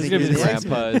 I there's think gonna be the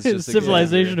Grandpa is a just a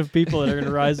civilization good of people that are going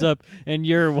to rise up, and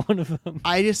you're one of them.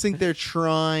 I just think they're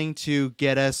trying to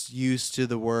get us used to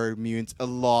the word mutants a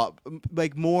lot,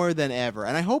 like more than ever.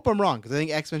 And I hope I'm wrong because I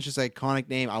think X-Men's just an iconic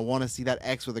name. I want to see that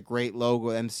X with a great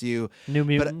logo, MCU. New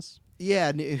Mutants.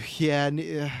 Yeah, they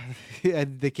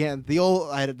can't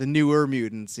the newer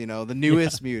mutants, the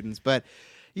newest mutants. But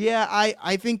yeah,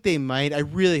 I think they might. I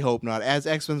really hope not. As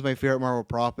X-Men's my favorite Marvel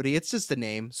property, it's just a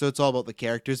name, so it's all about the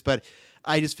characters. But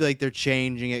I just feel like they're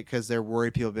changing it because they're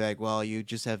worried people will be like, well, you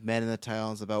just have men in the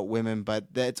titles about women, but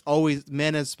it's always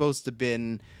men is supposed to have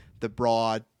been the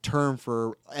broad term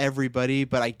for everybody.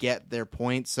 But I get their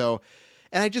point, so.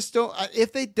 And I just don't.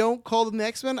 If they don't call them the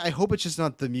X-Men, I hope it's just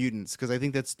not the mutants because I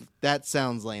think that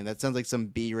sounds lame. That sounds like some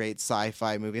B-rate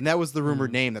sci-fi movie, and that was the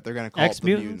rumored name that they're going to call it the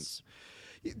mutants.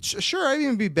 Sure, I'd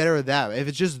even be better with that. If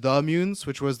it's just the mutants,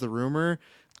 which was the rumor,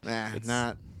 It's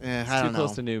I too don't know.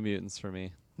 close to New Mutants for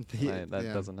me. Yeah.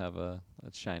 That doesn't have a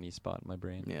shiny spot in my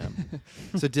brain. Yeah.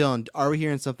 So Dylan, are we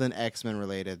hearing something X-Men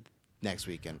related next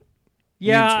weekend?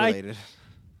 Yeah, Mutants related.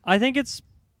 I think it's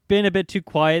been a bit too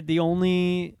quiet. The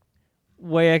only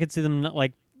way I could see them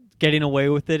like getting away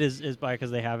with it is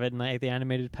because they have it in the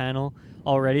animated panel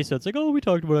already. So it's like, oh, we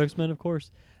talked about X-Men, of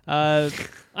course. That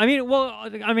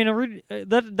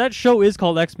show is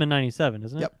called X-Men 97,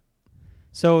 isn't it? Yep.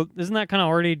 So isn't that kind of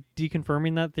already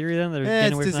deconfirming that theory then? That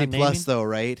It's Disney Plus though,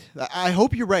 right? I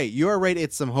hope you're right. You are right.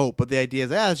 It's some hope, but the idea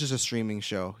is, it's just a streaming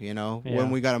show. Yeah. When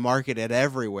we got to market it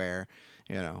everywhere.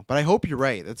 But I hope you're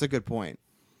right. That's a good point.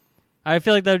 I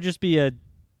feel like that would just be a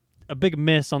big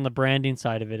miss on the branding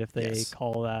side of it if they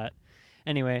call that.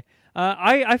 Anyway,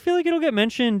 I feel like it'll get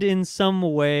mentioned in some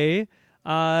way.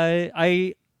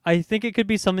 I think it could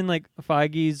be something like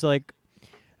Feige's like,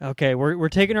 okay, we're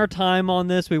taking our time on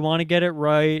this. We want to get it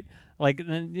right. Like,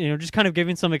 just kind of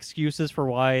giving some excuses for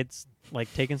why it's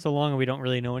like taking so long and we don't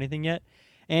really know anything yet.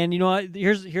 And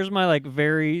here's my like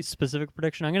very specific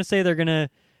prediction. I'm gonna say they're gonna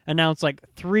announce like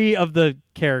 3 of the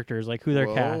characters, like who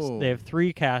they're cast. They have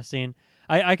 3 casting.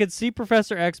 I could see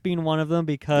Professor X being one of them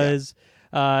because,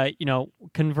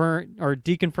 convert or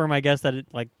deconfirm, I guess,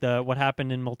 that what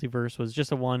happened in Multiverse was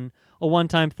just a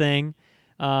one-time thing.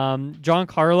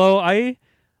 Giancarlo,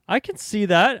 I can see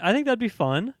that. I think that'd be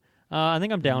fun. I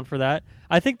think I'm down for that.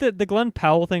 I think that the Glenn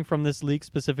Powell thing from this leak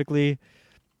specifically,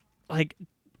 like,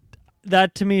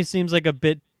 that to me seems like a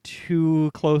bit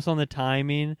too close on the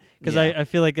timing because I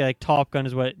feel like Top Gun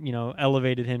is what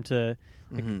elevated him to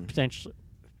potentially.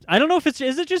 I don't know if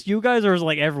is it just you guys or is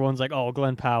like everyone's like, oh,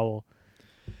 Glenn Powell.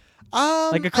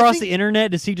 Like across the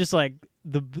internet, is he just like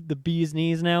the bee's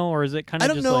knees now, or is it kind of?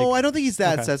 I don't know. I don't think he's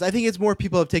that sense. I think it's more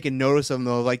people have taken notice of him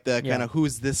though, like the kind of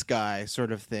who's this guy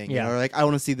sort of thing. Yeah. Or like I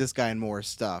want to see this guy in more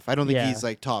stuff. I don't think he's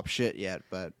like top shit yet,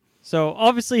 but. So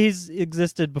obviously he's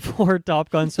existed before Top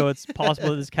Gun, so it's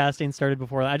possible that his casting started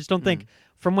before that. I just don't think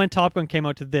from when Top Gun came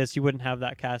out to this, you wouldn't have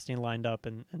that casting lined up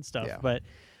and stuff. Yeah. But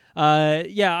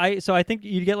I think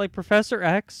you'd get like Professor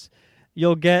X.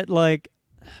 You'll get like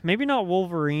maybe not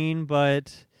Wolverine,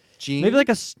 but Jean? maybe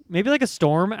like a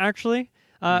Storm actually.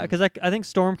 Because I think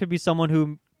Storm could be someone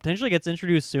who potentially gets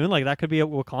introduced soon. Like that could be a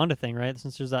Wakanda thing, right?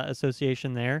 Since there's that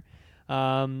association there.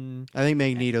 I think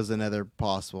Magneto's another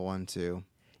possible one too.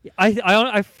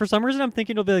 I for some reason I'm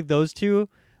thinking it'll be like those two,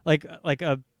 like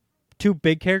two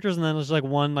big characters, and then there's like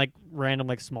one like random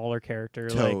like smaller character,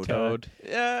 like Toad.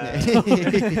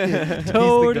 Yeah,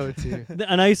 Toad,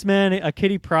 an Iceman, a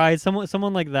Kitty Pryde,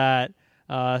 someone like that,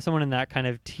 someone in that kind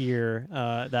of tier,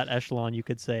 that echelon, you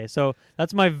could say. So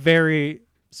that's my very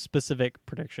specific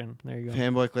prediction. There you go.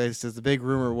 Fanboy Clay says the big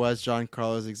rumor was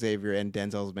Giancarlo's Xavier and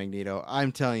Denzel's Magneto.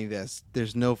 I'm telling you this,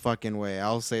 there's no fucking way.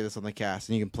 I'll say this on the cast,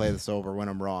 and you can play this over when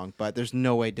I'm wrong, but there's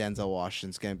no way Denzel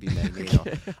Washington's going to be Magneto.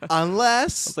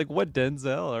 Unless... It's like, what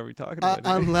Denzel are we talking about?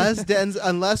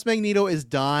 Unless Magneto is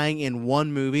dying in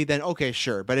one movie, then okay,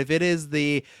 sure. But if it is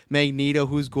the Magneto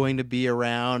who's going to be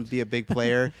around, be a big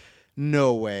player...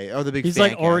 No way. Oh, the big. He's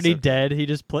like already dead. He's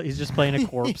just playing a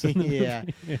corpse. Yeah.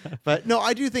 But no,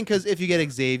 I do think because if you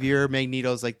get Xavier,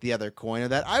 Magneto's like the other coin of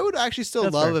that. I would actually still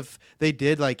love if they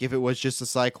did like if it was just a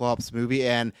Cyclops movie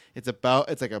and it's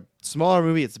like a smaller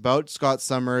movie. It's about Scott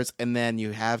Summers, and then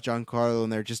you have Giancarlo in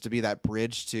there just to be that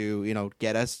bridge to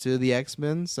get us to the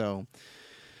X-Men. So.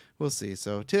 We'll see.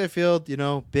 So Taylor Field,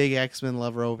 big X-Men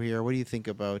lover over here. What do you think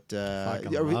about? Love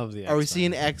the are we X-Men.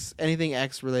 seeing anything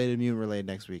X related, mutant related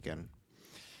next weekend?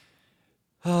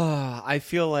 I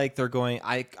feel like they're going.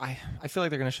 I feel like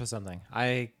they're going to show something.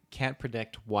 I can't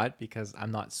predict what because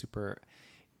I'm not super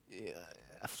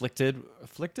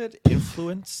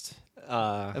influenced.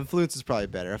 Influence is probably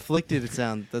better. Afflicted,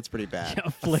 that's pretty bad.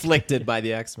 Afflicted by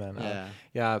the X-Men.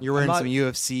 Yeah. You're wearing some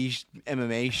UFC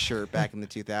MMA shirt back in the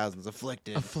 2000s.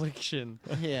 Afflicted. Affliction.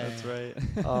 Yeah, that's right.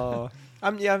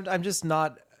 I'm just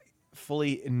not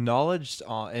fully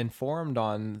informed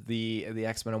on the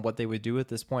X-Men and what they would do at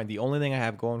this point. The only thing I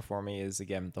have going for me is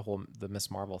again the Miss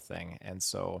Marvel thing, and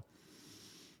so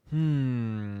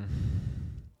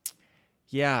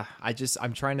yeah,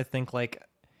 I'm trying to think like.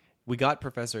 We got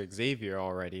Professor Xavier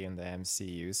already in the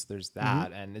MCU, so there's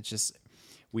that, and it's just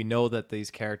we know that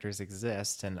these characters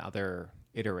exist in other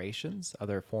iterations,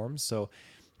 other forms. So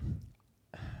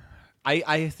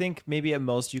I think maybe at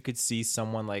most you could see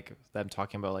someone like them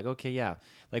talking about like, okay, yeah,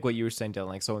 like what you were saying, Dylan,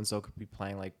 like so and so could be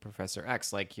playing like Professor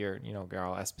X, like your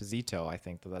Garo Esposito. I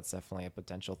think that's definitely a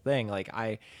potential thing. Like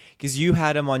because you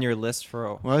had him on your list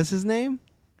for what was his name?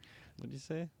 What did you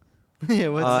say? Yeah,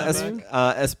 what's his name?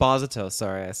 Esposito.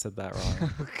 Sorry, I said that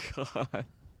wrong. Oh God.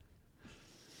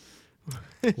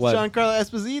 Giancarlo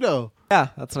Esposito. Yeah,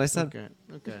 that's what I said.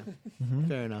 Okay.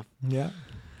 Fair enough. Yeah.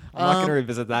 I'm not going to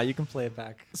revisit that. You can play it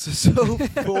back. So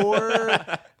for...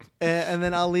 and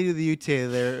then I'll leave it to you,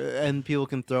 Taylor, and people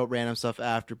can throw out random stuff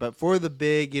after. But for the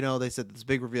big, they said this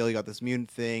big reveal, you got this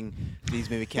mutant thing, these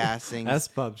maybe castings.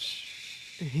 S-Pub.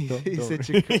 He said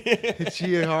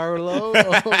Chia Harlow.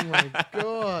 Oh my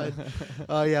God.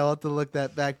 Oh yeah, we'll have to look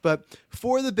that back. But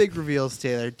for the big reveals,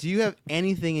 Taylor, do you have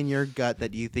anything in your gut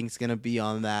that you think is going to be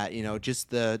on that?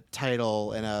 Just the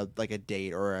title and a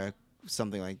date or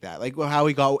something like that. Like how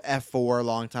we got F4 a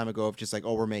long time ago of just like,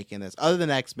 oh, we're making this. Other than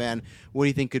X-Men, what do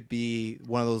you think could be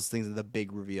one of those things of the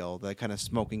big reveal, the kind of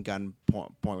smoking gun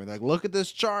point where they're like, look at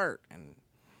this chart and.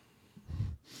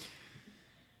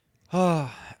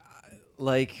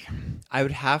 Like, I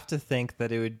would have to think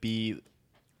that it would be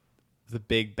the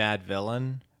big bad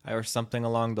villain or something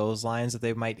along those lines that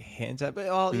they might hint at.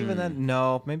 But even then,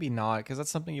 no, maybe not, because that's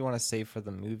something you want to save for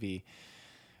the movie.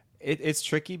 It's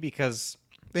tricky because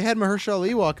they had Mahershala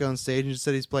Ali walk on stage and just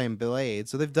said he's playing Blade,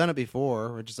 so they've done it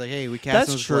before. We're just like, hey, we cast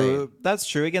him as Blade. That's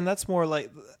true. Again, that's more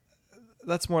like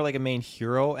a main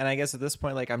hero. And I guess at this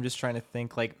point, like, I'm just trying to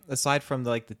think, like, aside from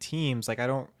the teams, like,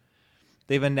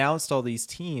 they've announced all these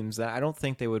teams that I don't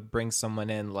think they would bring someone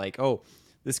in like, oh,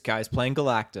 this guy's playing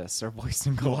Galactus or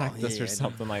voicing Galactus or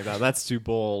something like that. That's too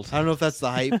bold. I don't know if that's the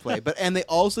hype play. And they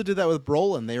also did that with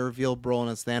Brolin. They revealed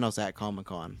Brolin as Thanos at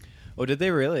Comic-Con. Oh, did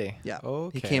they really? Yeah.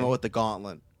 Okay. He came out with the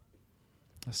gauntlet.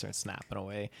 I'll start snapping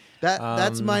away.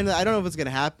 That's mine. I don't know if it's going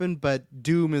to happen, but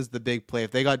Doom is the big play.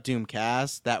 If they got Doom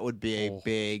cast, that would be a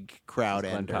big crowd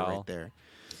ender right there.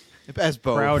 As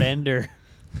both. Crowd ender.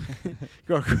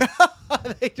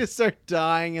 They just start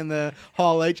dying in the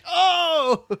hall. Like,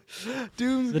 oh,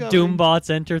 Doom's coming. Doom bots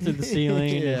enter through the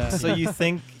ceiling. Yeah. So you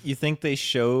think they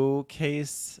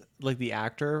showcase like the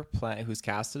actor who's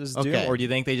casted as Doom, or do you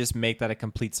think they just make that a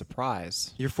complete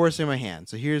surprise? You're forcing my hand.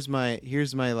 So here's my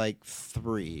like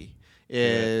 3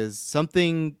 is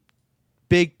something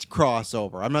big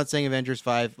crossover. I'm not saying Avengers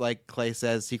 5, like Clay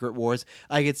says, Secret Wars.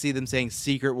 I could see them saying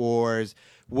Secret Wars,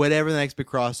 whatever the next big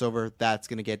crossover, that's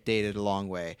going to get dated a long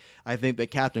way. I think the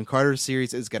Captain Carter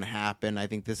series is going to happen. I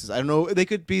think this is, I don't know, that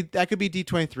could be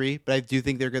D23, but I do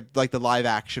think they're good, like the live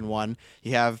action one.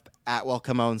 You have Atwell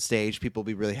come on stage. People will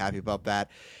be really happy about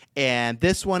that. And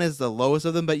this one is the lowest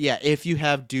of them. But yeah, if you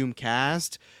have Doom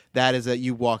cast, that is that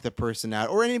you walk the person out,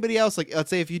 or anybody else. Like, let's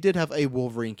say if you did have a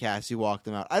Wolverine cast, you walk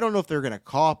them out. I don't know if they're going to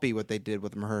copy what they did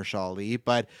with Mahershala Ali,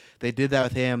 but they did that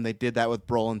with him. They did that with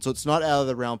Brolin, so it's not out of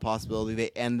the realm possibility. They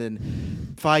ended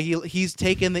Feige. He's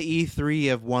taken the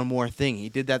E3 of one more thing. He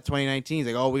did that 2019. He's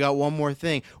like, oh, we got one more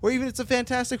thing, or even it's a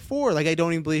Fantastic Four. Like, I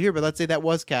don't even believe here, but let's say that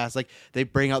was cast. Like, they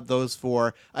bring out those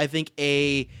four. I think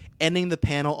ending the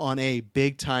panel on a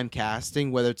big time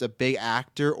casting, whether it's a big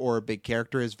actor or a big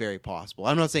character, is very possible.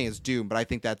 I'm not saying it's Doom, but I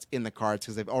think that's in the cards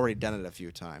because they've already done it a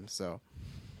few times. So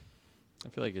I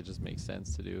feel like it just makes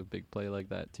sense to do a big play like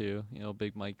that too. You know,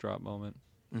 big mic drop moment.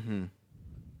 Mm-hmm.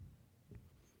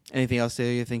 Anything else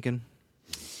you're thinking?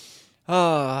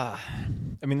 I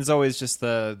mean, there's always just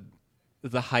the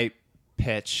hype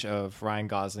pitch of Ryan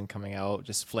Gosling coming out,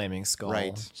 just flaming skull,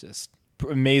 right? Just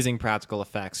amazing practical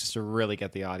effects, just to really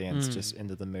get the audience just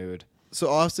into the mood. So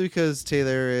also because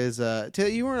Taylor is Taylor,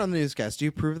 you weren't on the newscast. Do you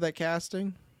approve of that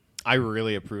casting? I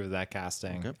really approve of that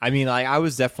casting. Okay. I mean, I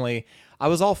was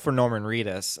all for Norman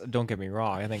Reedus. Don't get me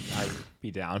wrong. I think I'd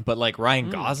be down. But like Ryan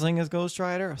Gosling as Ghost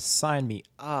Rider, sign me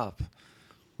up.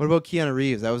 What about Keanu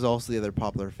Reeves? That was also the other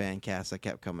popular fan cast that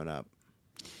kept coming up.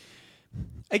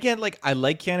 Again, like I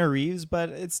like Keanu Reeves, but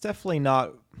it's definitely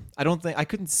not. I don't think I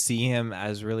couldn't see him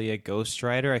as really a Ghost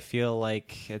Rider. I feel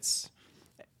like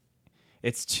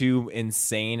it's too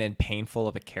insane and painful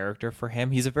of a character for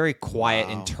him. He's a very quiet,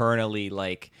 internally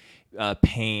like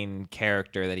pain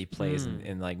character that he plays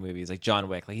in like movies like John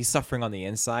Wick. Like he's suffering on the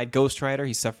inside. Ghost Rider,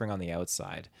 he's suffering on the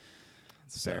outside.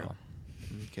 So.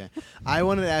 Okay. I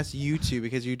wanted to ask you two,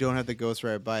 because you don't have the Ghost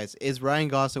Rider bias. Is Ryan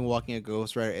Gosling walking a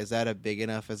Ghost Rider, is that a big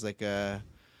enough as like a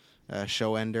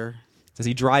show ender? Does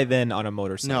he drive in on a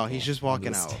motorcycle? No, he's just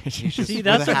walking out. He's just See,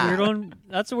 that's a weird one.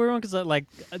 That's a weird one because like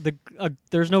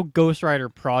there's no Ghost Rider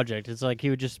project. It's like he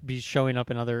would just be showing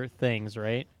up in other things,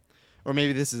 right? Or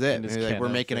maybe this is it. Maybe like we're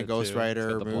making a Ghost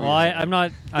Rider movie. Well, I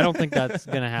don't think that's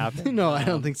gonna happen. No, I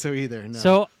don't think so either. No.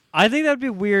 So I think that'd be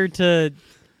weird to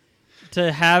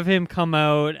have him come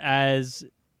out as,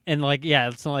 and like, yeah,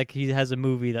 it's not like he has a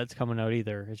movie that's coming out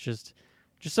either. It's just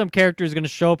some character is going to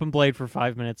show up in Blade for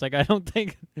 5 minutes. Like, I don't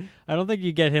think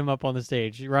you get him up on the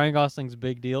stage. Ryan Gosling's a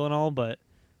big deal and all, but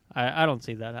I don't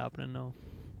see that happening. No.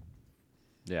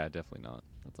 Yeah, definitely not.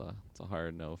 It's a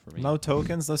hard no for me. No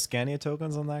tokens, no Scania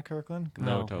tokens on that, Kirkland?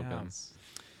 No tokens.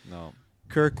 Yeah. No.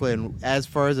 Kirkland, as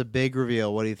far as a big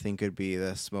reveal, what do you think could be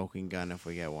the smoking gun if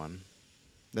we get one?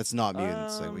 That's not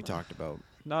mutants, like we talked about.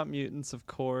 Not mutants, of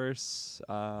course.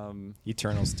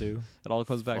 Eternals too. It all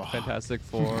comes back to Fantastic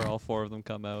Four. All four of them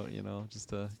come out, just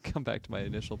to come back to my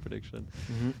initial prediction.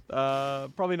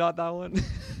 Mm-hmm. Probably not that one.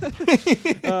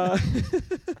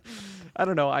 I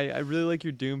don't know. I really like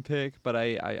your Doom pick, but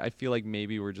I feel like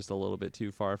maybe we're just a little bit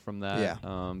too far from that.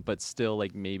 Yeah. But still,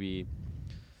 like, maybe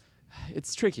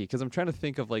it's tricky because I'm trying to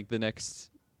think of like the next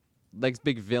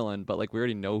big villain, but like we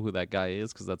already know who that guy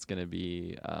is because that's gonna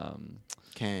be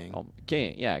Kang.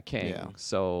 Kang, yeah, Kang. Yeah.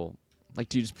 So like,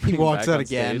 do you just bring he him walks back out on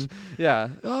again? Stage? Yeah,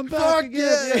 I'm back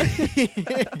again.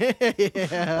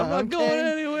 Yeah, I'm not going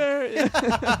anywhere.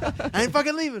 I ain't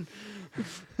fucking leaving.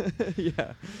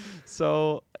 Yeah.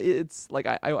 So it's like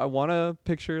I want to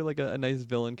picture like a nice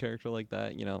villain character like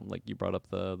that. Like you brought up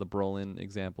the Brolin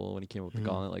example when he came up with the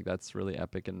Gauntlet. Like that's really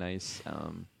epic and nice.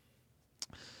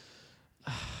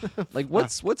 Like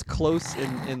what's close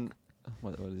in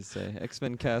what did he say?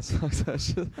 X-Men cast.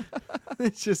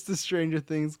 It's just the Stranger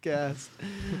Things cast.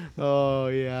 Oh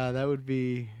yeah, that would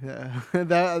be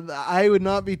that. I would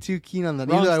not be too keen on that.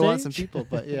 Wrong Either I want stage? some people,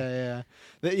 but yeah.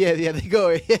 They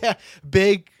go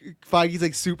big. Feige's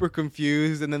like super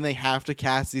confused, and then they have to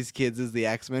cast these kids as the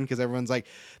X-Men because everyone's like,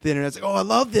 the internet's like, oh, I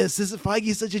love this. This is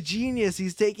Feige's such a genius.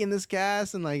 He's taking this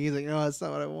cast, and like he's like, no, that's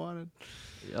not what I wanted.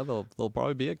 Yeah, they'll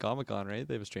probably be at Comic-Con, right?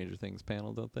 They have a Stranger Things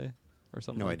panel, don't they? Or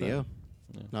something No like idea.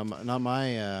 That. Yeah. Not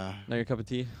my. Not your cup of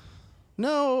tea?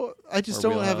 No, I just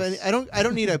don't have any. I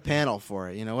don't need a panel for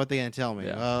it. What they gonna tell me?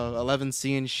 Yeah. 11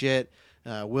 seeing shit.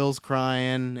 Will's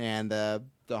crying, and the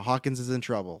Hawkins is in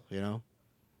trouble.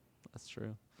 That's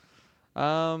true.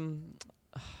 I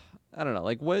don't know.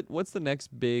 Like, what's the next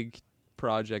big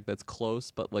project that's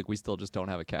close, but like we still just don't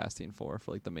have a casting for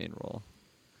like the main role?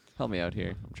 Help me out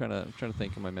here. I'm trying to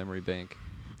think of my memory bank.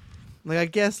 Like I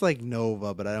guess like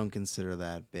Nova, but I don't consider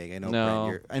that big. I know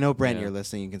No. Brent, Yeah. you're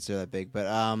listening. You consider that big, but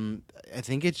I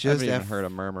think it's I just haven't even heard a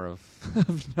murmur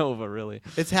of Nova really.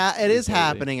 it is Completely.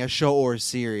 happening, a show or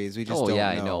series. We just don't know.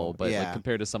 I know, but yeah. like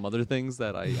compared to some other things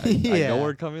that I Yeah. know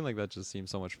are coming, like that just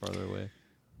seems so much farther away.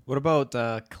 What about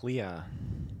Clea?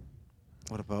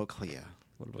 What about Clea?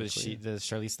 Does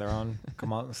Charlize Theron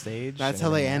come on the stage? That's how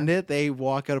they end it. They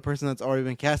walk out a person that's already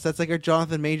been cast. That's like our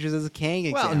Jonathan Majors as a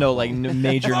Kang Well, example. no, like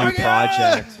major new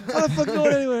project. How the fuck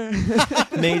going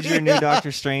anywhere? Major new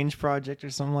Doctor Strange project or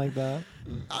something like that.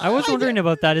 I was wondering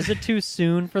about that. Is it too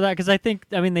soon for that? Because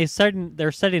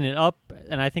they're setting it up,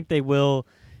 and I think they will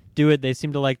do it. They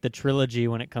seem to like the trilogy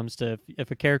when it comes to if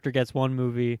a character gets one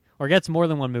movie or gets more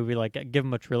than one movie, like give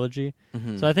them a trilogy.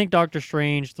 Mhm. So I think Doctor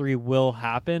Strange 3 will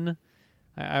happen.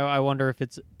 I wonder if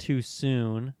it's too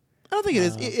soon. I don't think it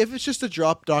is. If it's just a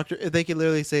drop if they could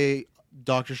literally say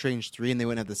Doctor Strange 3 and they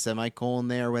wouldn't have the semicolon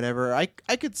there or whatever, I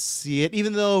could see it,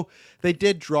 even though they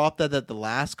did drop that at the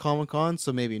last Comic-Con,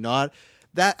 so maybe not.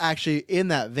 That actually, in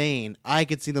that vein, I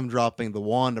could see them dropping the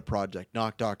Wanda project,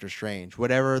 not Doctor Strange.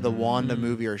 Whatever the Wanda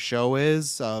movie or show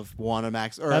is of Wanda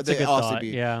Max, or That's a good also thought,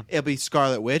 yeah. it'll be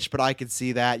Scarlet Witch, but I could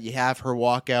see that. You have her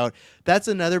walk out. That's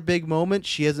another big moment.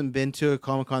 She hasn't been to a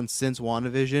Comic-Con since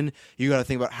WandaVision. You got to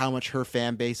think about how much her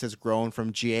fan base has grown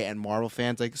from GA and Marvel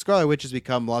fans. Like Scarlet Witch has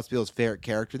become lots of people's favorite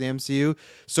character in the MCU.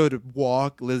 So to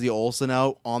walk Lizzie Olsen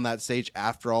out on that stage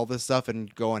after all this stuff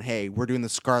and going, hey, we're doing the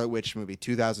Scarlet Witch movie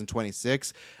 2026.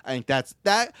 I think that's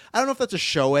that. I don't know if that's a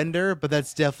show ender, but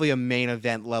that's definitely a main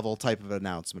event level type of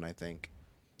announcement, I think.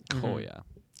 Oh yeah,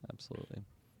 absolutely.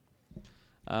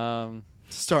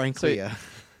 Starring Clea.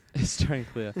 Starring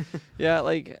Clea. Yeah,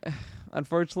 like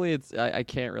unfortunately, I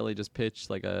can't really just pitch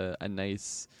like a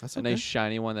nice okay.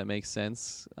 shiny one that makes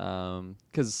sense.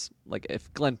 Because like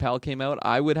if Glenn Powell came out,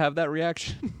 I would have that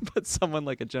reaction. But someone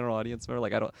like a general audience member,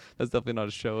 like that's definitely not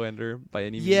a show ender by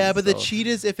any means. Yeah, but the so.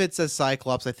 Cheetahs, if it's a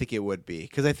Cyclops, I think it would be,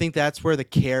 because I think that's where the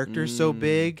character's so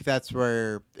big. That's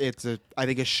where it's I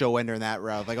think a show ender in that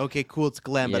route. Like, okay, cool, it's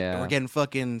Glenn, but Yeah. we're getting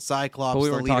fucking Cyclops, But we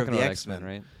the weren't leader talking of the about X-Men,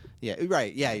 X-Men, right? Yeah,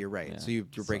 right. Yeah, you're right. Yeah, So you're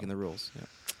breaking the rules. Yeah.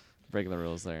 Breaking the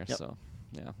rules there. Yep. So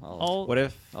yeah,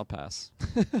 I'll pass.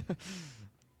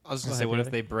 I was gonna say, what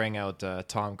if they bring out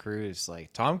Tom Cruise?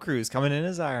 Like Tom Cruise coming in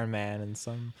as Iron Man in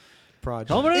some project.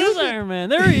 Coming in as Iron Man.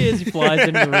 There he is. He flies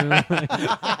into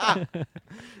the room.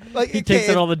 Like, he takes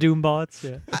out all the Doom bots.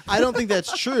 Yeah. I don't think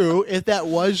that's true. If that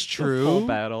was true, Full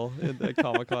battle in the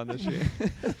Comic-Con this year.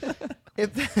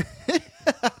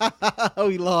 Oh,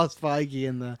 he lost Feige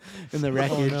in the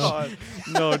wreckage. Oh,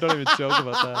 no, don't even joke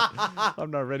about that. I'm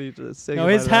not ready to say. No,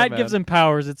 his hat gives him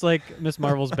powers. It's like Miss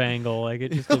Marvel's bangle. Like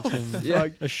it just gives him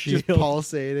a shield. Just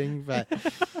pulsating. But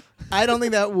I don't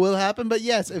think that will happen. But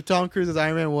yes, if Tom Cruise's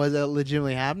Iron Man was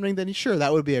legitimately happening, then sure,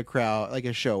 that would be a crowd, like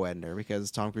a show ender,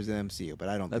 because Tom Cruise is in the MCU. But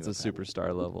I don't think That's a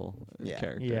superstar level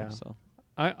character. Yeah. So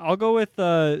I'll go with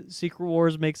Secret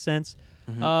Wars makes sense.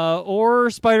 Mm-hmm. Or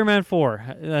Spider-Man 4.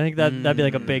 I think that'd be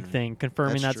like a big thing,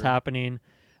 confirming that's true. happening.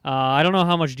 I don't know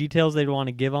how much details they'd want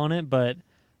to give on it, but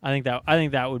I think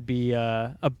that would be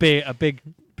a big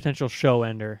potential show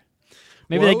ender.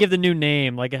 Maybe they give the new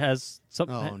name, like it has some.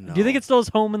 Oh, no. Do you think it still has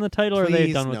Home in the title, or are they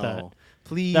Please done with no. that?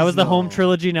 Please, that was the Home no.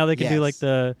 trilogy. Now they can do like Yes.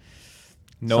 the.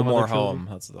 No some More other trilogy. Home.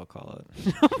 That's what they'll call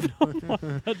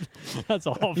it. That's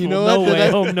awful. You know no what? way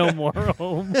home, no more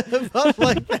home. But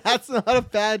like that's not a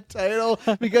bad title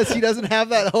because he doesn't have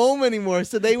that home anymore.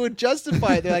 So they would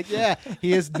justify it. They're like, yeah,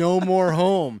 he has no more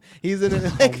home. He's in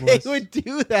it. Like, they would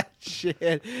do that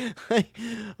shit. Like,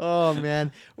 oh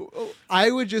man,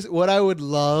 what I would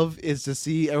love is to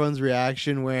see everyone's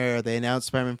reaction where they announce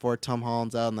Spider-Man 4, Tom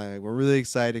Holland's out, and they're like, we're really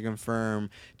excited to confirm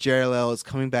Jared Leto is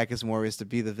coming back as Morbius to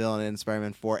be the villain in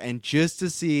Spider-Man 4, and just to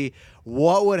see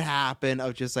what would happen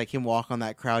of just like him walk on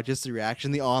that crowd, just the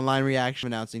reaction, the online reaction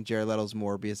announcing Jared Leto's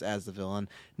Morbius as the villain.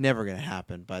 Never gonna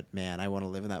happen, but man, I want to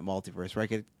live in that multiverse where I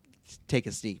could take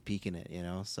a sneak peek in it, you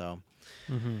know. So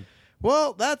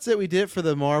well, that's it. We did it for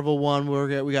the Marvel one.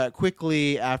 We got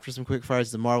quickly after some quick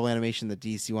fires the Marvel animation, the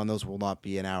DC one. Those will not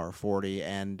be an hour 40,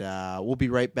 and we'll be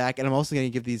right back. And I'm also going to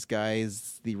give these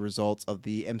guys the results of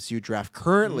the MCU draft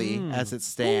currently as it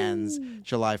stands,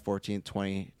 July 14th,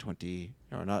 2020.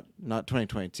 Or not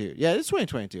 2022. Yeah, it's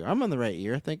 2022. I'm on the right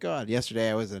year, thank God.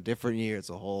 Yesterday I was in a different year. It's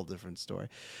a whole different story.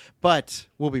 But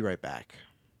we'll be right back.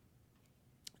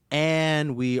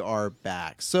 And we are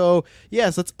back. So,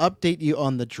 yes, let's update you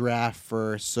on the draft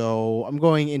first. So, I'm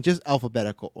going in just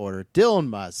alphabetical order. Dylan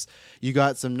Muss, you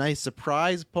got some nice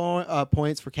surprise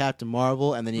points for Captain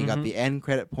Marvel, and then you got the end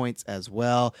credit points as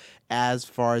well. As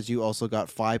far as you also got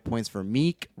 5 points for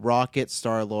Meek, Rocket,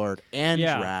 Star-Lord, and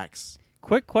Drax.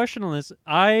 quick question on this.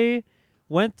 I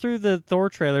went through the Thor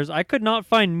trailers. I could not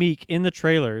find Meek in the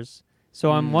trailers.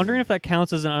 So I'm wondering if that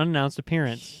counts as an unannounced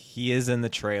appearance. He is in the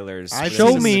trailers.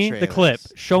 Show me the clip.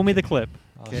 Show me the clip.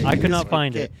 Okay, I could not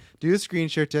find it. Do a screen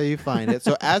share till you find it.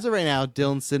 So as of right now,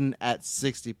 Dylan's sitting at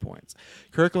 60 points.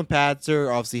 Kirkland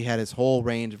Patzer obviously had his whole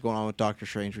range of going on with Doctor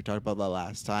Strange. We talked about that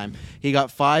last time. He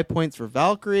got 5 points for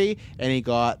Valkyrie, and he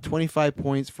got 25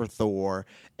 points for Thor.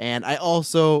 And I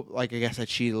also, I guess I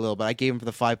cheated a little, but I gave him for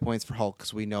the 5 points for Hulk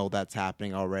because we know that's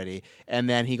happening already. And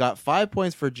then he got 5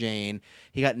 points for Jane.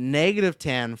 He got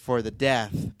 -10 for the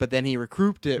death, but then he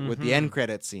recouped it with the end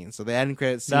credit scene. So the end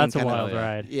credit scene, that's a wild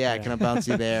ride. Yeah, kind of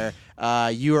bouncy there.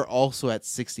 You are also at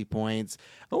 60 points.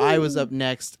 I was up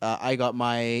next. I got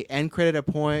my end credit a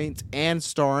point and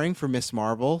starring for Miss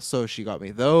Marvel, so she got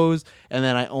me those. And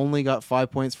then I only got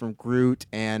 5 points from Groot,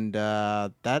 and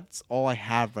that's all I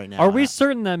have right now. Are we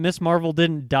certain that Miss Marvel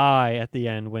didn't die at the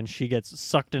end when she gets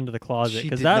sucked into the closet?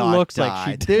 Because that looks like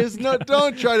she died. There's no.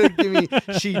 Don't try to give me.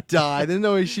 She died. There's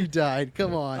no way she died.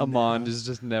 Come on. Amon is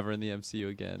just never in the MCU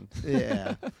again.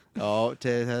 Yeah. Oh,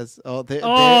 Taylor has.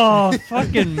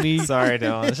 Fucking me. Sorry,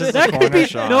 Dylan. This is that a could corner be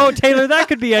shot. no, Taylor. That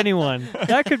could be anyone.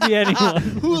 That could be anyone.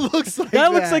 Who looks like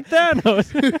that? Looks like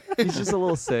Thanos. He's just a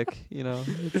little sick, you know.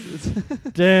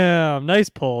 Damn, nice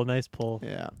pull. Nice pull.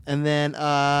 Yeah, and then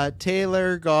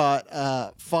Taylor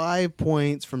got 5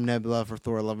 points from Nebula for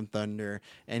Thor: Love and Thunder,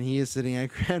 and he is sitting at a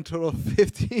grand total of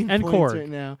 15 and points Korg right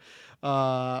now.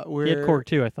 He had Korg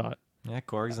too, I thought. Yeah,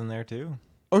 Korg's in there too.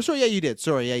 Oh, sorry, yeah, you did.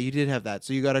 Sorry, yeah, you did have that.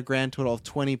 So you got a grand total of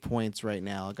 20 points right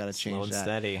now. I got to change that.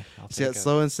 Slow and steady. So yeah,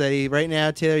 slow and steady. Right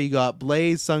now, Taylor, you got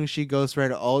Blaze, Shang-Chi, Ghost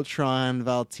Rider, Ultron,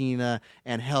 Valentina,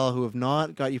 and Hela, who have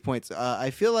not got you points. I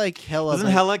feel like Hela... Doesn't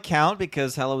Hela count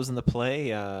because Hela was in the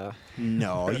play?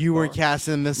 No, you were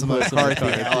casting Miss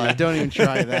McCarthy. Don't even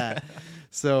try that.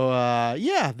 So,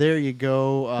 yeah, there you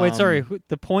go. Wait, sorry.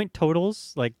 The point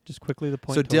totals? Just quickly the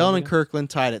point So totals Dylan and again? Kirkland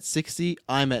tied at 60.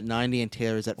 I'm at 90, and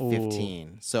Taylor's at 15.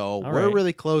 Ooh. So All we're right.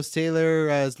 really close.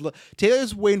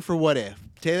 Taylor's waiting for What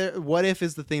If. What If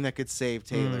is the thing that could save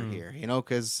Taylor here,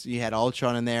 because you had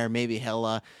Ultron in there, maybe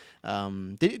Hela.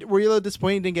 Were you a little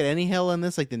disappointed you didn't get any Hela in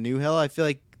this, like the new Hela? I feel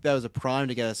like that was a prime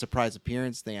to get a surprise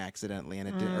appearance thing accidentally, and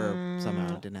it didn't, or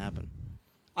somehow it didn't happen.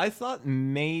 I thought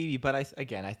maybe, but I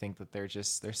think that they're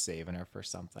saving her for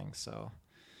something. So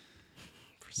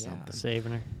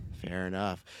saving her. Fair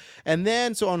enough. And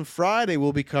then, so on Friday,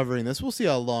 we'll be covering this. We'll see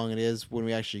how long it is when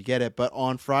we actually get it. But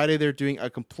on Friday, they're doing a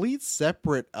complete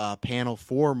separate panel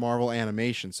for Marvel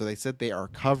Animation. So they said they are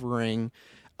covering.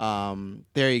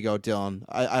 There you go, Dylan.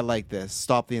 I like this.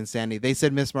 Stop the insanity. They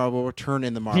said Miss Marvel will return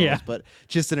in the Marvels, but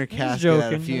just in her casket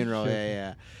at a funeral.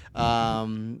 Yeah.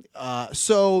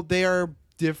 So they are.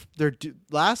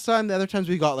 Last time, the other times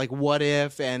we got What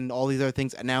If and all these other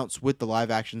things announced with the live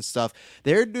action stuff.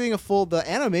 They're doing the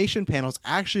animation panel is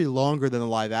actually longer than the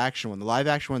live action one. The live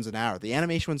action one's an hour. The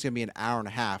animation one's going to be an hour and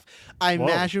a half. I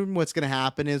imagine what's going to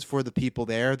happen is for the people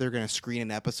there, they're going to screen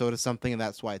an episode of something, and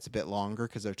that's why it's a bit longer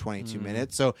because they're 22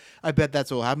 minutes. So I bet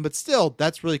that's what will happen. But still,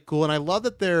 that's really cool. And I love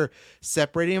that they're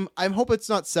separating them. I hope it's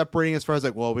not separating as far as we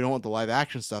don't want the live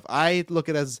action stuff. I look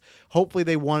at it as hopefully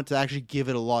they want to actually give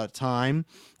it a lot of time.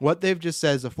 What they've just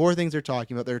said is the 4 things they're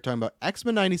talking about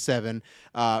X-Men 97,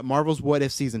 Marvel's What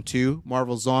If Season 2,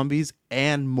 Marvel Zombies,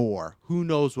 and more. Who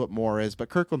knows what more is? But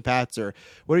Kirkland Patzer,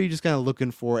 what are you just kind of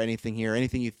looking for? Anything here?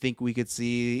 Anything you think we could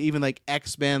see? Even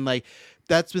X-Men,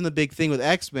 that's been the big thing with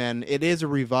X-Men. It is a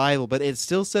revival, but it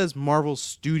still says Marvel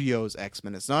Studios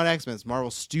X-Men. It's not X-Men, it's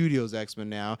Marvel Studios X-Men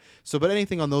now. So, but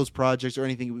anything on those projects or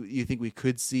anything you think we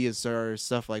could see as our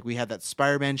stuff, we had that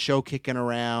Spider-Man show kicking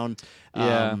around.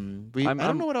 Yeah. I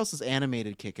don't know what else is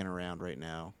animated kicking around right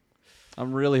now.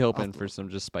 I'm really hoping for some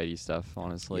just Spidey stuff,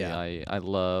 honestly. Yeah. I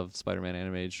love Spider-Man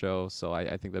animated show, so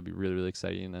I think that'd be really, really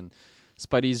exciting. And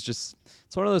Spidey's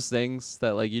it's one of those things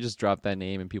that you just drop that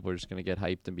name and people are just going to get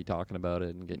hyped and be talking about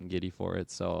it and getting giddy for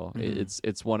it. So it's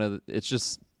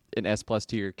just an S+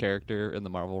 tier character in the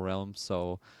Marvel realm.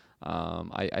 So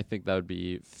I think that would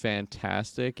be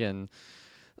fantastic. And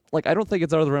I don't think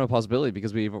it's out of the realm of possibility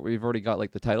because we've already got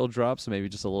the title drop, so maybe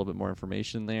just a little bit more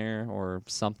information there or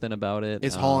something about it.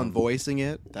 Is Holland voicing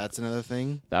it? That's another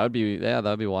thing. That would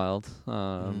be wild.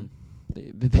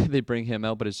 They bring him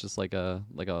out, but it's just like a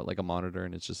monitor,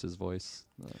 and it's just his voice.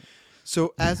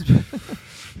 So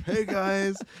hey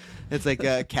guys, it's like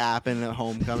a Cap and a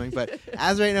Homecoming. But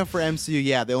as right now for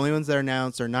MCU, the only ones that are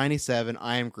announced are 97,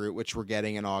 I Am Groot, which we're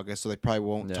getting in August, so they probably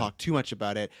won't talk too much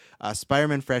about it.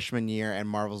 Spider-Man Freshman Year and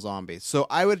Marvel Zombies. So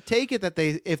I would take it that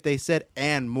if they said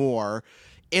and more,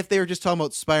 if they were just talking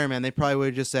about Spider-Man, they probably would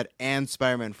have just said, and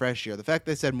Spider-Man Fresh Year. The fact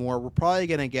they said more, we're probably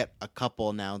going to get a couple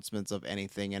announcements of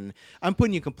anything. And I'm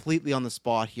putting you completely on the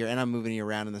spot here, and I'm moving you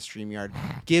around in the StreamYard.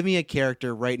 Give me a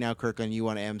character right now, Kirkland, you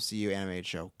want an MCU animated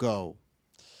show. Go.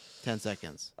 10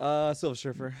 seconds. Silver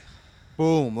Surfer.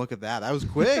 Boom, look at that. That was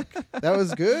quick. That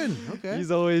was good. Okay.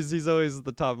 He's always at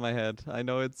the top of my head. I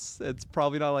know it's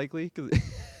probably not likely 'cause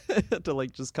to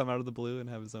like just come out of the blue and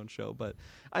have his own show, but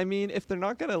I mean, if they're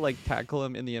not gonna like tackle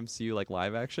him in the MCU like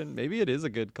live action, maybe it is a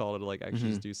good call to like actually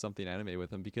just do something anime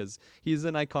with him, because he's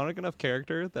an iconic enough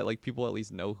character that like people at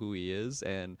least know who he is,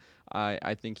 and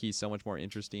I think he's so much more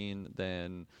interesting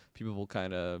than people will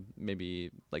kind of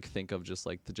maybe like think of just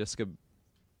like the Jessica.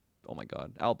 Oh my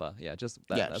God, Alba. Yeah, that's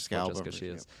what Jessica she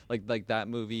is. Like that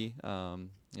movie.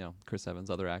 Chris Evans,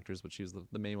 other actors, but she was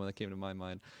the main one that came to my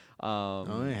mind.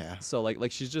 So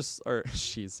like she's just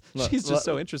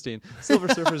so interesting. Silver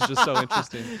Surfer is just so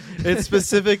interesting. It's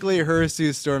specifically her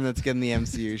Sue Storm that's getting the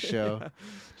MCU show. Yeah,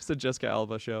 just a Jessica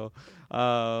Alba show.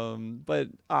 But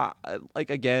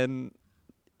like again,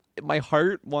 my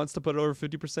heart wants to put it over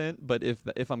 50%, but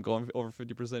if I'm going over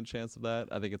 50% chance of that,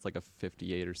 I think it's like a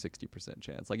 58 or 60%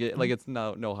 chance. Like it's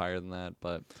no higher than that,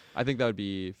 but I think that would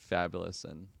be fabulous.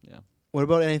 And yeah. What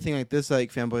about anything like this,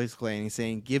 like Fanboys Clay? He's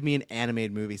saying, give me an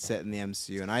animated movie set in the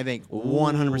MCU. And I think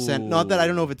 100%, not that I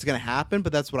don't know if it's going to happen,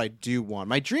 but that's what I do want.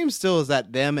 My dream still is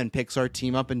that them and Pixar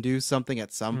team up and do something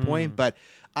at some point, but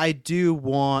I do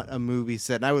want a movie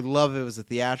set. And I would love if it was a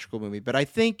theatrical movie, but I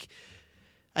think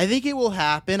it will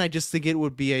happen. I just think it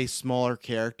would be a smaller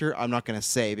character. I'm not going to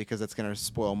say because that's going to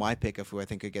spoil my pick of who I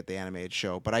think could get the animated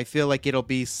show. But I feel like it'll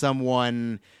be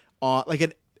someone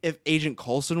if Agent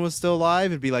Coulson was still alive,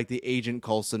 it'd be like the Agent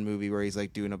Coulson movie where he's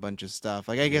like doing a bunch of stuff.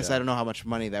 Like I guess I don't know how much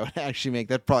money that would actually make.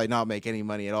 That'd probably not make any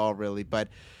money at all, really. But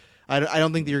I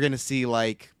don't think that you're going to see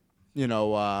like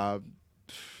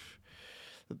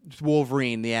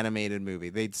Wolverine, the animated movie.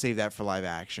 They'd save that for live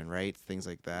action, right? Things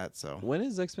like that. So when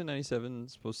is X-Men 97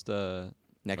 supposed to?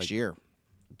 Next year.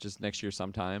 Just next year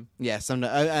sometime. Yeah,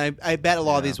 sometime. I bet a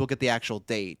lot of these will get the actual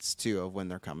dates too of when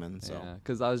they're coming. So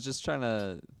because I was just trying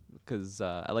to,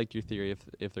 I liked your theory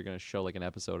if they're gonna show like an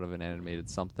episode of an animated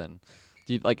something.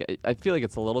 Do you, like I feel like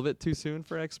it's a little bit too soon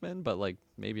for X-Men, but like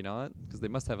maybe not, because they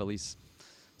must have at least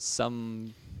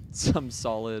some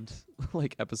solid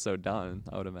like episode done,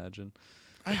 I would imagine.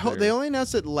 I hope they only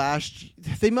announced it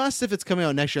they must if it's coming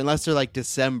out next year, unless they're like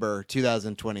December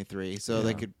 2023. So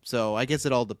they could. So I guess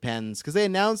it all depends, because they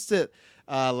announced it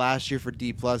last year for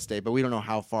D+ Day, but we don't know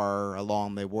how far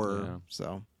along they were. Yeah.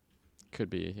 So could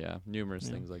be numerous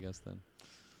things, I guess. Then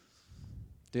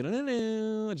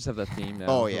I just have that theme now.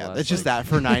 Oh yeah, it's just that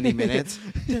for 90 minutes.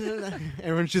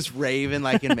 Everyone's just raving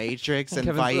like in Matrix, and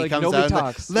Feige comes out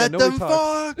and let them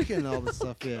fuck and all this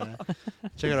stuff. Yeah,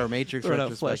 check out our Matrix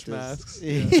flesh masks.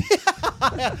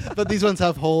 But these ones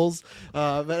have holes.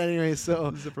 But anyway,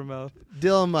 so zipper mouth.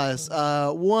 Dylan Muss,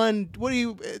 one,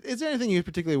 is there anything you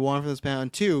particularly want from this panel?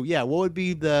 And two, what would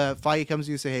be the Feige comes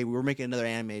to you and say, hey, we're making another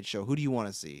animated show. Who do you want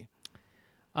to see?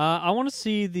 I want to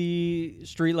see the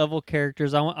street level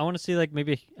characters. I want to see like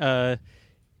maybe a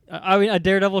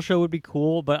Daredevil show would be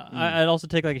cool, but I'd also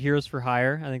take like Heroes for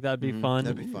Hire. I think that'd be fun.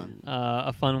 That'd be fun.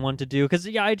 A fun one to do, because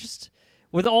I just,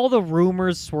 with all the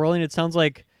rumors swirling, it sounds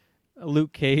like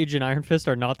Luke Cage and Iron Fist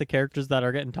are not the characters that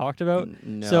are getting talked about.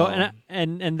 No. So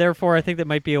and therefore I think that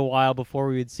might be a while before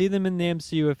we would see them in the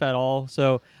MCU, if at all.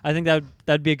 So I think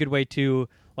that'd be a good way to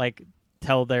like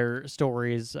tell their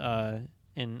stories.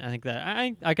 And I think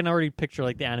that I can already picture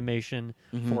like the animation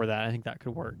for that. I think that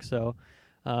could work. So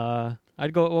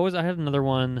I'd go. I had another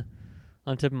one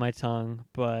on tip of my tongue,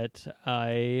 but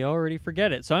I already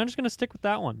forget it. So I'm just gonna stick with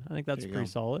that one. I think that's pretty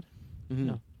solid.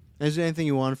 Mm-hmm. Is there anything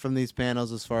you want from these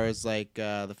panels as far as like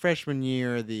the freshman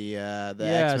year, the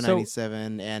X-Men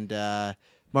 97, and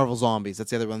Marvel Zombies?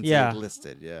 That's the other ones they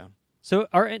listed. Yeah. So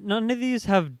none of these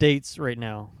have dates right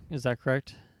now? Is that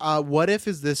correct? What If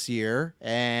is this year,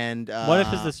 and What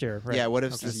If is this year? Right. Yeah, What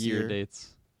If is this year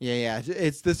dates. Yeah,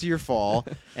 it's this year fall,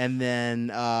 and then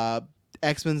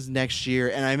X-Men's next year,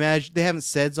 and I imagine they haven't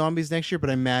said Zombies next year, but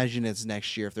I imagine it's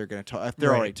next year if they're going to talk. If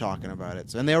they're already talking about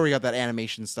it, so and they already got that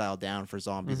animation style down for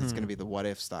Zombies. It's going to be the What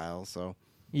If style. So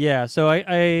yeah, so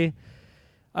I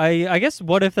guess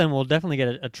What If then we'll definitely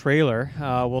get a trailer.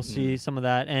 We'll see some of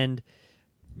that, and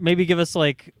maybe give us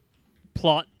like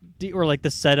plot or like the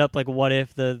setup, like what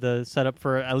if the setup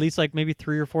for at least like maybe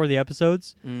 3 or 4 of the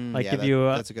episodes,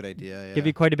 that's a good idea. Yeah. Give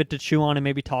you quite a bit to chew on and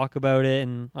maybe talk about it,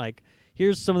 and like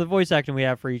here's some of the voice acting we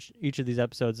have for each of these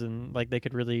episodes, and like they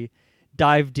could really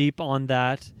dive deep on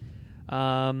that.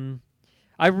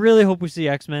 I really hope we see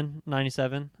X-Men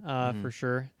 97 for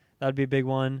sure. That'd be a big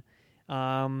one.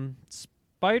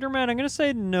 Spider-Man, I'm gonna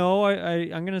say no.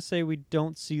 I'm gonna say we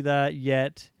don't see that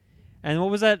yet. And what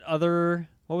was that other?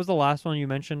 What was the last one you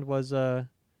mentioned? Was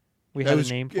we had a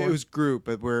name for it? It was Groot,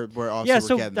 but we're also yeah. we're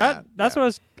So getting that's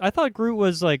what I thought Groot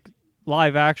was like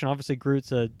live action. Obviously,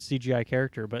 Groot's a CGI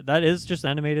character, but that is just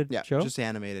animated show. Just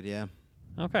animated. Yeah.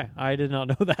 Okay, I did not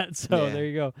know that. So Yeah. there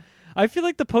you go. I feel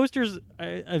like the posters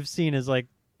I've seen is like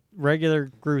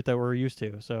regular Groot that we're used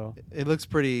to. So It looks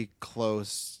pretty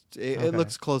close. It Okay.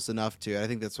 looks close enough to it. I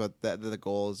think that's what the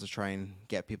goal is, to try and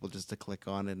get people just to click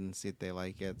on it and see if they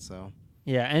like it. So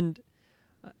yeah, and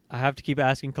I have to keep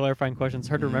asking clarifying questions. It's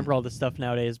hard to remember all this stuff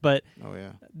nowadays, but Oh,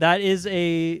 yeah. that is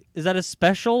that a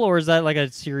special or is that like a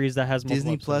series that has multiple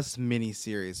Disney episodes? Plus mini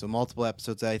series, so multiple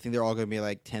episodes. I think they're all going to be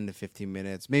like 10 to 15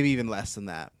 minutes, maybe even less than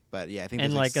that. But yeah, I think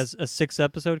And there's like a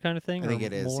 6-episode kind of thing. I think or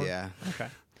it is. more? Yeah. Okay.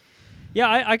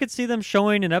 Yeah, I could see them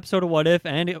showing an episode of What If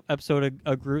and an episode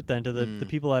of Groot then to the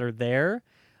people that are there,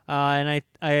 and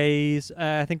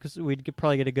I think we'd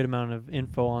probably get a good amount of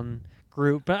info on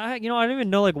Groot. But I don't even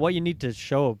know like what you need to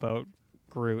show about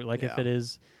Groot. Like if Yeah. it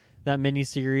is that mini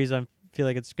series, I feel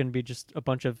like it's going to be just a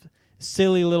bunch of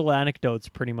silly little anecdotes,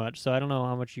 pretty much. So I don't know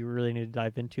how much you really need to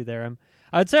dive into there.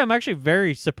 I'd say I'm actually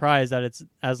very surprised that it's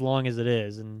as long as it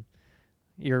is, and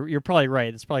you're probably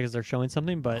right. It's probably because they're showing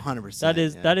something, but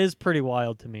 100%, that is pretty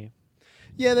wild to me.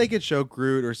 Yeah, they could show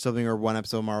Groot or something, or one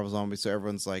episode of Marvel Zombies, so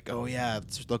everyone's like, "Oh yeah,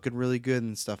 it's looking really good"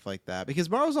 and stuff like that. Because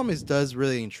Marvel Zombies does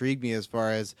really intrigue me as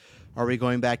far as, are we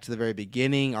going back to the very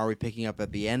beginning? Are we picking up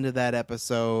at the end of that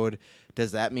episode?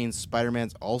 Does that mean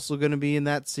Spider-Man's also going to be in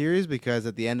that series? Because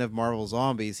at the end of Marvel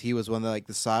Zombies, he was one of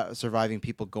the surviving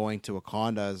people going to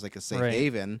Wakanda as like a safe Right.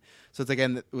 haven. So it's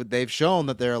again, they've shown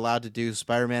that they're allowed to do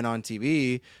Spider-Man on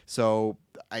TV. So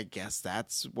I guess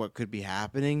that's what could be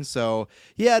happening. So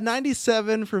yeah,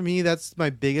 97 for me, that's my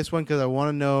biggest one because I want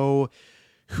to know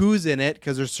who's in it,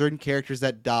 because there's certain characters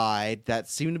that died that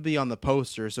seem to be on the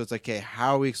poster. So it's like, okay,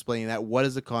 how are we explaining that? What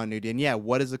is the continuity? And yeah,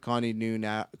 what is the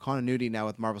continuity now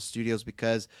with Marvel Studios?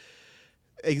 Because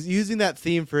using that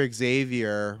theme for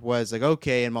Xavier was like,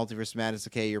 okay, in Multiverse Madness,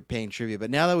 okay, you're paying tribute. But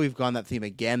now that we've gone that theme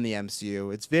again, the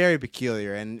MCU, it's very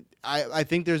peculiar. And I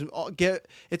think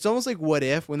it's almost like What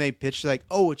If, when they pitched like,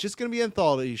 oh, it's just going to be an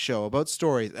anthology show about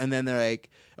stories. And then they're like,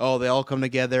 oh, they all come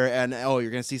together and, oh, you're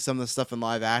going to see some of the stuff in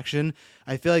live action.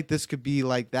 I feel like this could be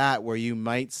like that, where you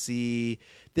might see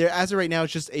there, as of right now,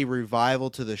 it's just a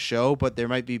revival to the show, but there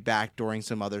might be backdooring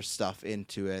some other stuff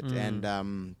into it.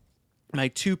 And, my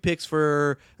two picks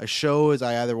for a show is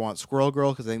I either want Squirrel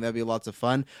Girl, because I think that'd be lots of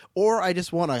fun, or I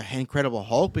just want a Incredible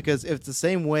Hulk, because if it's the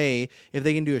same way, if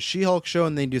they can do a She-Hulk show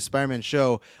and they can do a Spider-Man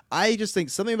show, I just think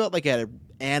something about like an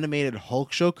animated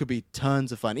Hulk show could be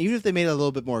tons of fun. Even if they made it a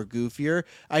little bit more goofier,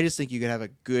 I just think you could have a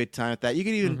good time with that. You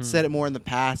could even set it more in the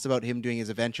past about him doing his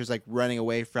adventures, like running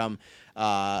away from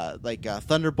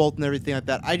Thunderbolt and everything like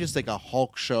that. I just think a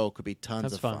Hulk show could be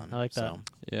tons of fun. I like that.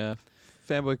 Yeah.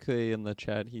 Fanboy Clay in the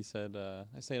chat, he said,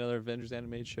 I say another Avengers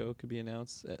animated show could be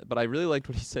announced. But I really liked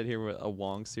what he said here with a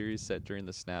Wong series set during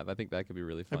the snap. I think that could be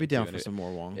really fun. I'd be down too. for some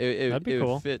more Wong. That'd be it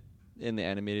cool. would fit in the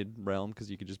animated realm,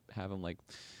 because you could just have him like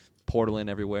portal in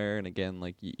everywhere. And again,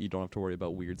 like you don't have to worry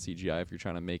about weird CGI if you're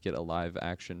trying to make it a live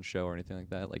action show or anything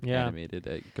like that. Like animated,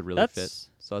 it could really fit.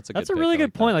 So that's a really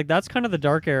good point. Like that's kind of the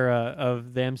dark era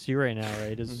of the MCU right now,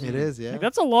 right? It is, yeah. Like,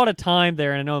 that's a lot of time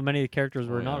there, and I know many of the characters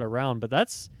were not around, but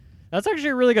that's actually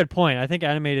a really good point. I think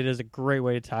animated is a great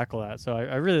way to tackle that. So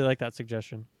I really like that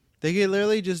suggestion. They could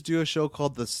literally just do a show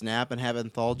called The Snap and have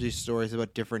anthology stories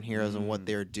about different heroes and what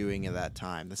they're doing at that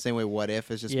time. The same way What If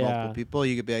is just multiple people.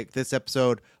 You could be like, this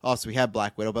episode, also we had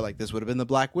Black Widow, but like this would have been the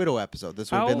Black Widow episode.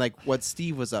 This would have been like what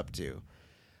Steve was up to.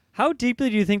 How deeply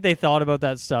do you think they thought about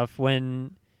that stuff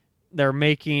when they're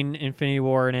making Infinity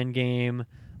War and Endgame?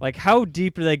 Like, how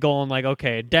deep are they going? Like,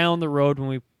 okay, down the road when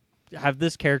we have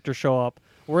this character show up,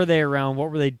 were they around?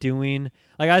 What were they doing?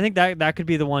 Like, I think that could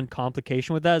be the one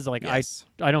complication with that is like,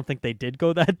 I don't think they did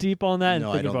go that deep on that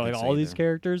and think about like all these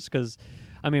characters, because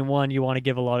I mean, one, you want to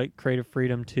give a lot of creative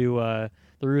freedom to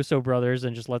the Russo brothers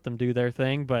and just let them do their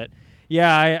thing. But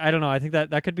yeah, I don't know. I think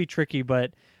that could be tricky,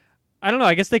 but I don't know.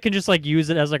 I guess they can just like use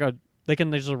it as like they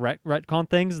can just retcon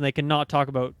things, and they can not talk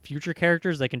about future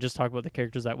characters. They can just talk about the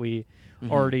characters that we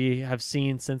already have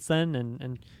seen since then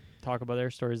and talk about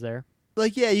their stories there.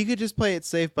 Like, yeah, you could just play it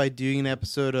safe by doing an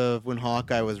episode of when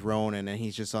Hawkeye was Ronin and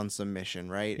he's just on some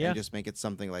mission, right? Yeah. And just make it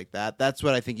something like that. That's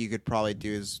what I think you could probably do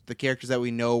is the characters that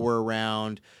we know were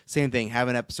around. Same thing, have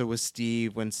an episode with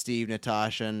Steve when Steve,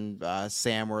 Natasha, and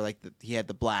Sam were like, he had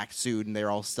the black suit and they're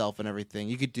all stealth and everything.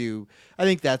 You could do, I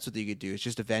think that's what you could do. It's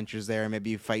just adventures there and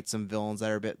maybe you fight some villains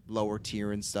that are a bit lower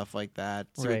tier and stuff like that.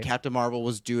 See what Captain Marvel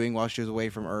was doing while she was away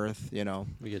from Earth, you know.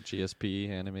 We get GSP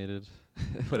animated.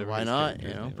 Why not? You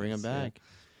know, bring him back. Yeah.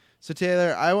 So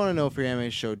Taylor, I want to know for your anime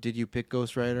show, did you pick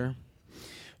Ghost Rider?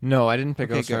 No, I didn't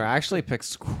pick Okay, Ghost Rider. good. I actually picked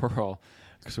Squirrel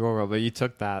Girl, but you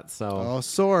took that. So Oh,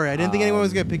 sorry. I didn't think anyone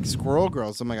was going to pick Squirrel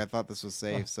Girl. So I'm like, I thought this was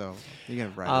safe. So you're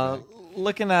going to ride it back.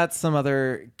 Looking at some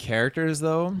other characters,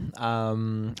 though, I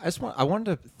wanted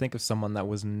to think of someone that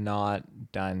was not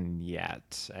done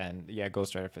yet, and yeah,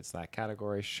 Ghost Rider fits that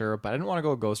category, sure. But I didn't want to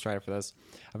go with Ghost Rider for this.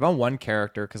 I found one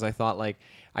character because I thought I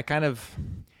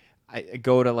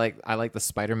go to I like the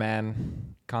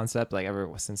Spider-Man concept. Like ever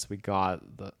since we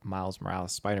got the Miles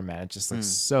Morales Spider-Man, it just looks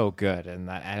so good in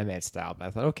that animated style. But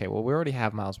I thought, okay, well, we already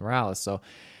have Miles Morales, so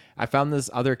I found this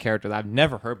other character that I've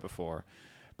never heard before.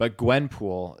 But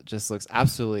Gwenpool just looks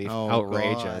absolutely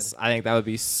outrageous. God. I think that would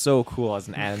be so cool as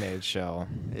an animated show.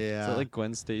 Yeah. Is that like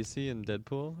Gwen Stacy in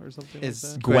Deadpool or something It's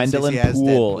like that? Gwendolyn Stacy as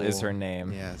Poole Deadpool. is her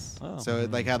name. Yes. Oh. So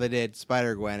like how they did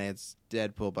Spider-Gwen, it's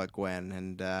Deadpool but Gwen.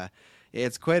 And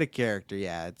it's quite a character.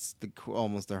 Yeah, it's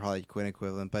almost their Harley Quinn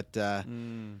equivalent. But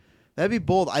that'd be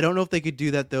bold. I don't know if they could do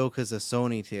that, though, because of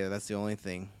Sony, too. That's the only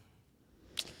thing.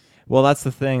 Well, that's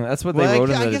the thing. That's what they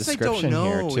wrote in the I guess description I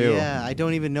don't know. here, too. Yeah, I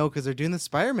don't even know because they're doing the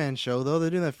Spider-Man show, though.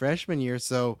 They're doing that freshman year,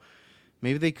 so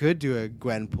maybe they could do a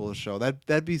Gwenpool show.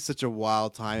 That'd be such a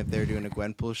wild time if they were doing a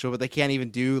Gwenpool show, but they can't even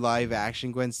do live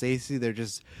action Gwen Stacy. They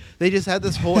just had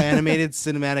this whole animated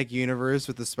cinematic universe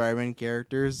with the Spider-Man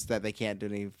characters that they can't do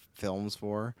any films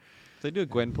for. If they do a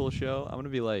Gwenpool show, I'm gonna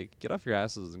be like, get off your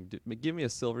asses and give me a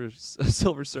Silver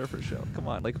Surfer show. Come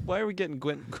on, like, why are we getting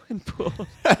Gwenpool?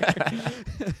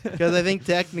 Because I think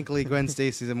technically Gwen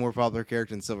Stacy's a more popular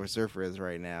character than Silver Surfer is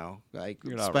right now. Like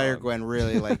Spider-Gwen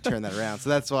really turned that around. So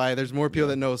that's why there's more people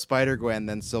that know Spider-Gwen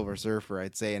than Silver Surfer,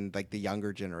 I'd say, in like the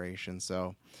younger generation.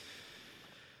 So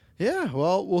yeah,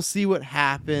 well, we'll see what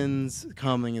happens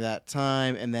coming that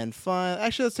time. And then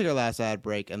actually, let's take our last ad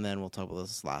break, and then we'll talk about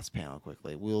this last panel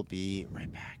quickly. We'll be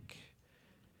right back.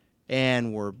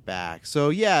 And we're back.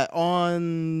 So, yeah,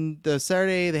 on the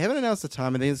Saturday, they haven't announced the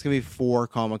time. I think it's going to be before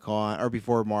Comic-Con, or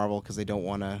before Marvel, because they don't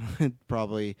want to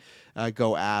probably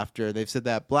go after. They've said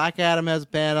that Black Adam has a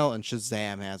panel and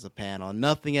Shazam has a panel.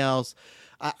 Nothing else.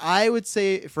 I would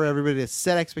say for everybody to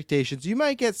set expectations. You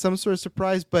might get some sort of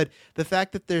surprise, but the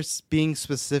fact that they're being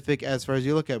specific as far as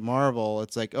you look at Marvel,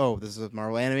 it's like, oh, this is a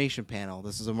Marvel Animation panel.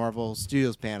 This is a Marvel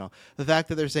Studios panel. The fact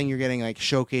that they're saying you're getting like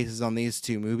showcases on these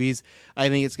two movies, I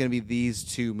think it's going to be these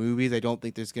two movies. I don't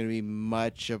think there's going to be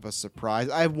much of a surprise.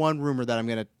 I have one rumor that I'm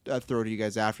going to throw to you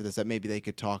guys after this that maybe they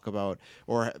could talk about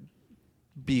or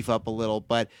beef up a little.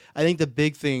 But I think the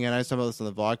big thing, and I was talking about this on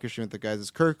the vodka stream with the guys,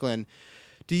 is Kirkland.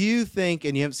 Do you think,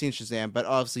 and you haven't seen Shazam, but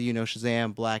obviously you know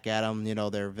Shazam, Black Adam, you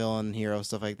know, they're villain, hero,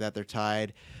 stuff like that, they're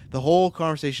tied. The whole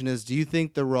conversation is, do you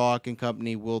think The Rock and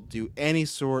company will do any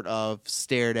sort of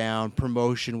stare down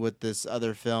promotion with this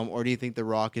other film, or do you think The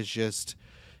Rock is just,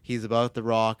 he's about The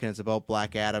Rock and it's about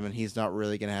Black Adam and he's not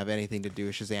really going to have anything to do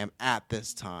with Shazam at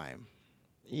this time?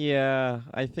 Yeah,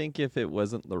 I think if it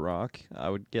wasn't The Rock, I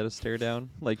would get a stare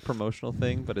down, like promotional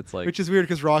thing. But it's like, which is weird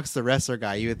because Rock's the wrestler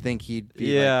guy. You would think he'd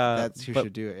be like, that's who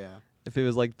should do it. Yeah. If it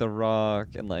was like The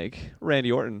Rock and like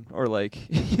Randy Orton or like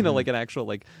like an actual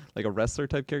like a wrestler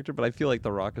type character, but I feel like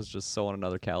The Rock is just so on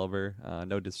another caliber.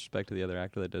 No disrespect to the other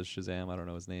actor that does Shazam. I don't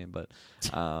know his name, but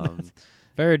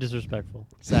very disrespectful.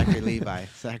 Zachary Levi.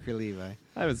 Zachary Levi.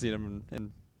 I haven't seen him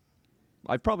in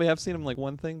I probably have seen him like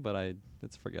one thing, but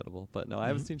it's forgettable. But no, I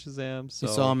haven't seen Shazam. So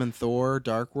you saw him in Thor: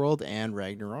 Dark World and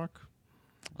Ragnarok.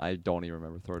 I don't even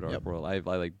remember Thor: Dark World. I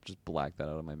like just blacked that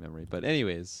out of my memory. But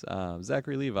anyways,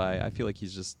 Zachary Levi, I feel like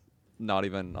he's just not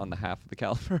even on the half of the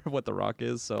caliber of what The Rock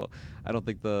is. So I don't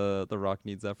think the Rock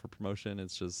needs that for promotion.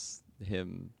 It's just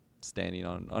him standing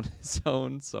on his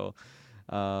own. So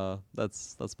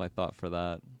that's my thought for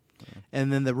that.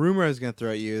 And then the rumor I was going to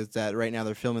throw at you is that right now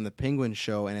they're filming the Penguin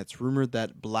show, and it's rumored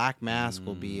that Black Mask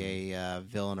will be a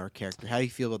villain or character. How do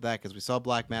you feel about that? Because we saw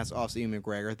Black Mask, obviously Ewan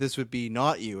McGregor. This would be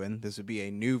not Ewan. This would be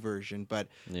a new version. But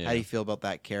how do you feel about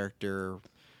that character?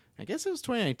 I guess it was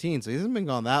 2019, so he hasn't been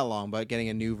gone that long, but getting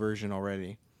a new version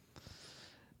already.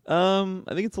 I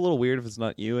think it's a little weird if it's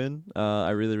not Ewan. I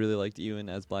really, really liked Ewan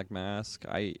as Black Mask.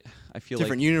 I feel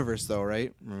different universe though,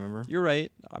 right? Remember? You're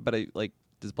right, but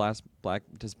Does Black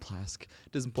Mask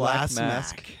does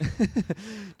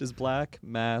Black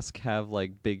Mask have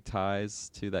like big ties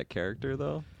to that character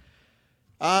though?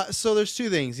 So there's two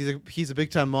things. He's a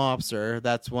big time mobster.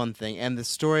 That's one thing. And the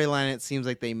storyline it seems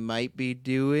like they might be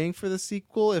doing for the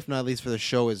sequel, if not at least for the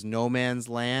show, is No Man's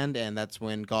Land, and that's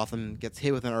when Gotham gets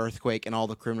hit with an earthquake and all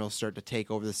the criminals start to take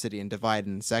over the city and divide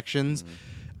in sections.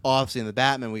 Obviously, in the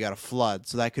Batman, we got a flood,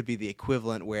 so that could be the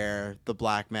equivalent where the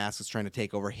Black Mask is trying to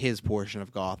take over his portion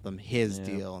of Gotham, his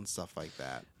deal, and stuff like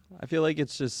that. I feel like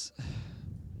it's just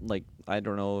like, I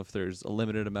don't know if there's a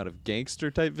limited amount of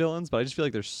gangster type villains, but I just feel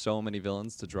like there's so many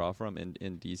villains to draw from in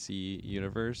DC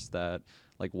universe that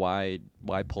like why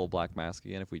pull Black Mask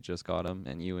again if we just got him?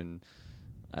 And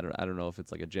I don't know if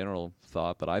it's like a general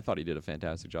thought, but I thought he did a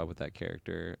fantastic job with that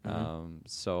character.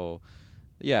 So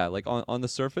yeah, like on the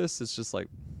surface it's just like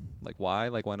why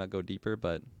not go deeper?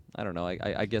 But I don't know.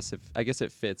 I guess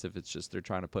it fits if it's just they're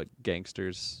trying to put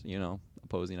gangsters,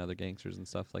 opposing other gangsters and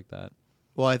stuff like that.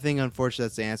 Well, I think, unfortunately,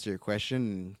 that's to answer your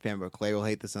question. Fanboy Clay will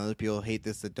hate this, and other people hate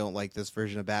this that don't like this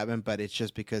version of Batman, but it's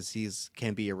just because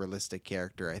can be a realistic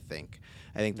character, I think.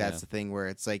 I think that's the thing where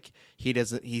it's like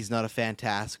he's not a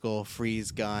fantastical,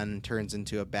 freeze gun, turns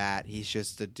into a bat. He's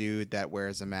just a dude that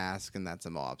wears a mask, and that's a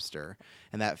mobster.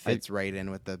 And that fits right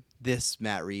in with this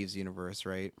Matt Reeves universe,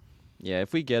 right? Yeah,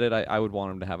 if we get it, I would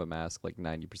want him to have a mask like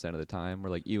 90% of the time, where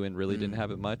like Ewan really didn't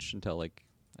have it much until like,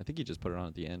 I think he just put it on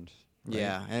at the end. Right?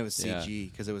 Yeah, and it was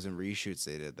CG because it was in reshoots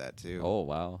they did that too. Oh,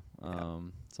 wow.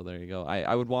 So there you go.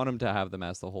 I would want him to have the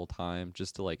mask the whole time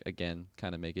just to, like, again,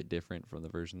 kind of make it different from the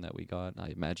version that we got. I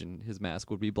imagine his mask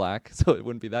would be black, so it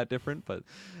wouldn't be that different, but,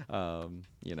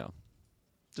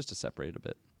 just to separate it a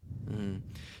bit.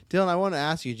 Dylan, I want to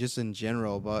ask you just in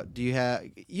general, but you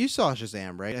saw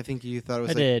Shazam, right? I think you thought it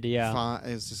was I did, yeah. Fine,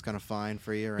 it was just kind of fine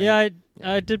for you, right? Yeah,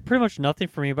 I did pretty much nothing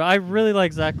for me, but I really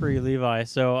like Zachary Levi,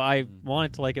 so I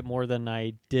wanted to like it more than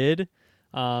I did.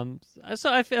 So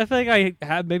I feel like I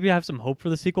have some hope for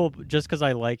the sequel just because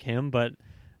I like him, but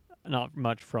not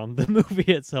much from the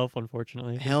movie itself,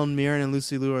 unfortunately. Helen Mirren and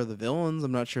Lucy Liu are the villains.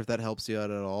 I'm not sure if that helps you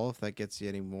out at all, if that gets you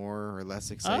any more or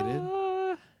less excited.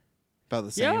 About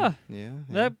the same.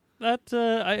 Yeah.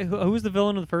 Who's the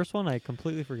villain of the first one? I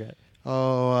completely forget.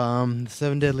 The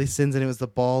Seven Deadly Sins, and it was the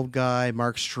bald guy,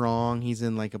 Mark Strong. He's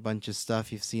in like a bunch of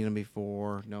stuff. You've seen him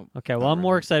before. Nope. Okay, well, I'm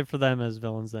more excited for them as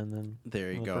villains than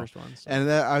there you the go. First one. So.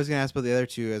 And I was going to ask about the other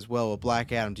two as well. With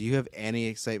Black Adam, do you have any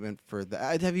excitement for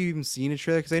that? Have you even seen a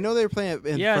trailer? Because I know they were playing it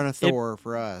in front of Thor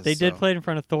for us. They did play it in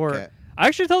front of Thor. Okay. I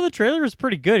actually thought the trailer was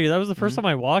pretty good. That was the first time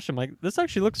I watched him. Like, this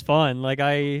actually looks fun. Like,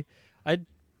 I'd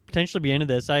potentially be into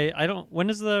this. I don't. When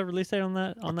is the release date on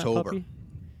that? On October. That puppy?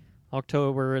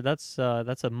 October. That's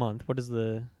a month. Is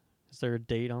there a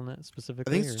date on that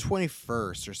specifically? I think it's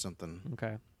 21st or something.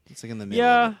 Okay. It's like in the middle.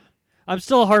 Yeah, of it. I'm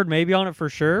still a hard maybe on it for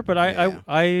sure. But I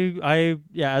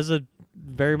as a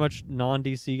very much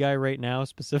non-DC guy right now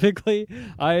specifically,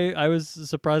 I was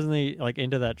surprisingly like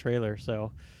into that trailer.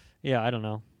 So yeah, I don't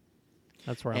know.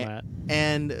 That's where I'm at.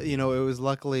 And, it was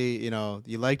luckily,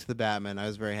 you liked the Batman. I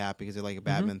was very happy because you like a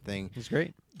Batman thing. It's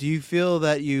great. Do you feel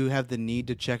that you have the need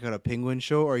to check out a Penguin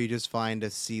show, or are you just fine to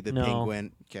see the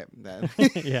Penguin? Okay,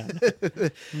 yeah.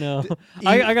 No.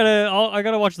 I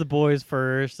gotta watch The Boys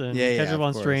first and catch up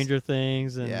on Stranger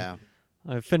Things and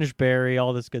finish Barry,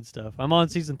 all this good stuff. I'm on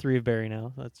season 3 of Barry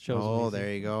now. That show's amazing.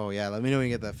 There you go. Yeah, let me know when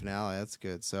you get that finale. That's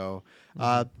good. So,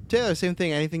 Taylor, same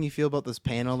thing. Anything you feel about this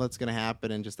panel that's going to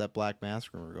happen and just that Black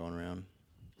Mask rumor going around?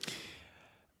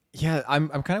 Yeah, I'm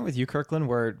kind of with you, Kirkland,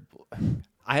 where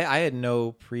I had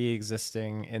no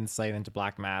pre-existing insight into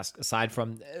Black Mask aside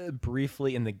from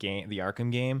briefly in the game, the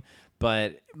Arkham game,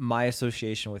 but my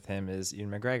association with him is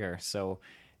Ewan McGregor. So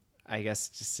I guess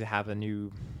just to have a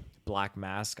new Black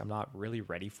Mask, I'm not really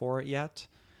ready for it yet.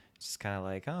 It's just kind of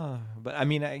like, but I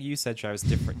mean, you said Travis,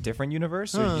 different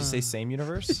universe, or did you say same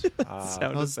universe?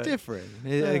 It's different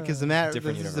because the Matt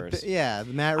different universe. The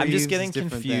Matt Reeves. I'm just getting is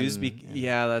confused.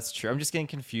 Yeah, that's true. I'm just getting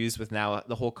confused with now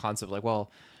the whole concept. Like,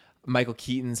 well, Michael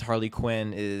Keaton's Harley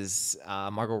Quinn is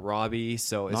Margot Robbie,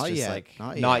 so it's not just yet.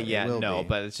 like Not yet. No,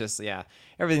 but it's just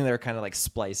everything they're kind of like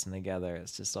splicing together.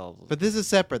 It's just all. But this is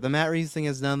separate. The Matt Reeves thing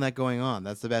has none of that going on.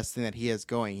 That's the best thing that he has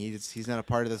going. He's not a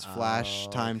part of this Flash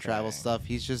time travel stuff.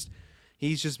 He's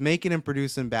just making and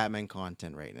producing Batman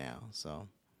content right now. So.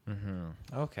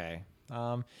 Okay.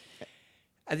 At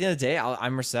the end of the day,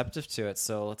 I'm receptive to it.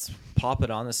 So let's pop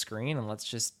it on the screen and let's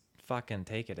just fucking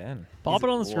take it in. Pop it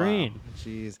on the screen.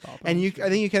 Jeez. And I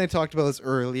think you kind of talked about this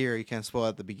earlier. You kind of spoiled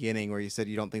at the beginning where you said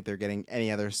you don't think they're getting any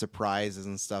other surprises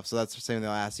and stuff. So that's the same thing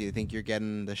they'll ask you. You think you're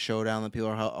getting the showdown that people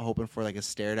are hoping for, like a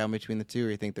stare down between the two,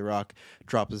 or you think The Rock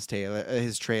drops his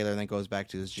trailer and then goes back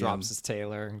to his gym? Drops his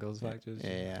tailor and goes back to his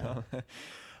gym.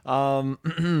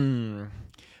 Yeah.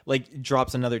 Like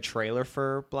drops another trailer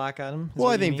for Black Adam. Well,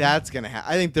 I think that's gonna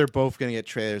happen. I think they're both gonna get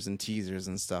trailers and teasers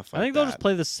and stuff. I think they'll just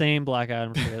play the same Black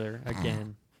Adam trailer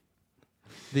again.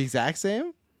 The exact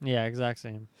same? Yeah, exact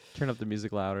same. Turn up the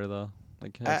music louder though.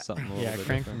 Like have something a little bit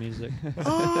crank different. the music.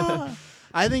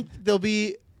 I think there'll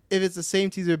be, if it's the same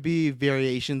teaser, be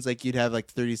variations. Like you'd have like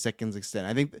 30 seconds extend.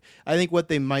 I think what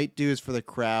they might do is for the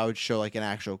crowd show like an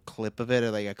actual clip of it,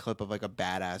 or like a clip of like a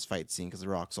badass fight scene, because The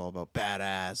Rock's all about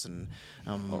badass and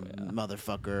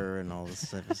motherfucker and all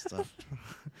this type of stuff.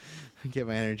 Get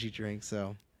my energy drink.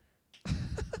 So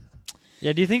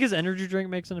yeah, do you think his energy drink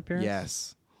makes an appearance?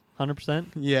 yes. 100%?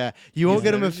 Yeah. You won't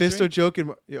get a Mephisto joke.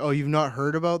 Oh, you've not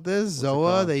heard about this?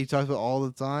 Zoa that he talks about all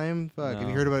the time? Fuck. Have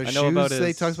you heard about his shoes that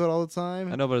he talks about all the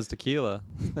time? I know about his tequila.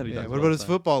 That he talks What about his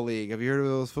football league? Have you heard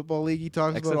about his football league he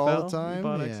talks about all the time? He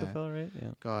bought XFL, right? Yeah.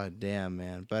 God damn,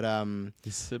 man. But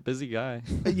he's a busy guy.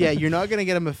 yeah, you're not gonna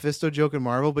get a Mephisto joke in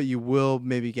Marvel, but you will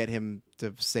maybe get him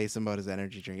to say something about his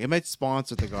energy drink. It might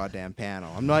sponsor the goddamn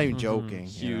panel. I'm not even joking.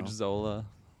 Huge Zola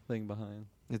thing behind.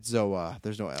 It's Zoa.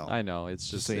 There's no L. I know. It's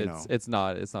just so you know. it's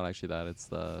not actually that. It's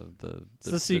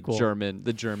the sequel.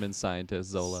 The German scientist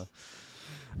Zola.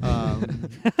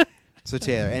 So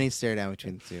Taylor, any stare down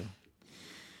between the two?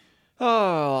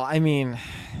 Oh, I mean,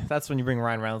 that's when you bring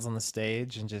Ryan Reynolds on the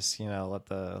stage and just let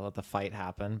the fight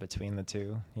happen between the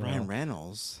two. Ryan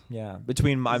Reynolds. Yeah,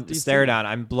 between stare down,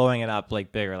 I'm blowing it up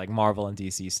like bigger, like Marvel and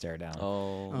DC stare down.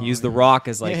 Oh, use The Rock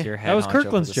as like your head. That was honcho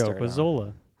Kirkland's for the joke with stare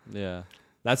Zola. Yeah.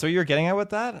 That's what you're getting at with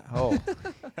that? Oh.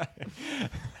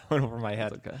 Went over my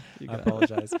head. Okay. I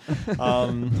apologize.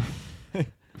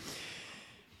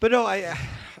 But no,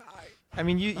 I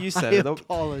mean you said it. I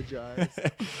apologize.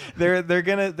 they're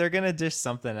gonna dish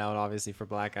something out, obviously, for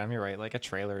Black Adam. You're right, like a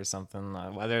trailer or something.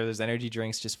 Whether there's energy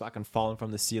drinks just fucking falling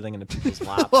from the ceiling into people's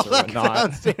laps or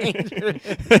whatnot.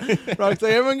 Rock's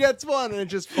like, everyone gets one, and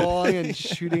it's just falling and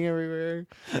shooting everywhere.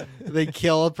 They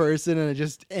kill a person, and it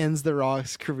just ends The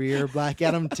Rock's career. Black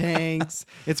Adam tanks.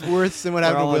 It's worse than what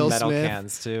happened to Will metal Smith.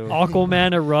 Cans too.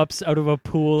 Aquaman erupts out of a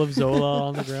pool of Zola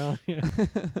on the ground.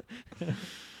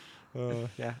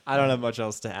 Yeah, I don't have much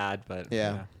else to add, but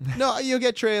yeah. No, you'll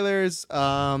get trailers.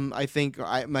 I think,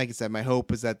 like I said, my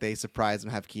hope is that they surprise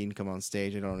and have Keaton come on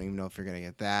stage. I don't even know if you're gonna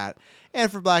get that.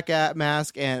 And for Black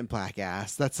Mask and Black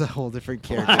Ass, that's a whole different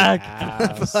character.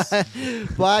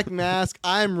 Black Mask.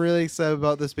 I'm really excited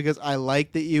about this because I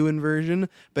like the Ewan version,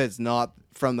 but it's not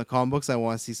from the comic books. I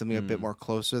want to see something a bit more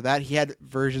closer to that. He had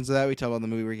versions of that. We talk about in the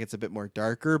movie where he gets a bit more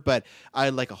darker, but I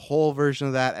like a whole version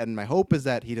of that. And my hope is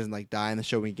that he doesn't like die in the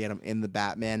show. We get him in the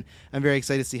Batman. I'm very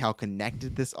excited to see how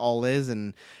connected this all is.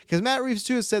 And because Matt Reeves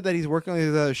too has said that he's working on these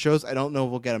other shows. I don't know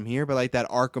if we'll get him here, but like that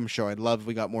Arkham show, I'd love if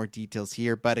we got more details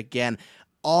here. But again,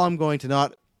 all I'm going to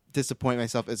not disappoint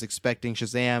myself is expecting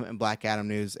Shazam and Black Adam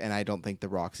news, and I don't think The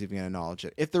Rock's even going to acknowledge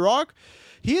it. If The Rock,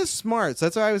 he is smart, so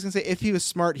that's why I was going to say if he was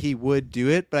smart, he would do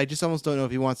it, but I just almost don't know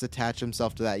if he wants to attach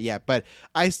himself to that yet. But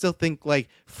I still think, like,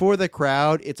 for the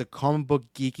crowd, it's a comic book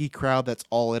geeky crowd that's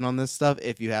all in on this stuff.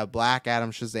 If you have Black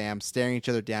Adam, Shazam staring each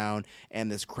other down,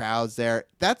 and this crowd's there,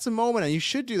 that's a moment, and you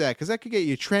should do that, because that could get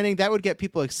you trending. That would get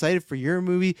people excited for your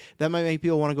movie. That might make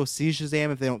people want to go see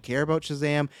Shazam if they don't care about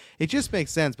Shazam. It just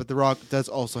makes sense, but The Rock does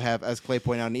also have, as Clay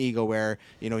pointed out, an ego where,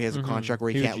 he has a contract where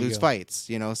he Huge can't lose ego. fights,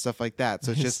 stuff like that.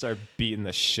 So it's just start beating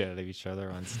the shit out of each other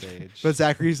on stage. But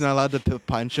Zachary's not allowed to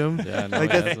punch him. Yeah, no,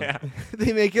 like he hasn't.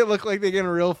 they make it look like they get in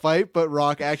a real fight, but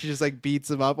Rock actually just like beats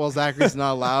him up while Zachary's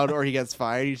not allowed, or he gets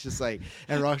fired. He's just like,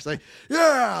 and Rock's like,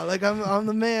 yeah, like I'm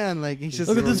the man. Like he's just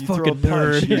look at this fucking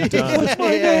nerd. What's my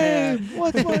name?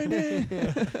 What's my name?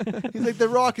 He's like The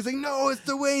Rock. He's like, no, it's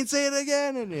Dwayne. Say it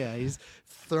again. And yeah, he's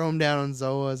throw him down on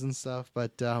Zoas and stuff.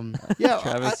 But yeah,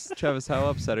 Travis, how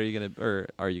upset are you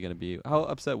gonna be? How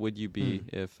upset would you be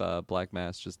if Black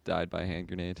Mass just died by a hand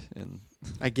grenade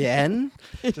again?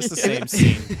 Just the same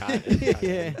scene, kind of.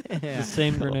 Yeah. The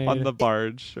same grenade on the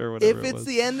barge or whatever. If it it's was.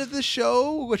 the end of the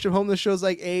show, which I'm hoping the show's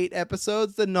like 8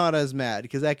 episodes, then not as mad,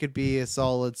 because that could be a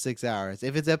solid 6 hours.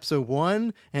 If it's episode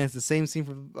 1 and it's the same scene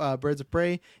from Birds of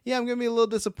Prey, yeah, I'm gonna be a little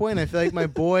disappointed. I feel like my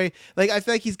boy, I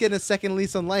feel like he's getting a second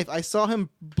lease on life. I saw him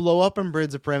blow up on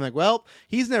Birds of Prey, I'm like, well,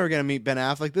 he's never gonna meet Ben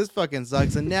Affleck. This fucking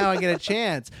sucks, and now I get a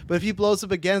chance. But if he blows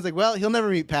up again, it's like, well, he'll never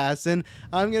meet Pattinson.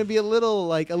 I'm gonna be a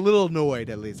little annoyed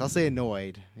at least. I'll say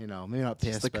annoyed. You know, maybe not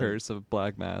pissed. It's the but... curse of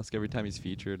Black Mask. Every time he's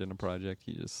featured in a project,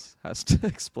 he just has to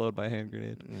explode by hand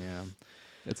grenade. Yeah.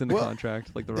 It's in the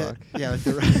contract, like The Rock. Yeah, like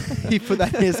The Rock. He put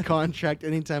that in his contract.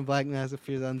 Anytime Black Mask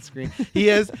appears on screen, he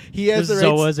has the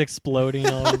Zoa's exploding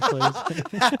all over the place.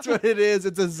 That's what it is.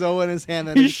 It's a Zoa in his hand.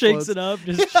 That He shakes it up,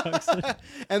 just chucks it.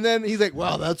 And then he's like,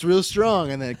 "Wow, that's real strong."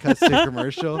 And then it cuts to a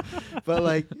commercial. But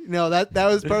like, no, that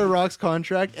was part of Rock's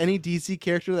contract. Any DC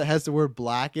character that has the word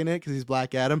black in it, because he's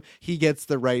Black Adam, he gets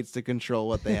the rights to control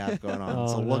what they have going on.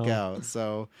 So look out.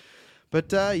 So.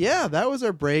 But yeah, that was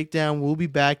our breakdown. We'll be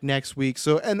back next week.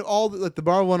 So, and all the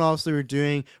Marvel one, obviously, we're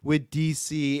doing with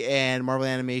DC and Marvel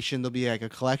Animation. There'll be like a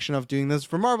collection of doing this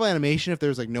for Marvel Animation. If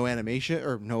there's like no animation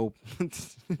or no,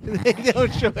 they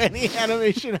don't show any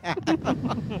animation at all.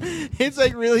 It's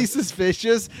like really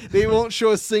suspicious. They won't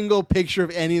show a single picture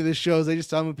of any of the shows. They just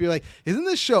tell them, people like, "Isn't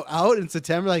this show out in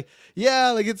September?" Like,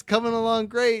 yeah, like it's coming along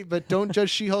great, but don't judge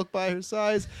She-Hulk by her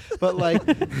size. But like,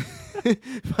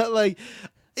 but like.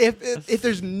 If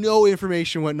there's no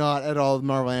information, whatnot at all,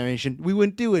 Marvel Animation, we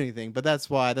wouldn't do anything. But that's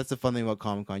the fun thing about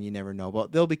Comic-Con. You never know.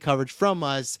 But there'll be coverage from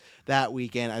us that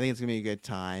weekend. I think it's going to be a good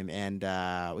time. And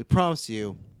we promise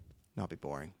you, not be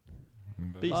boring.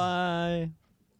 Peace. Bye.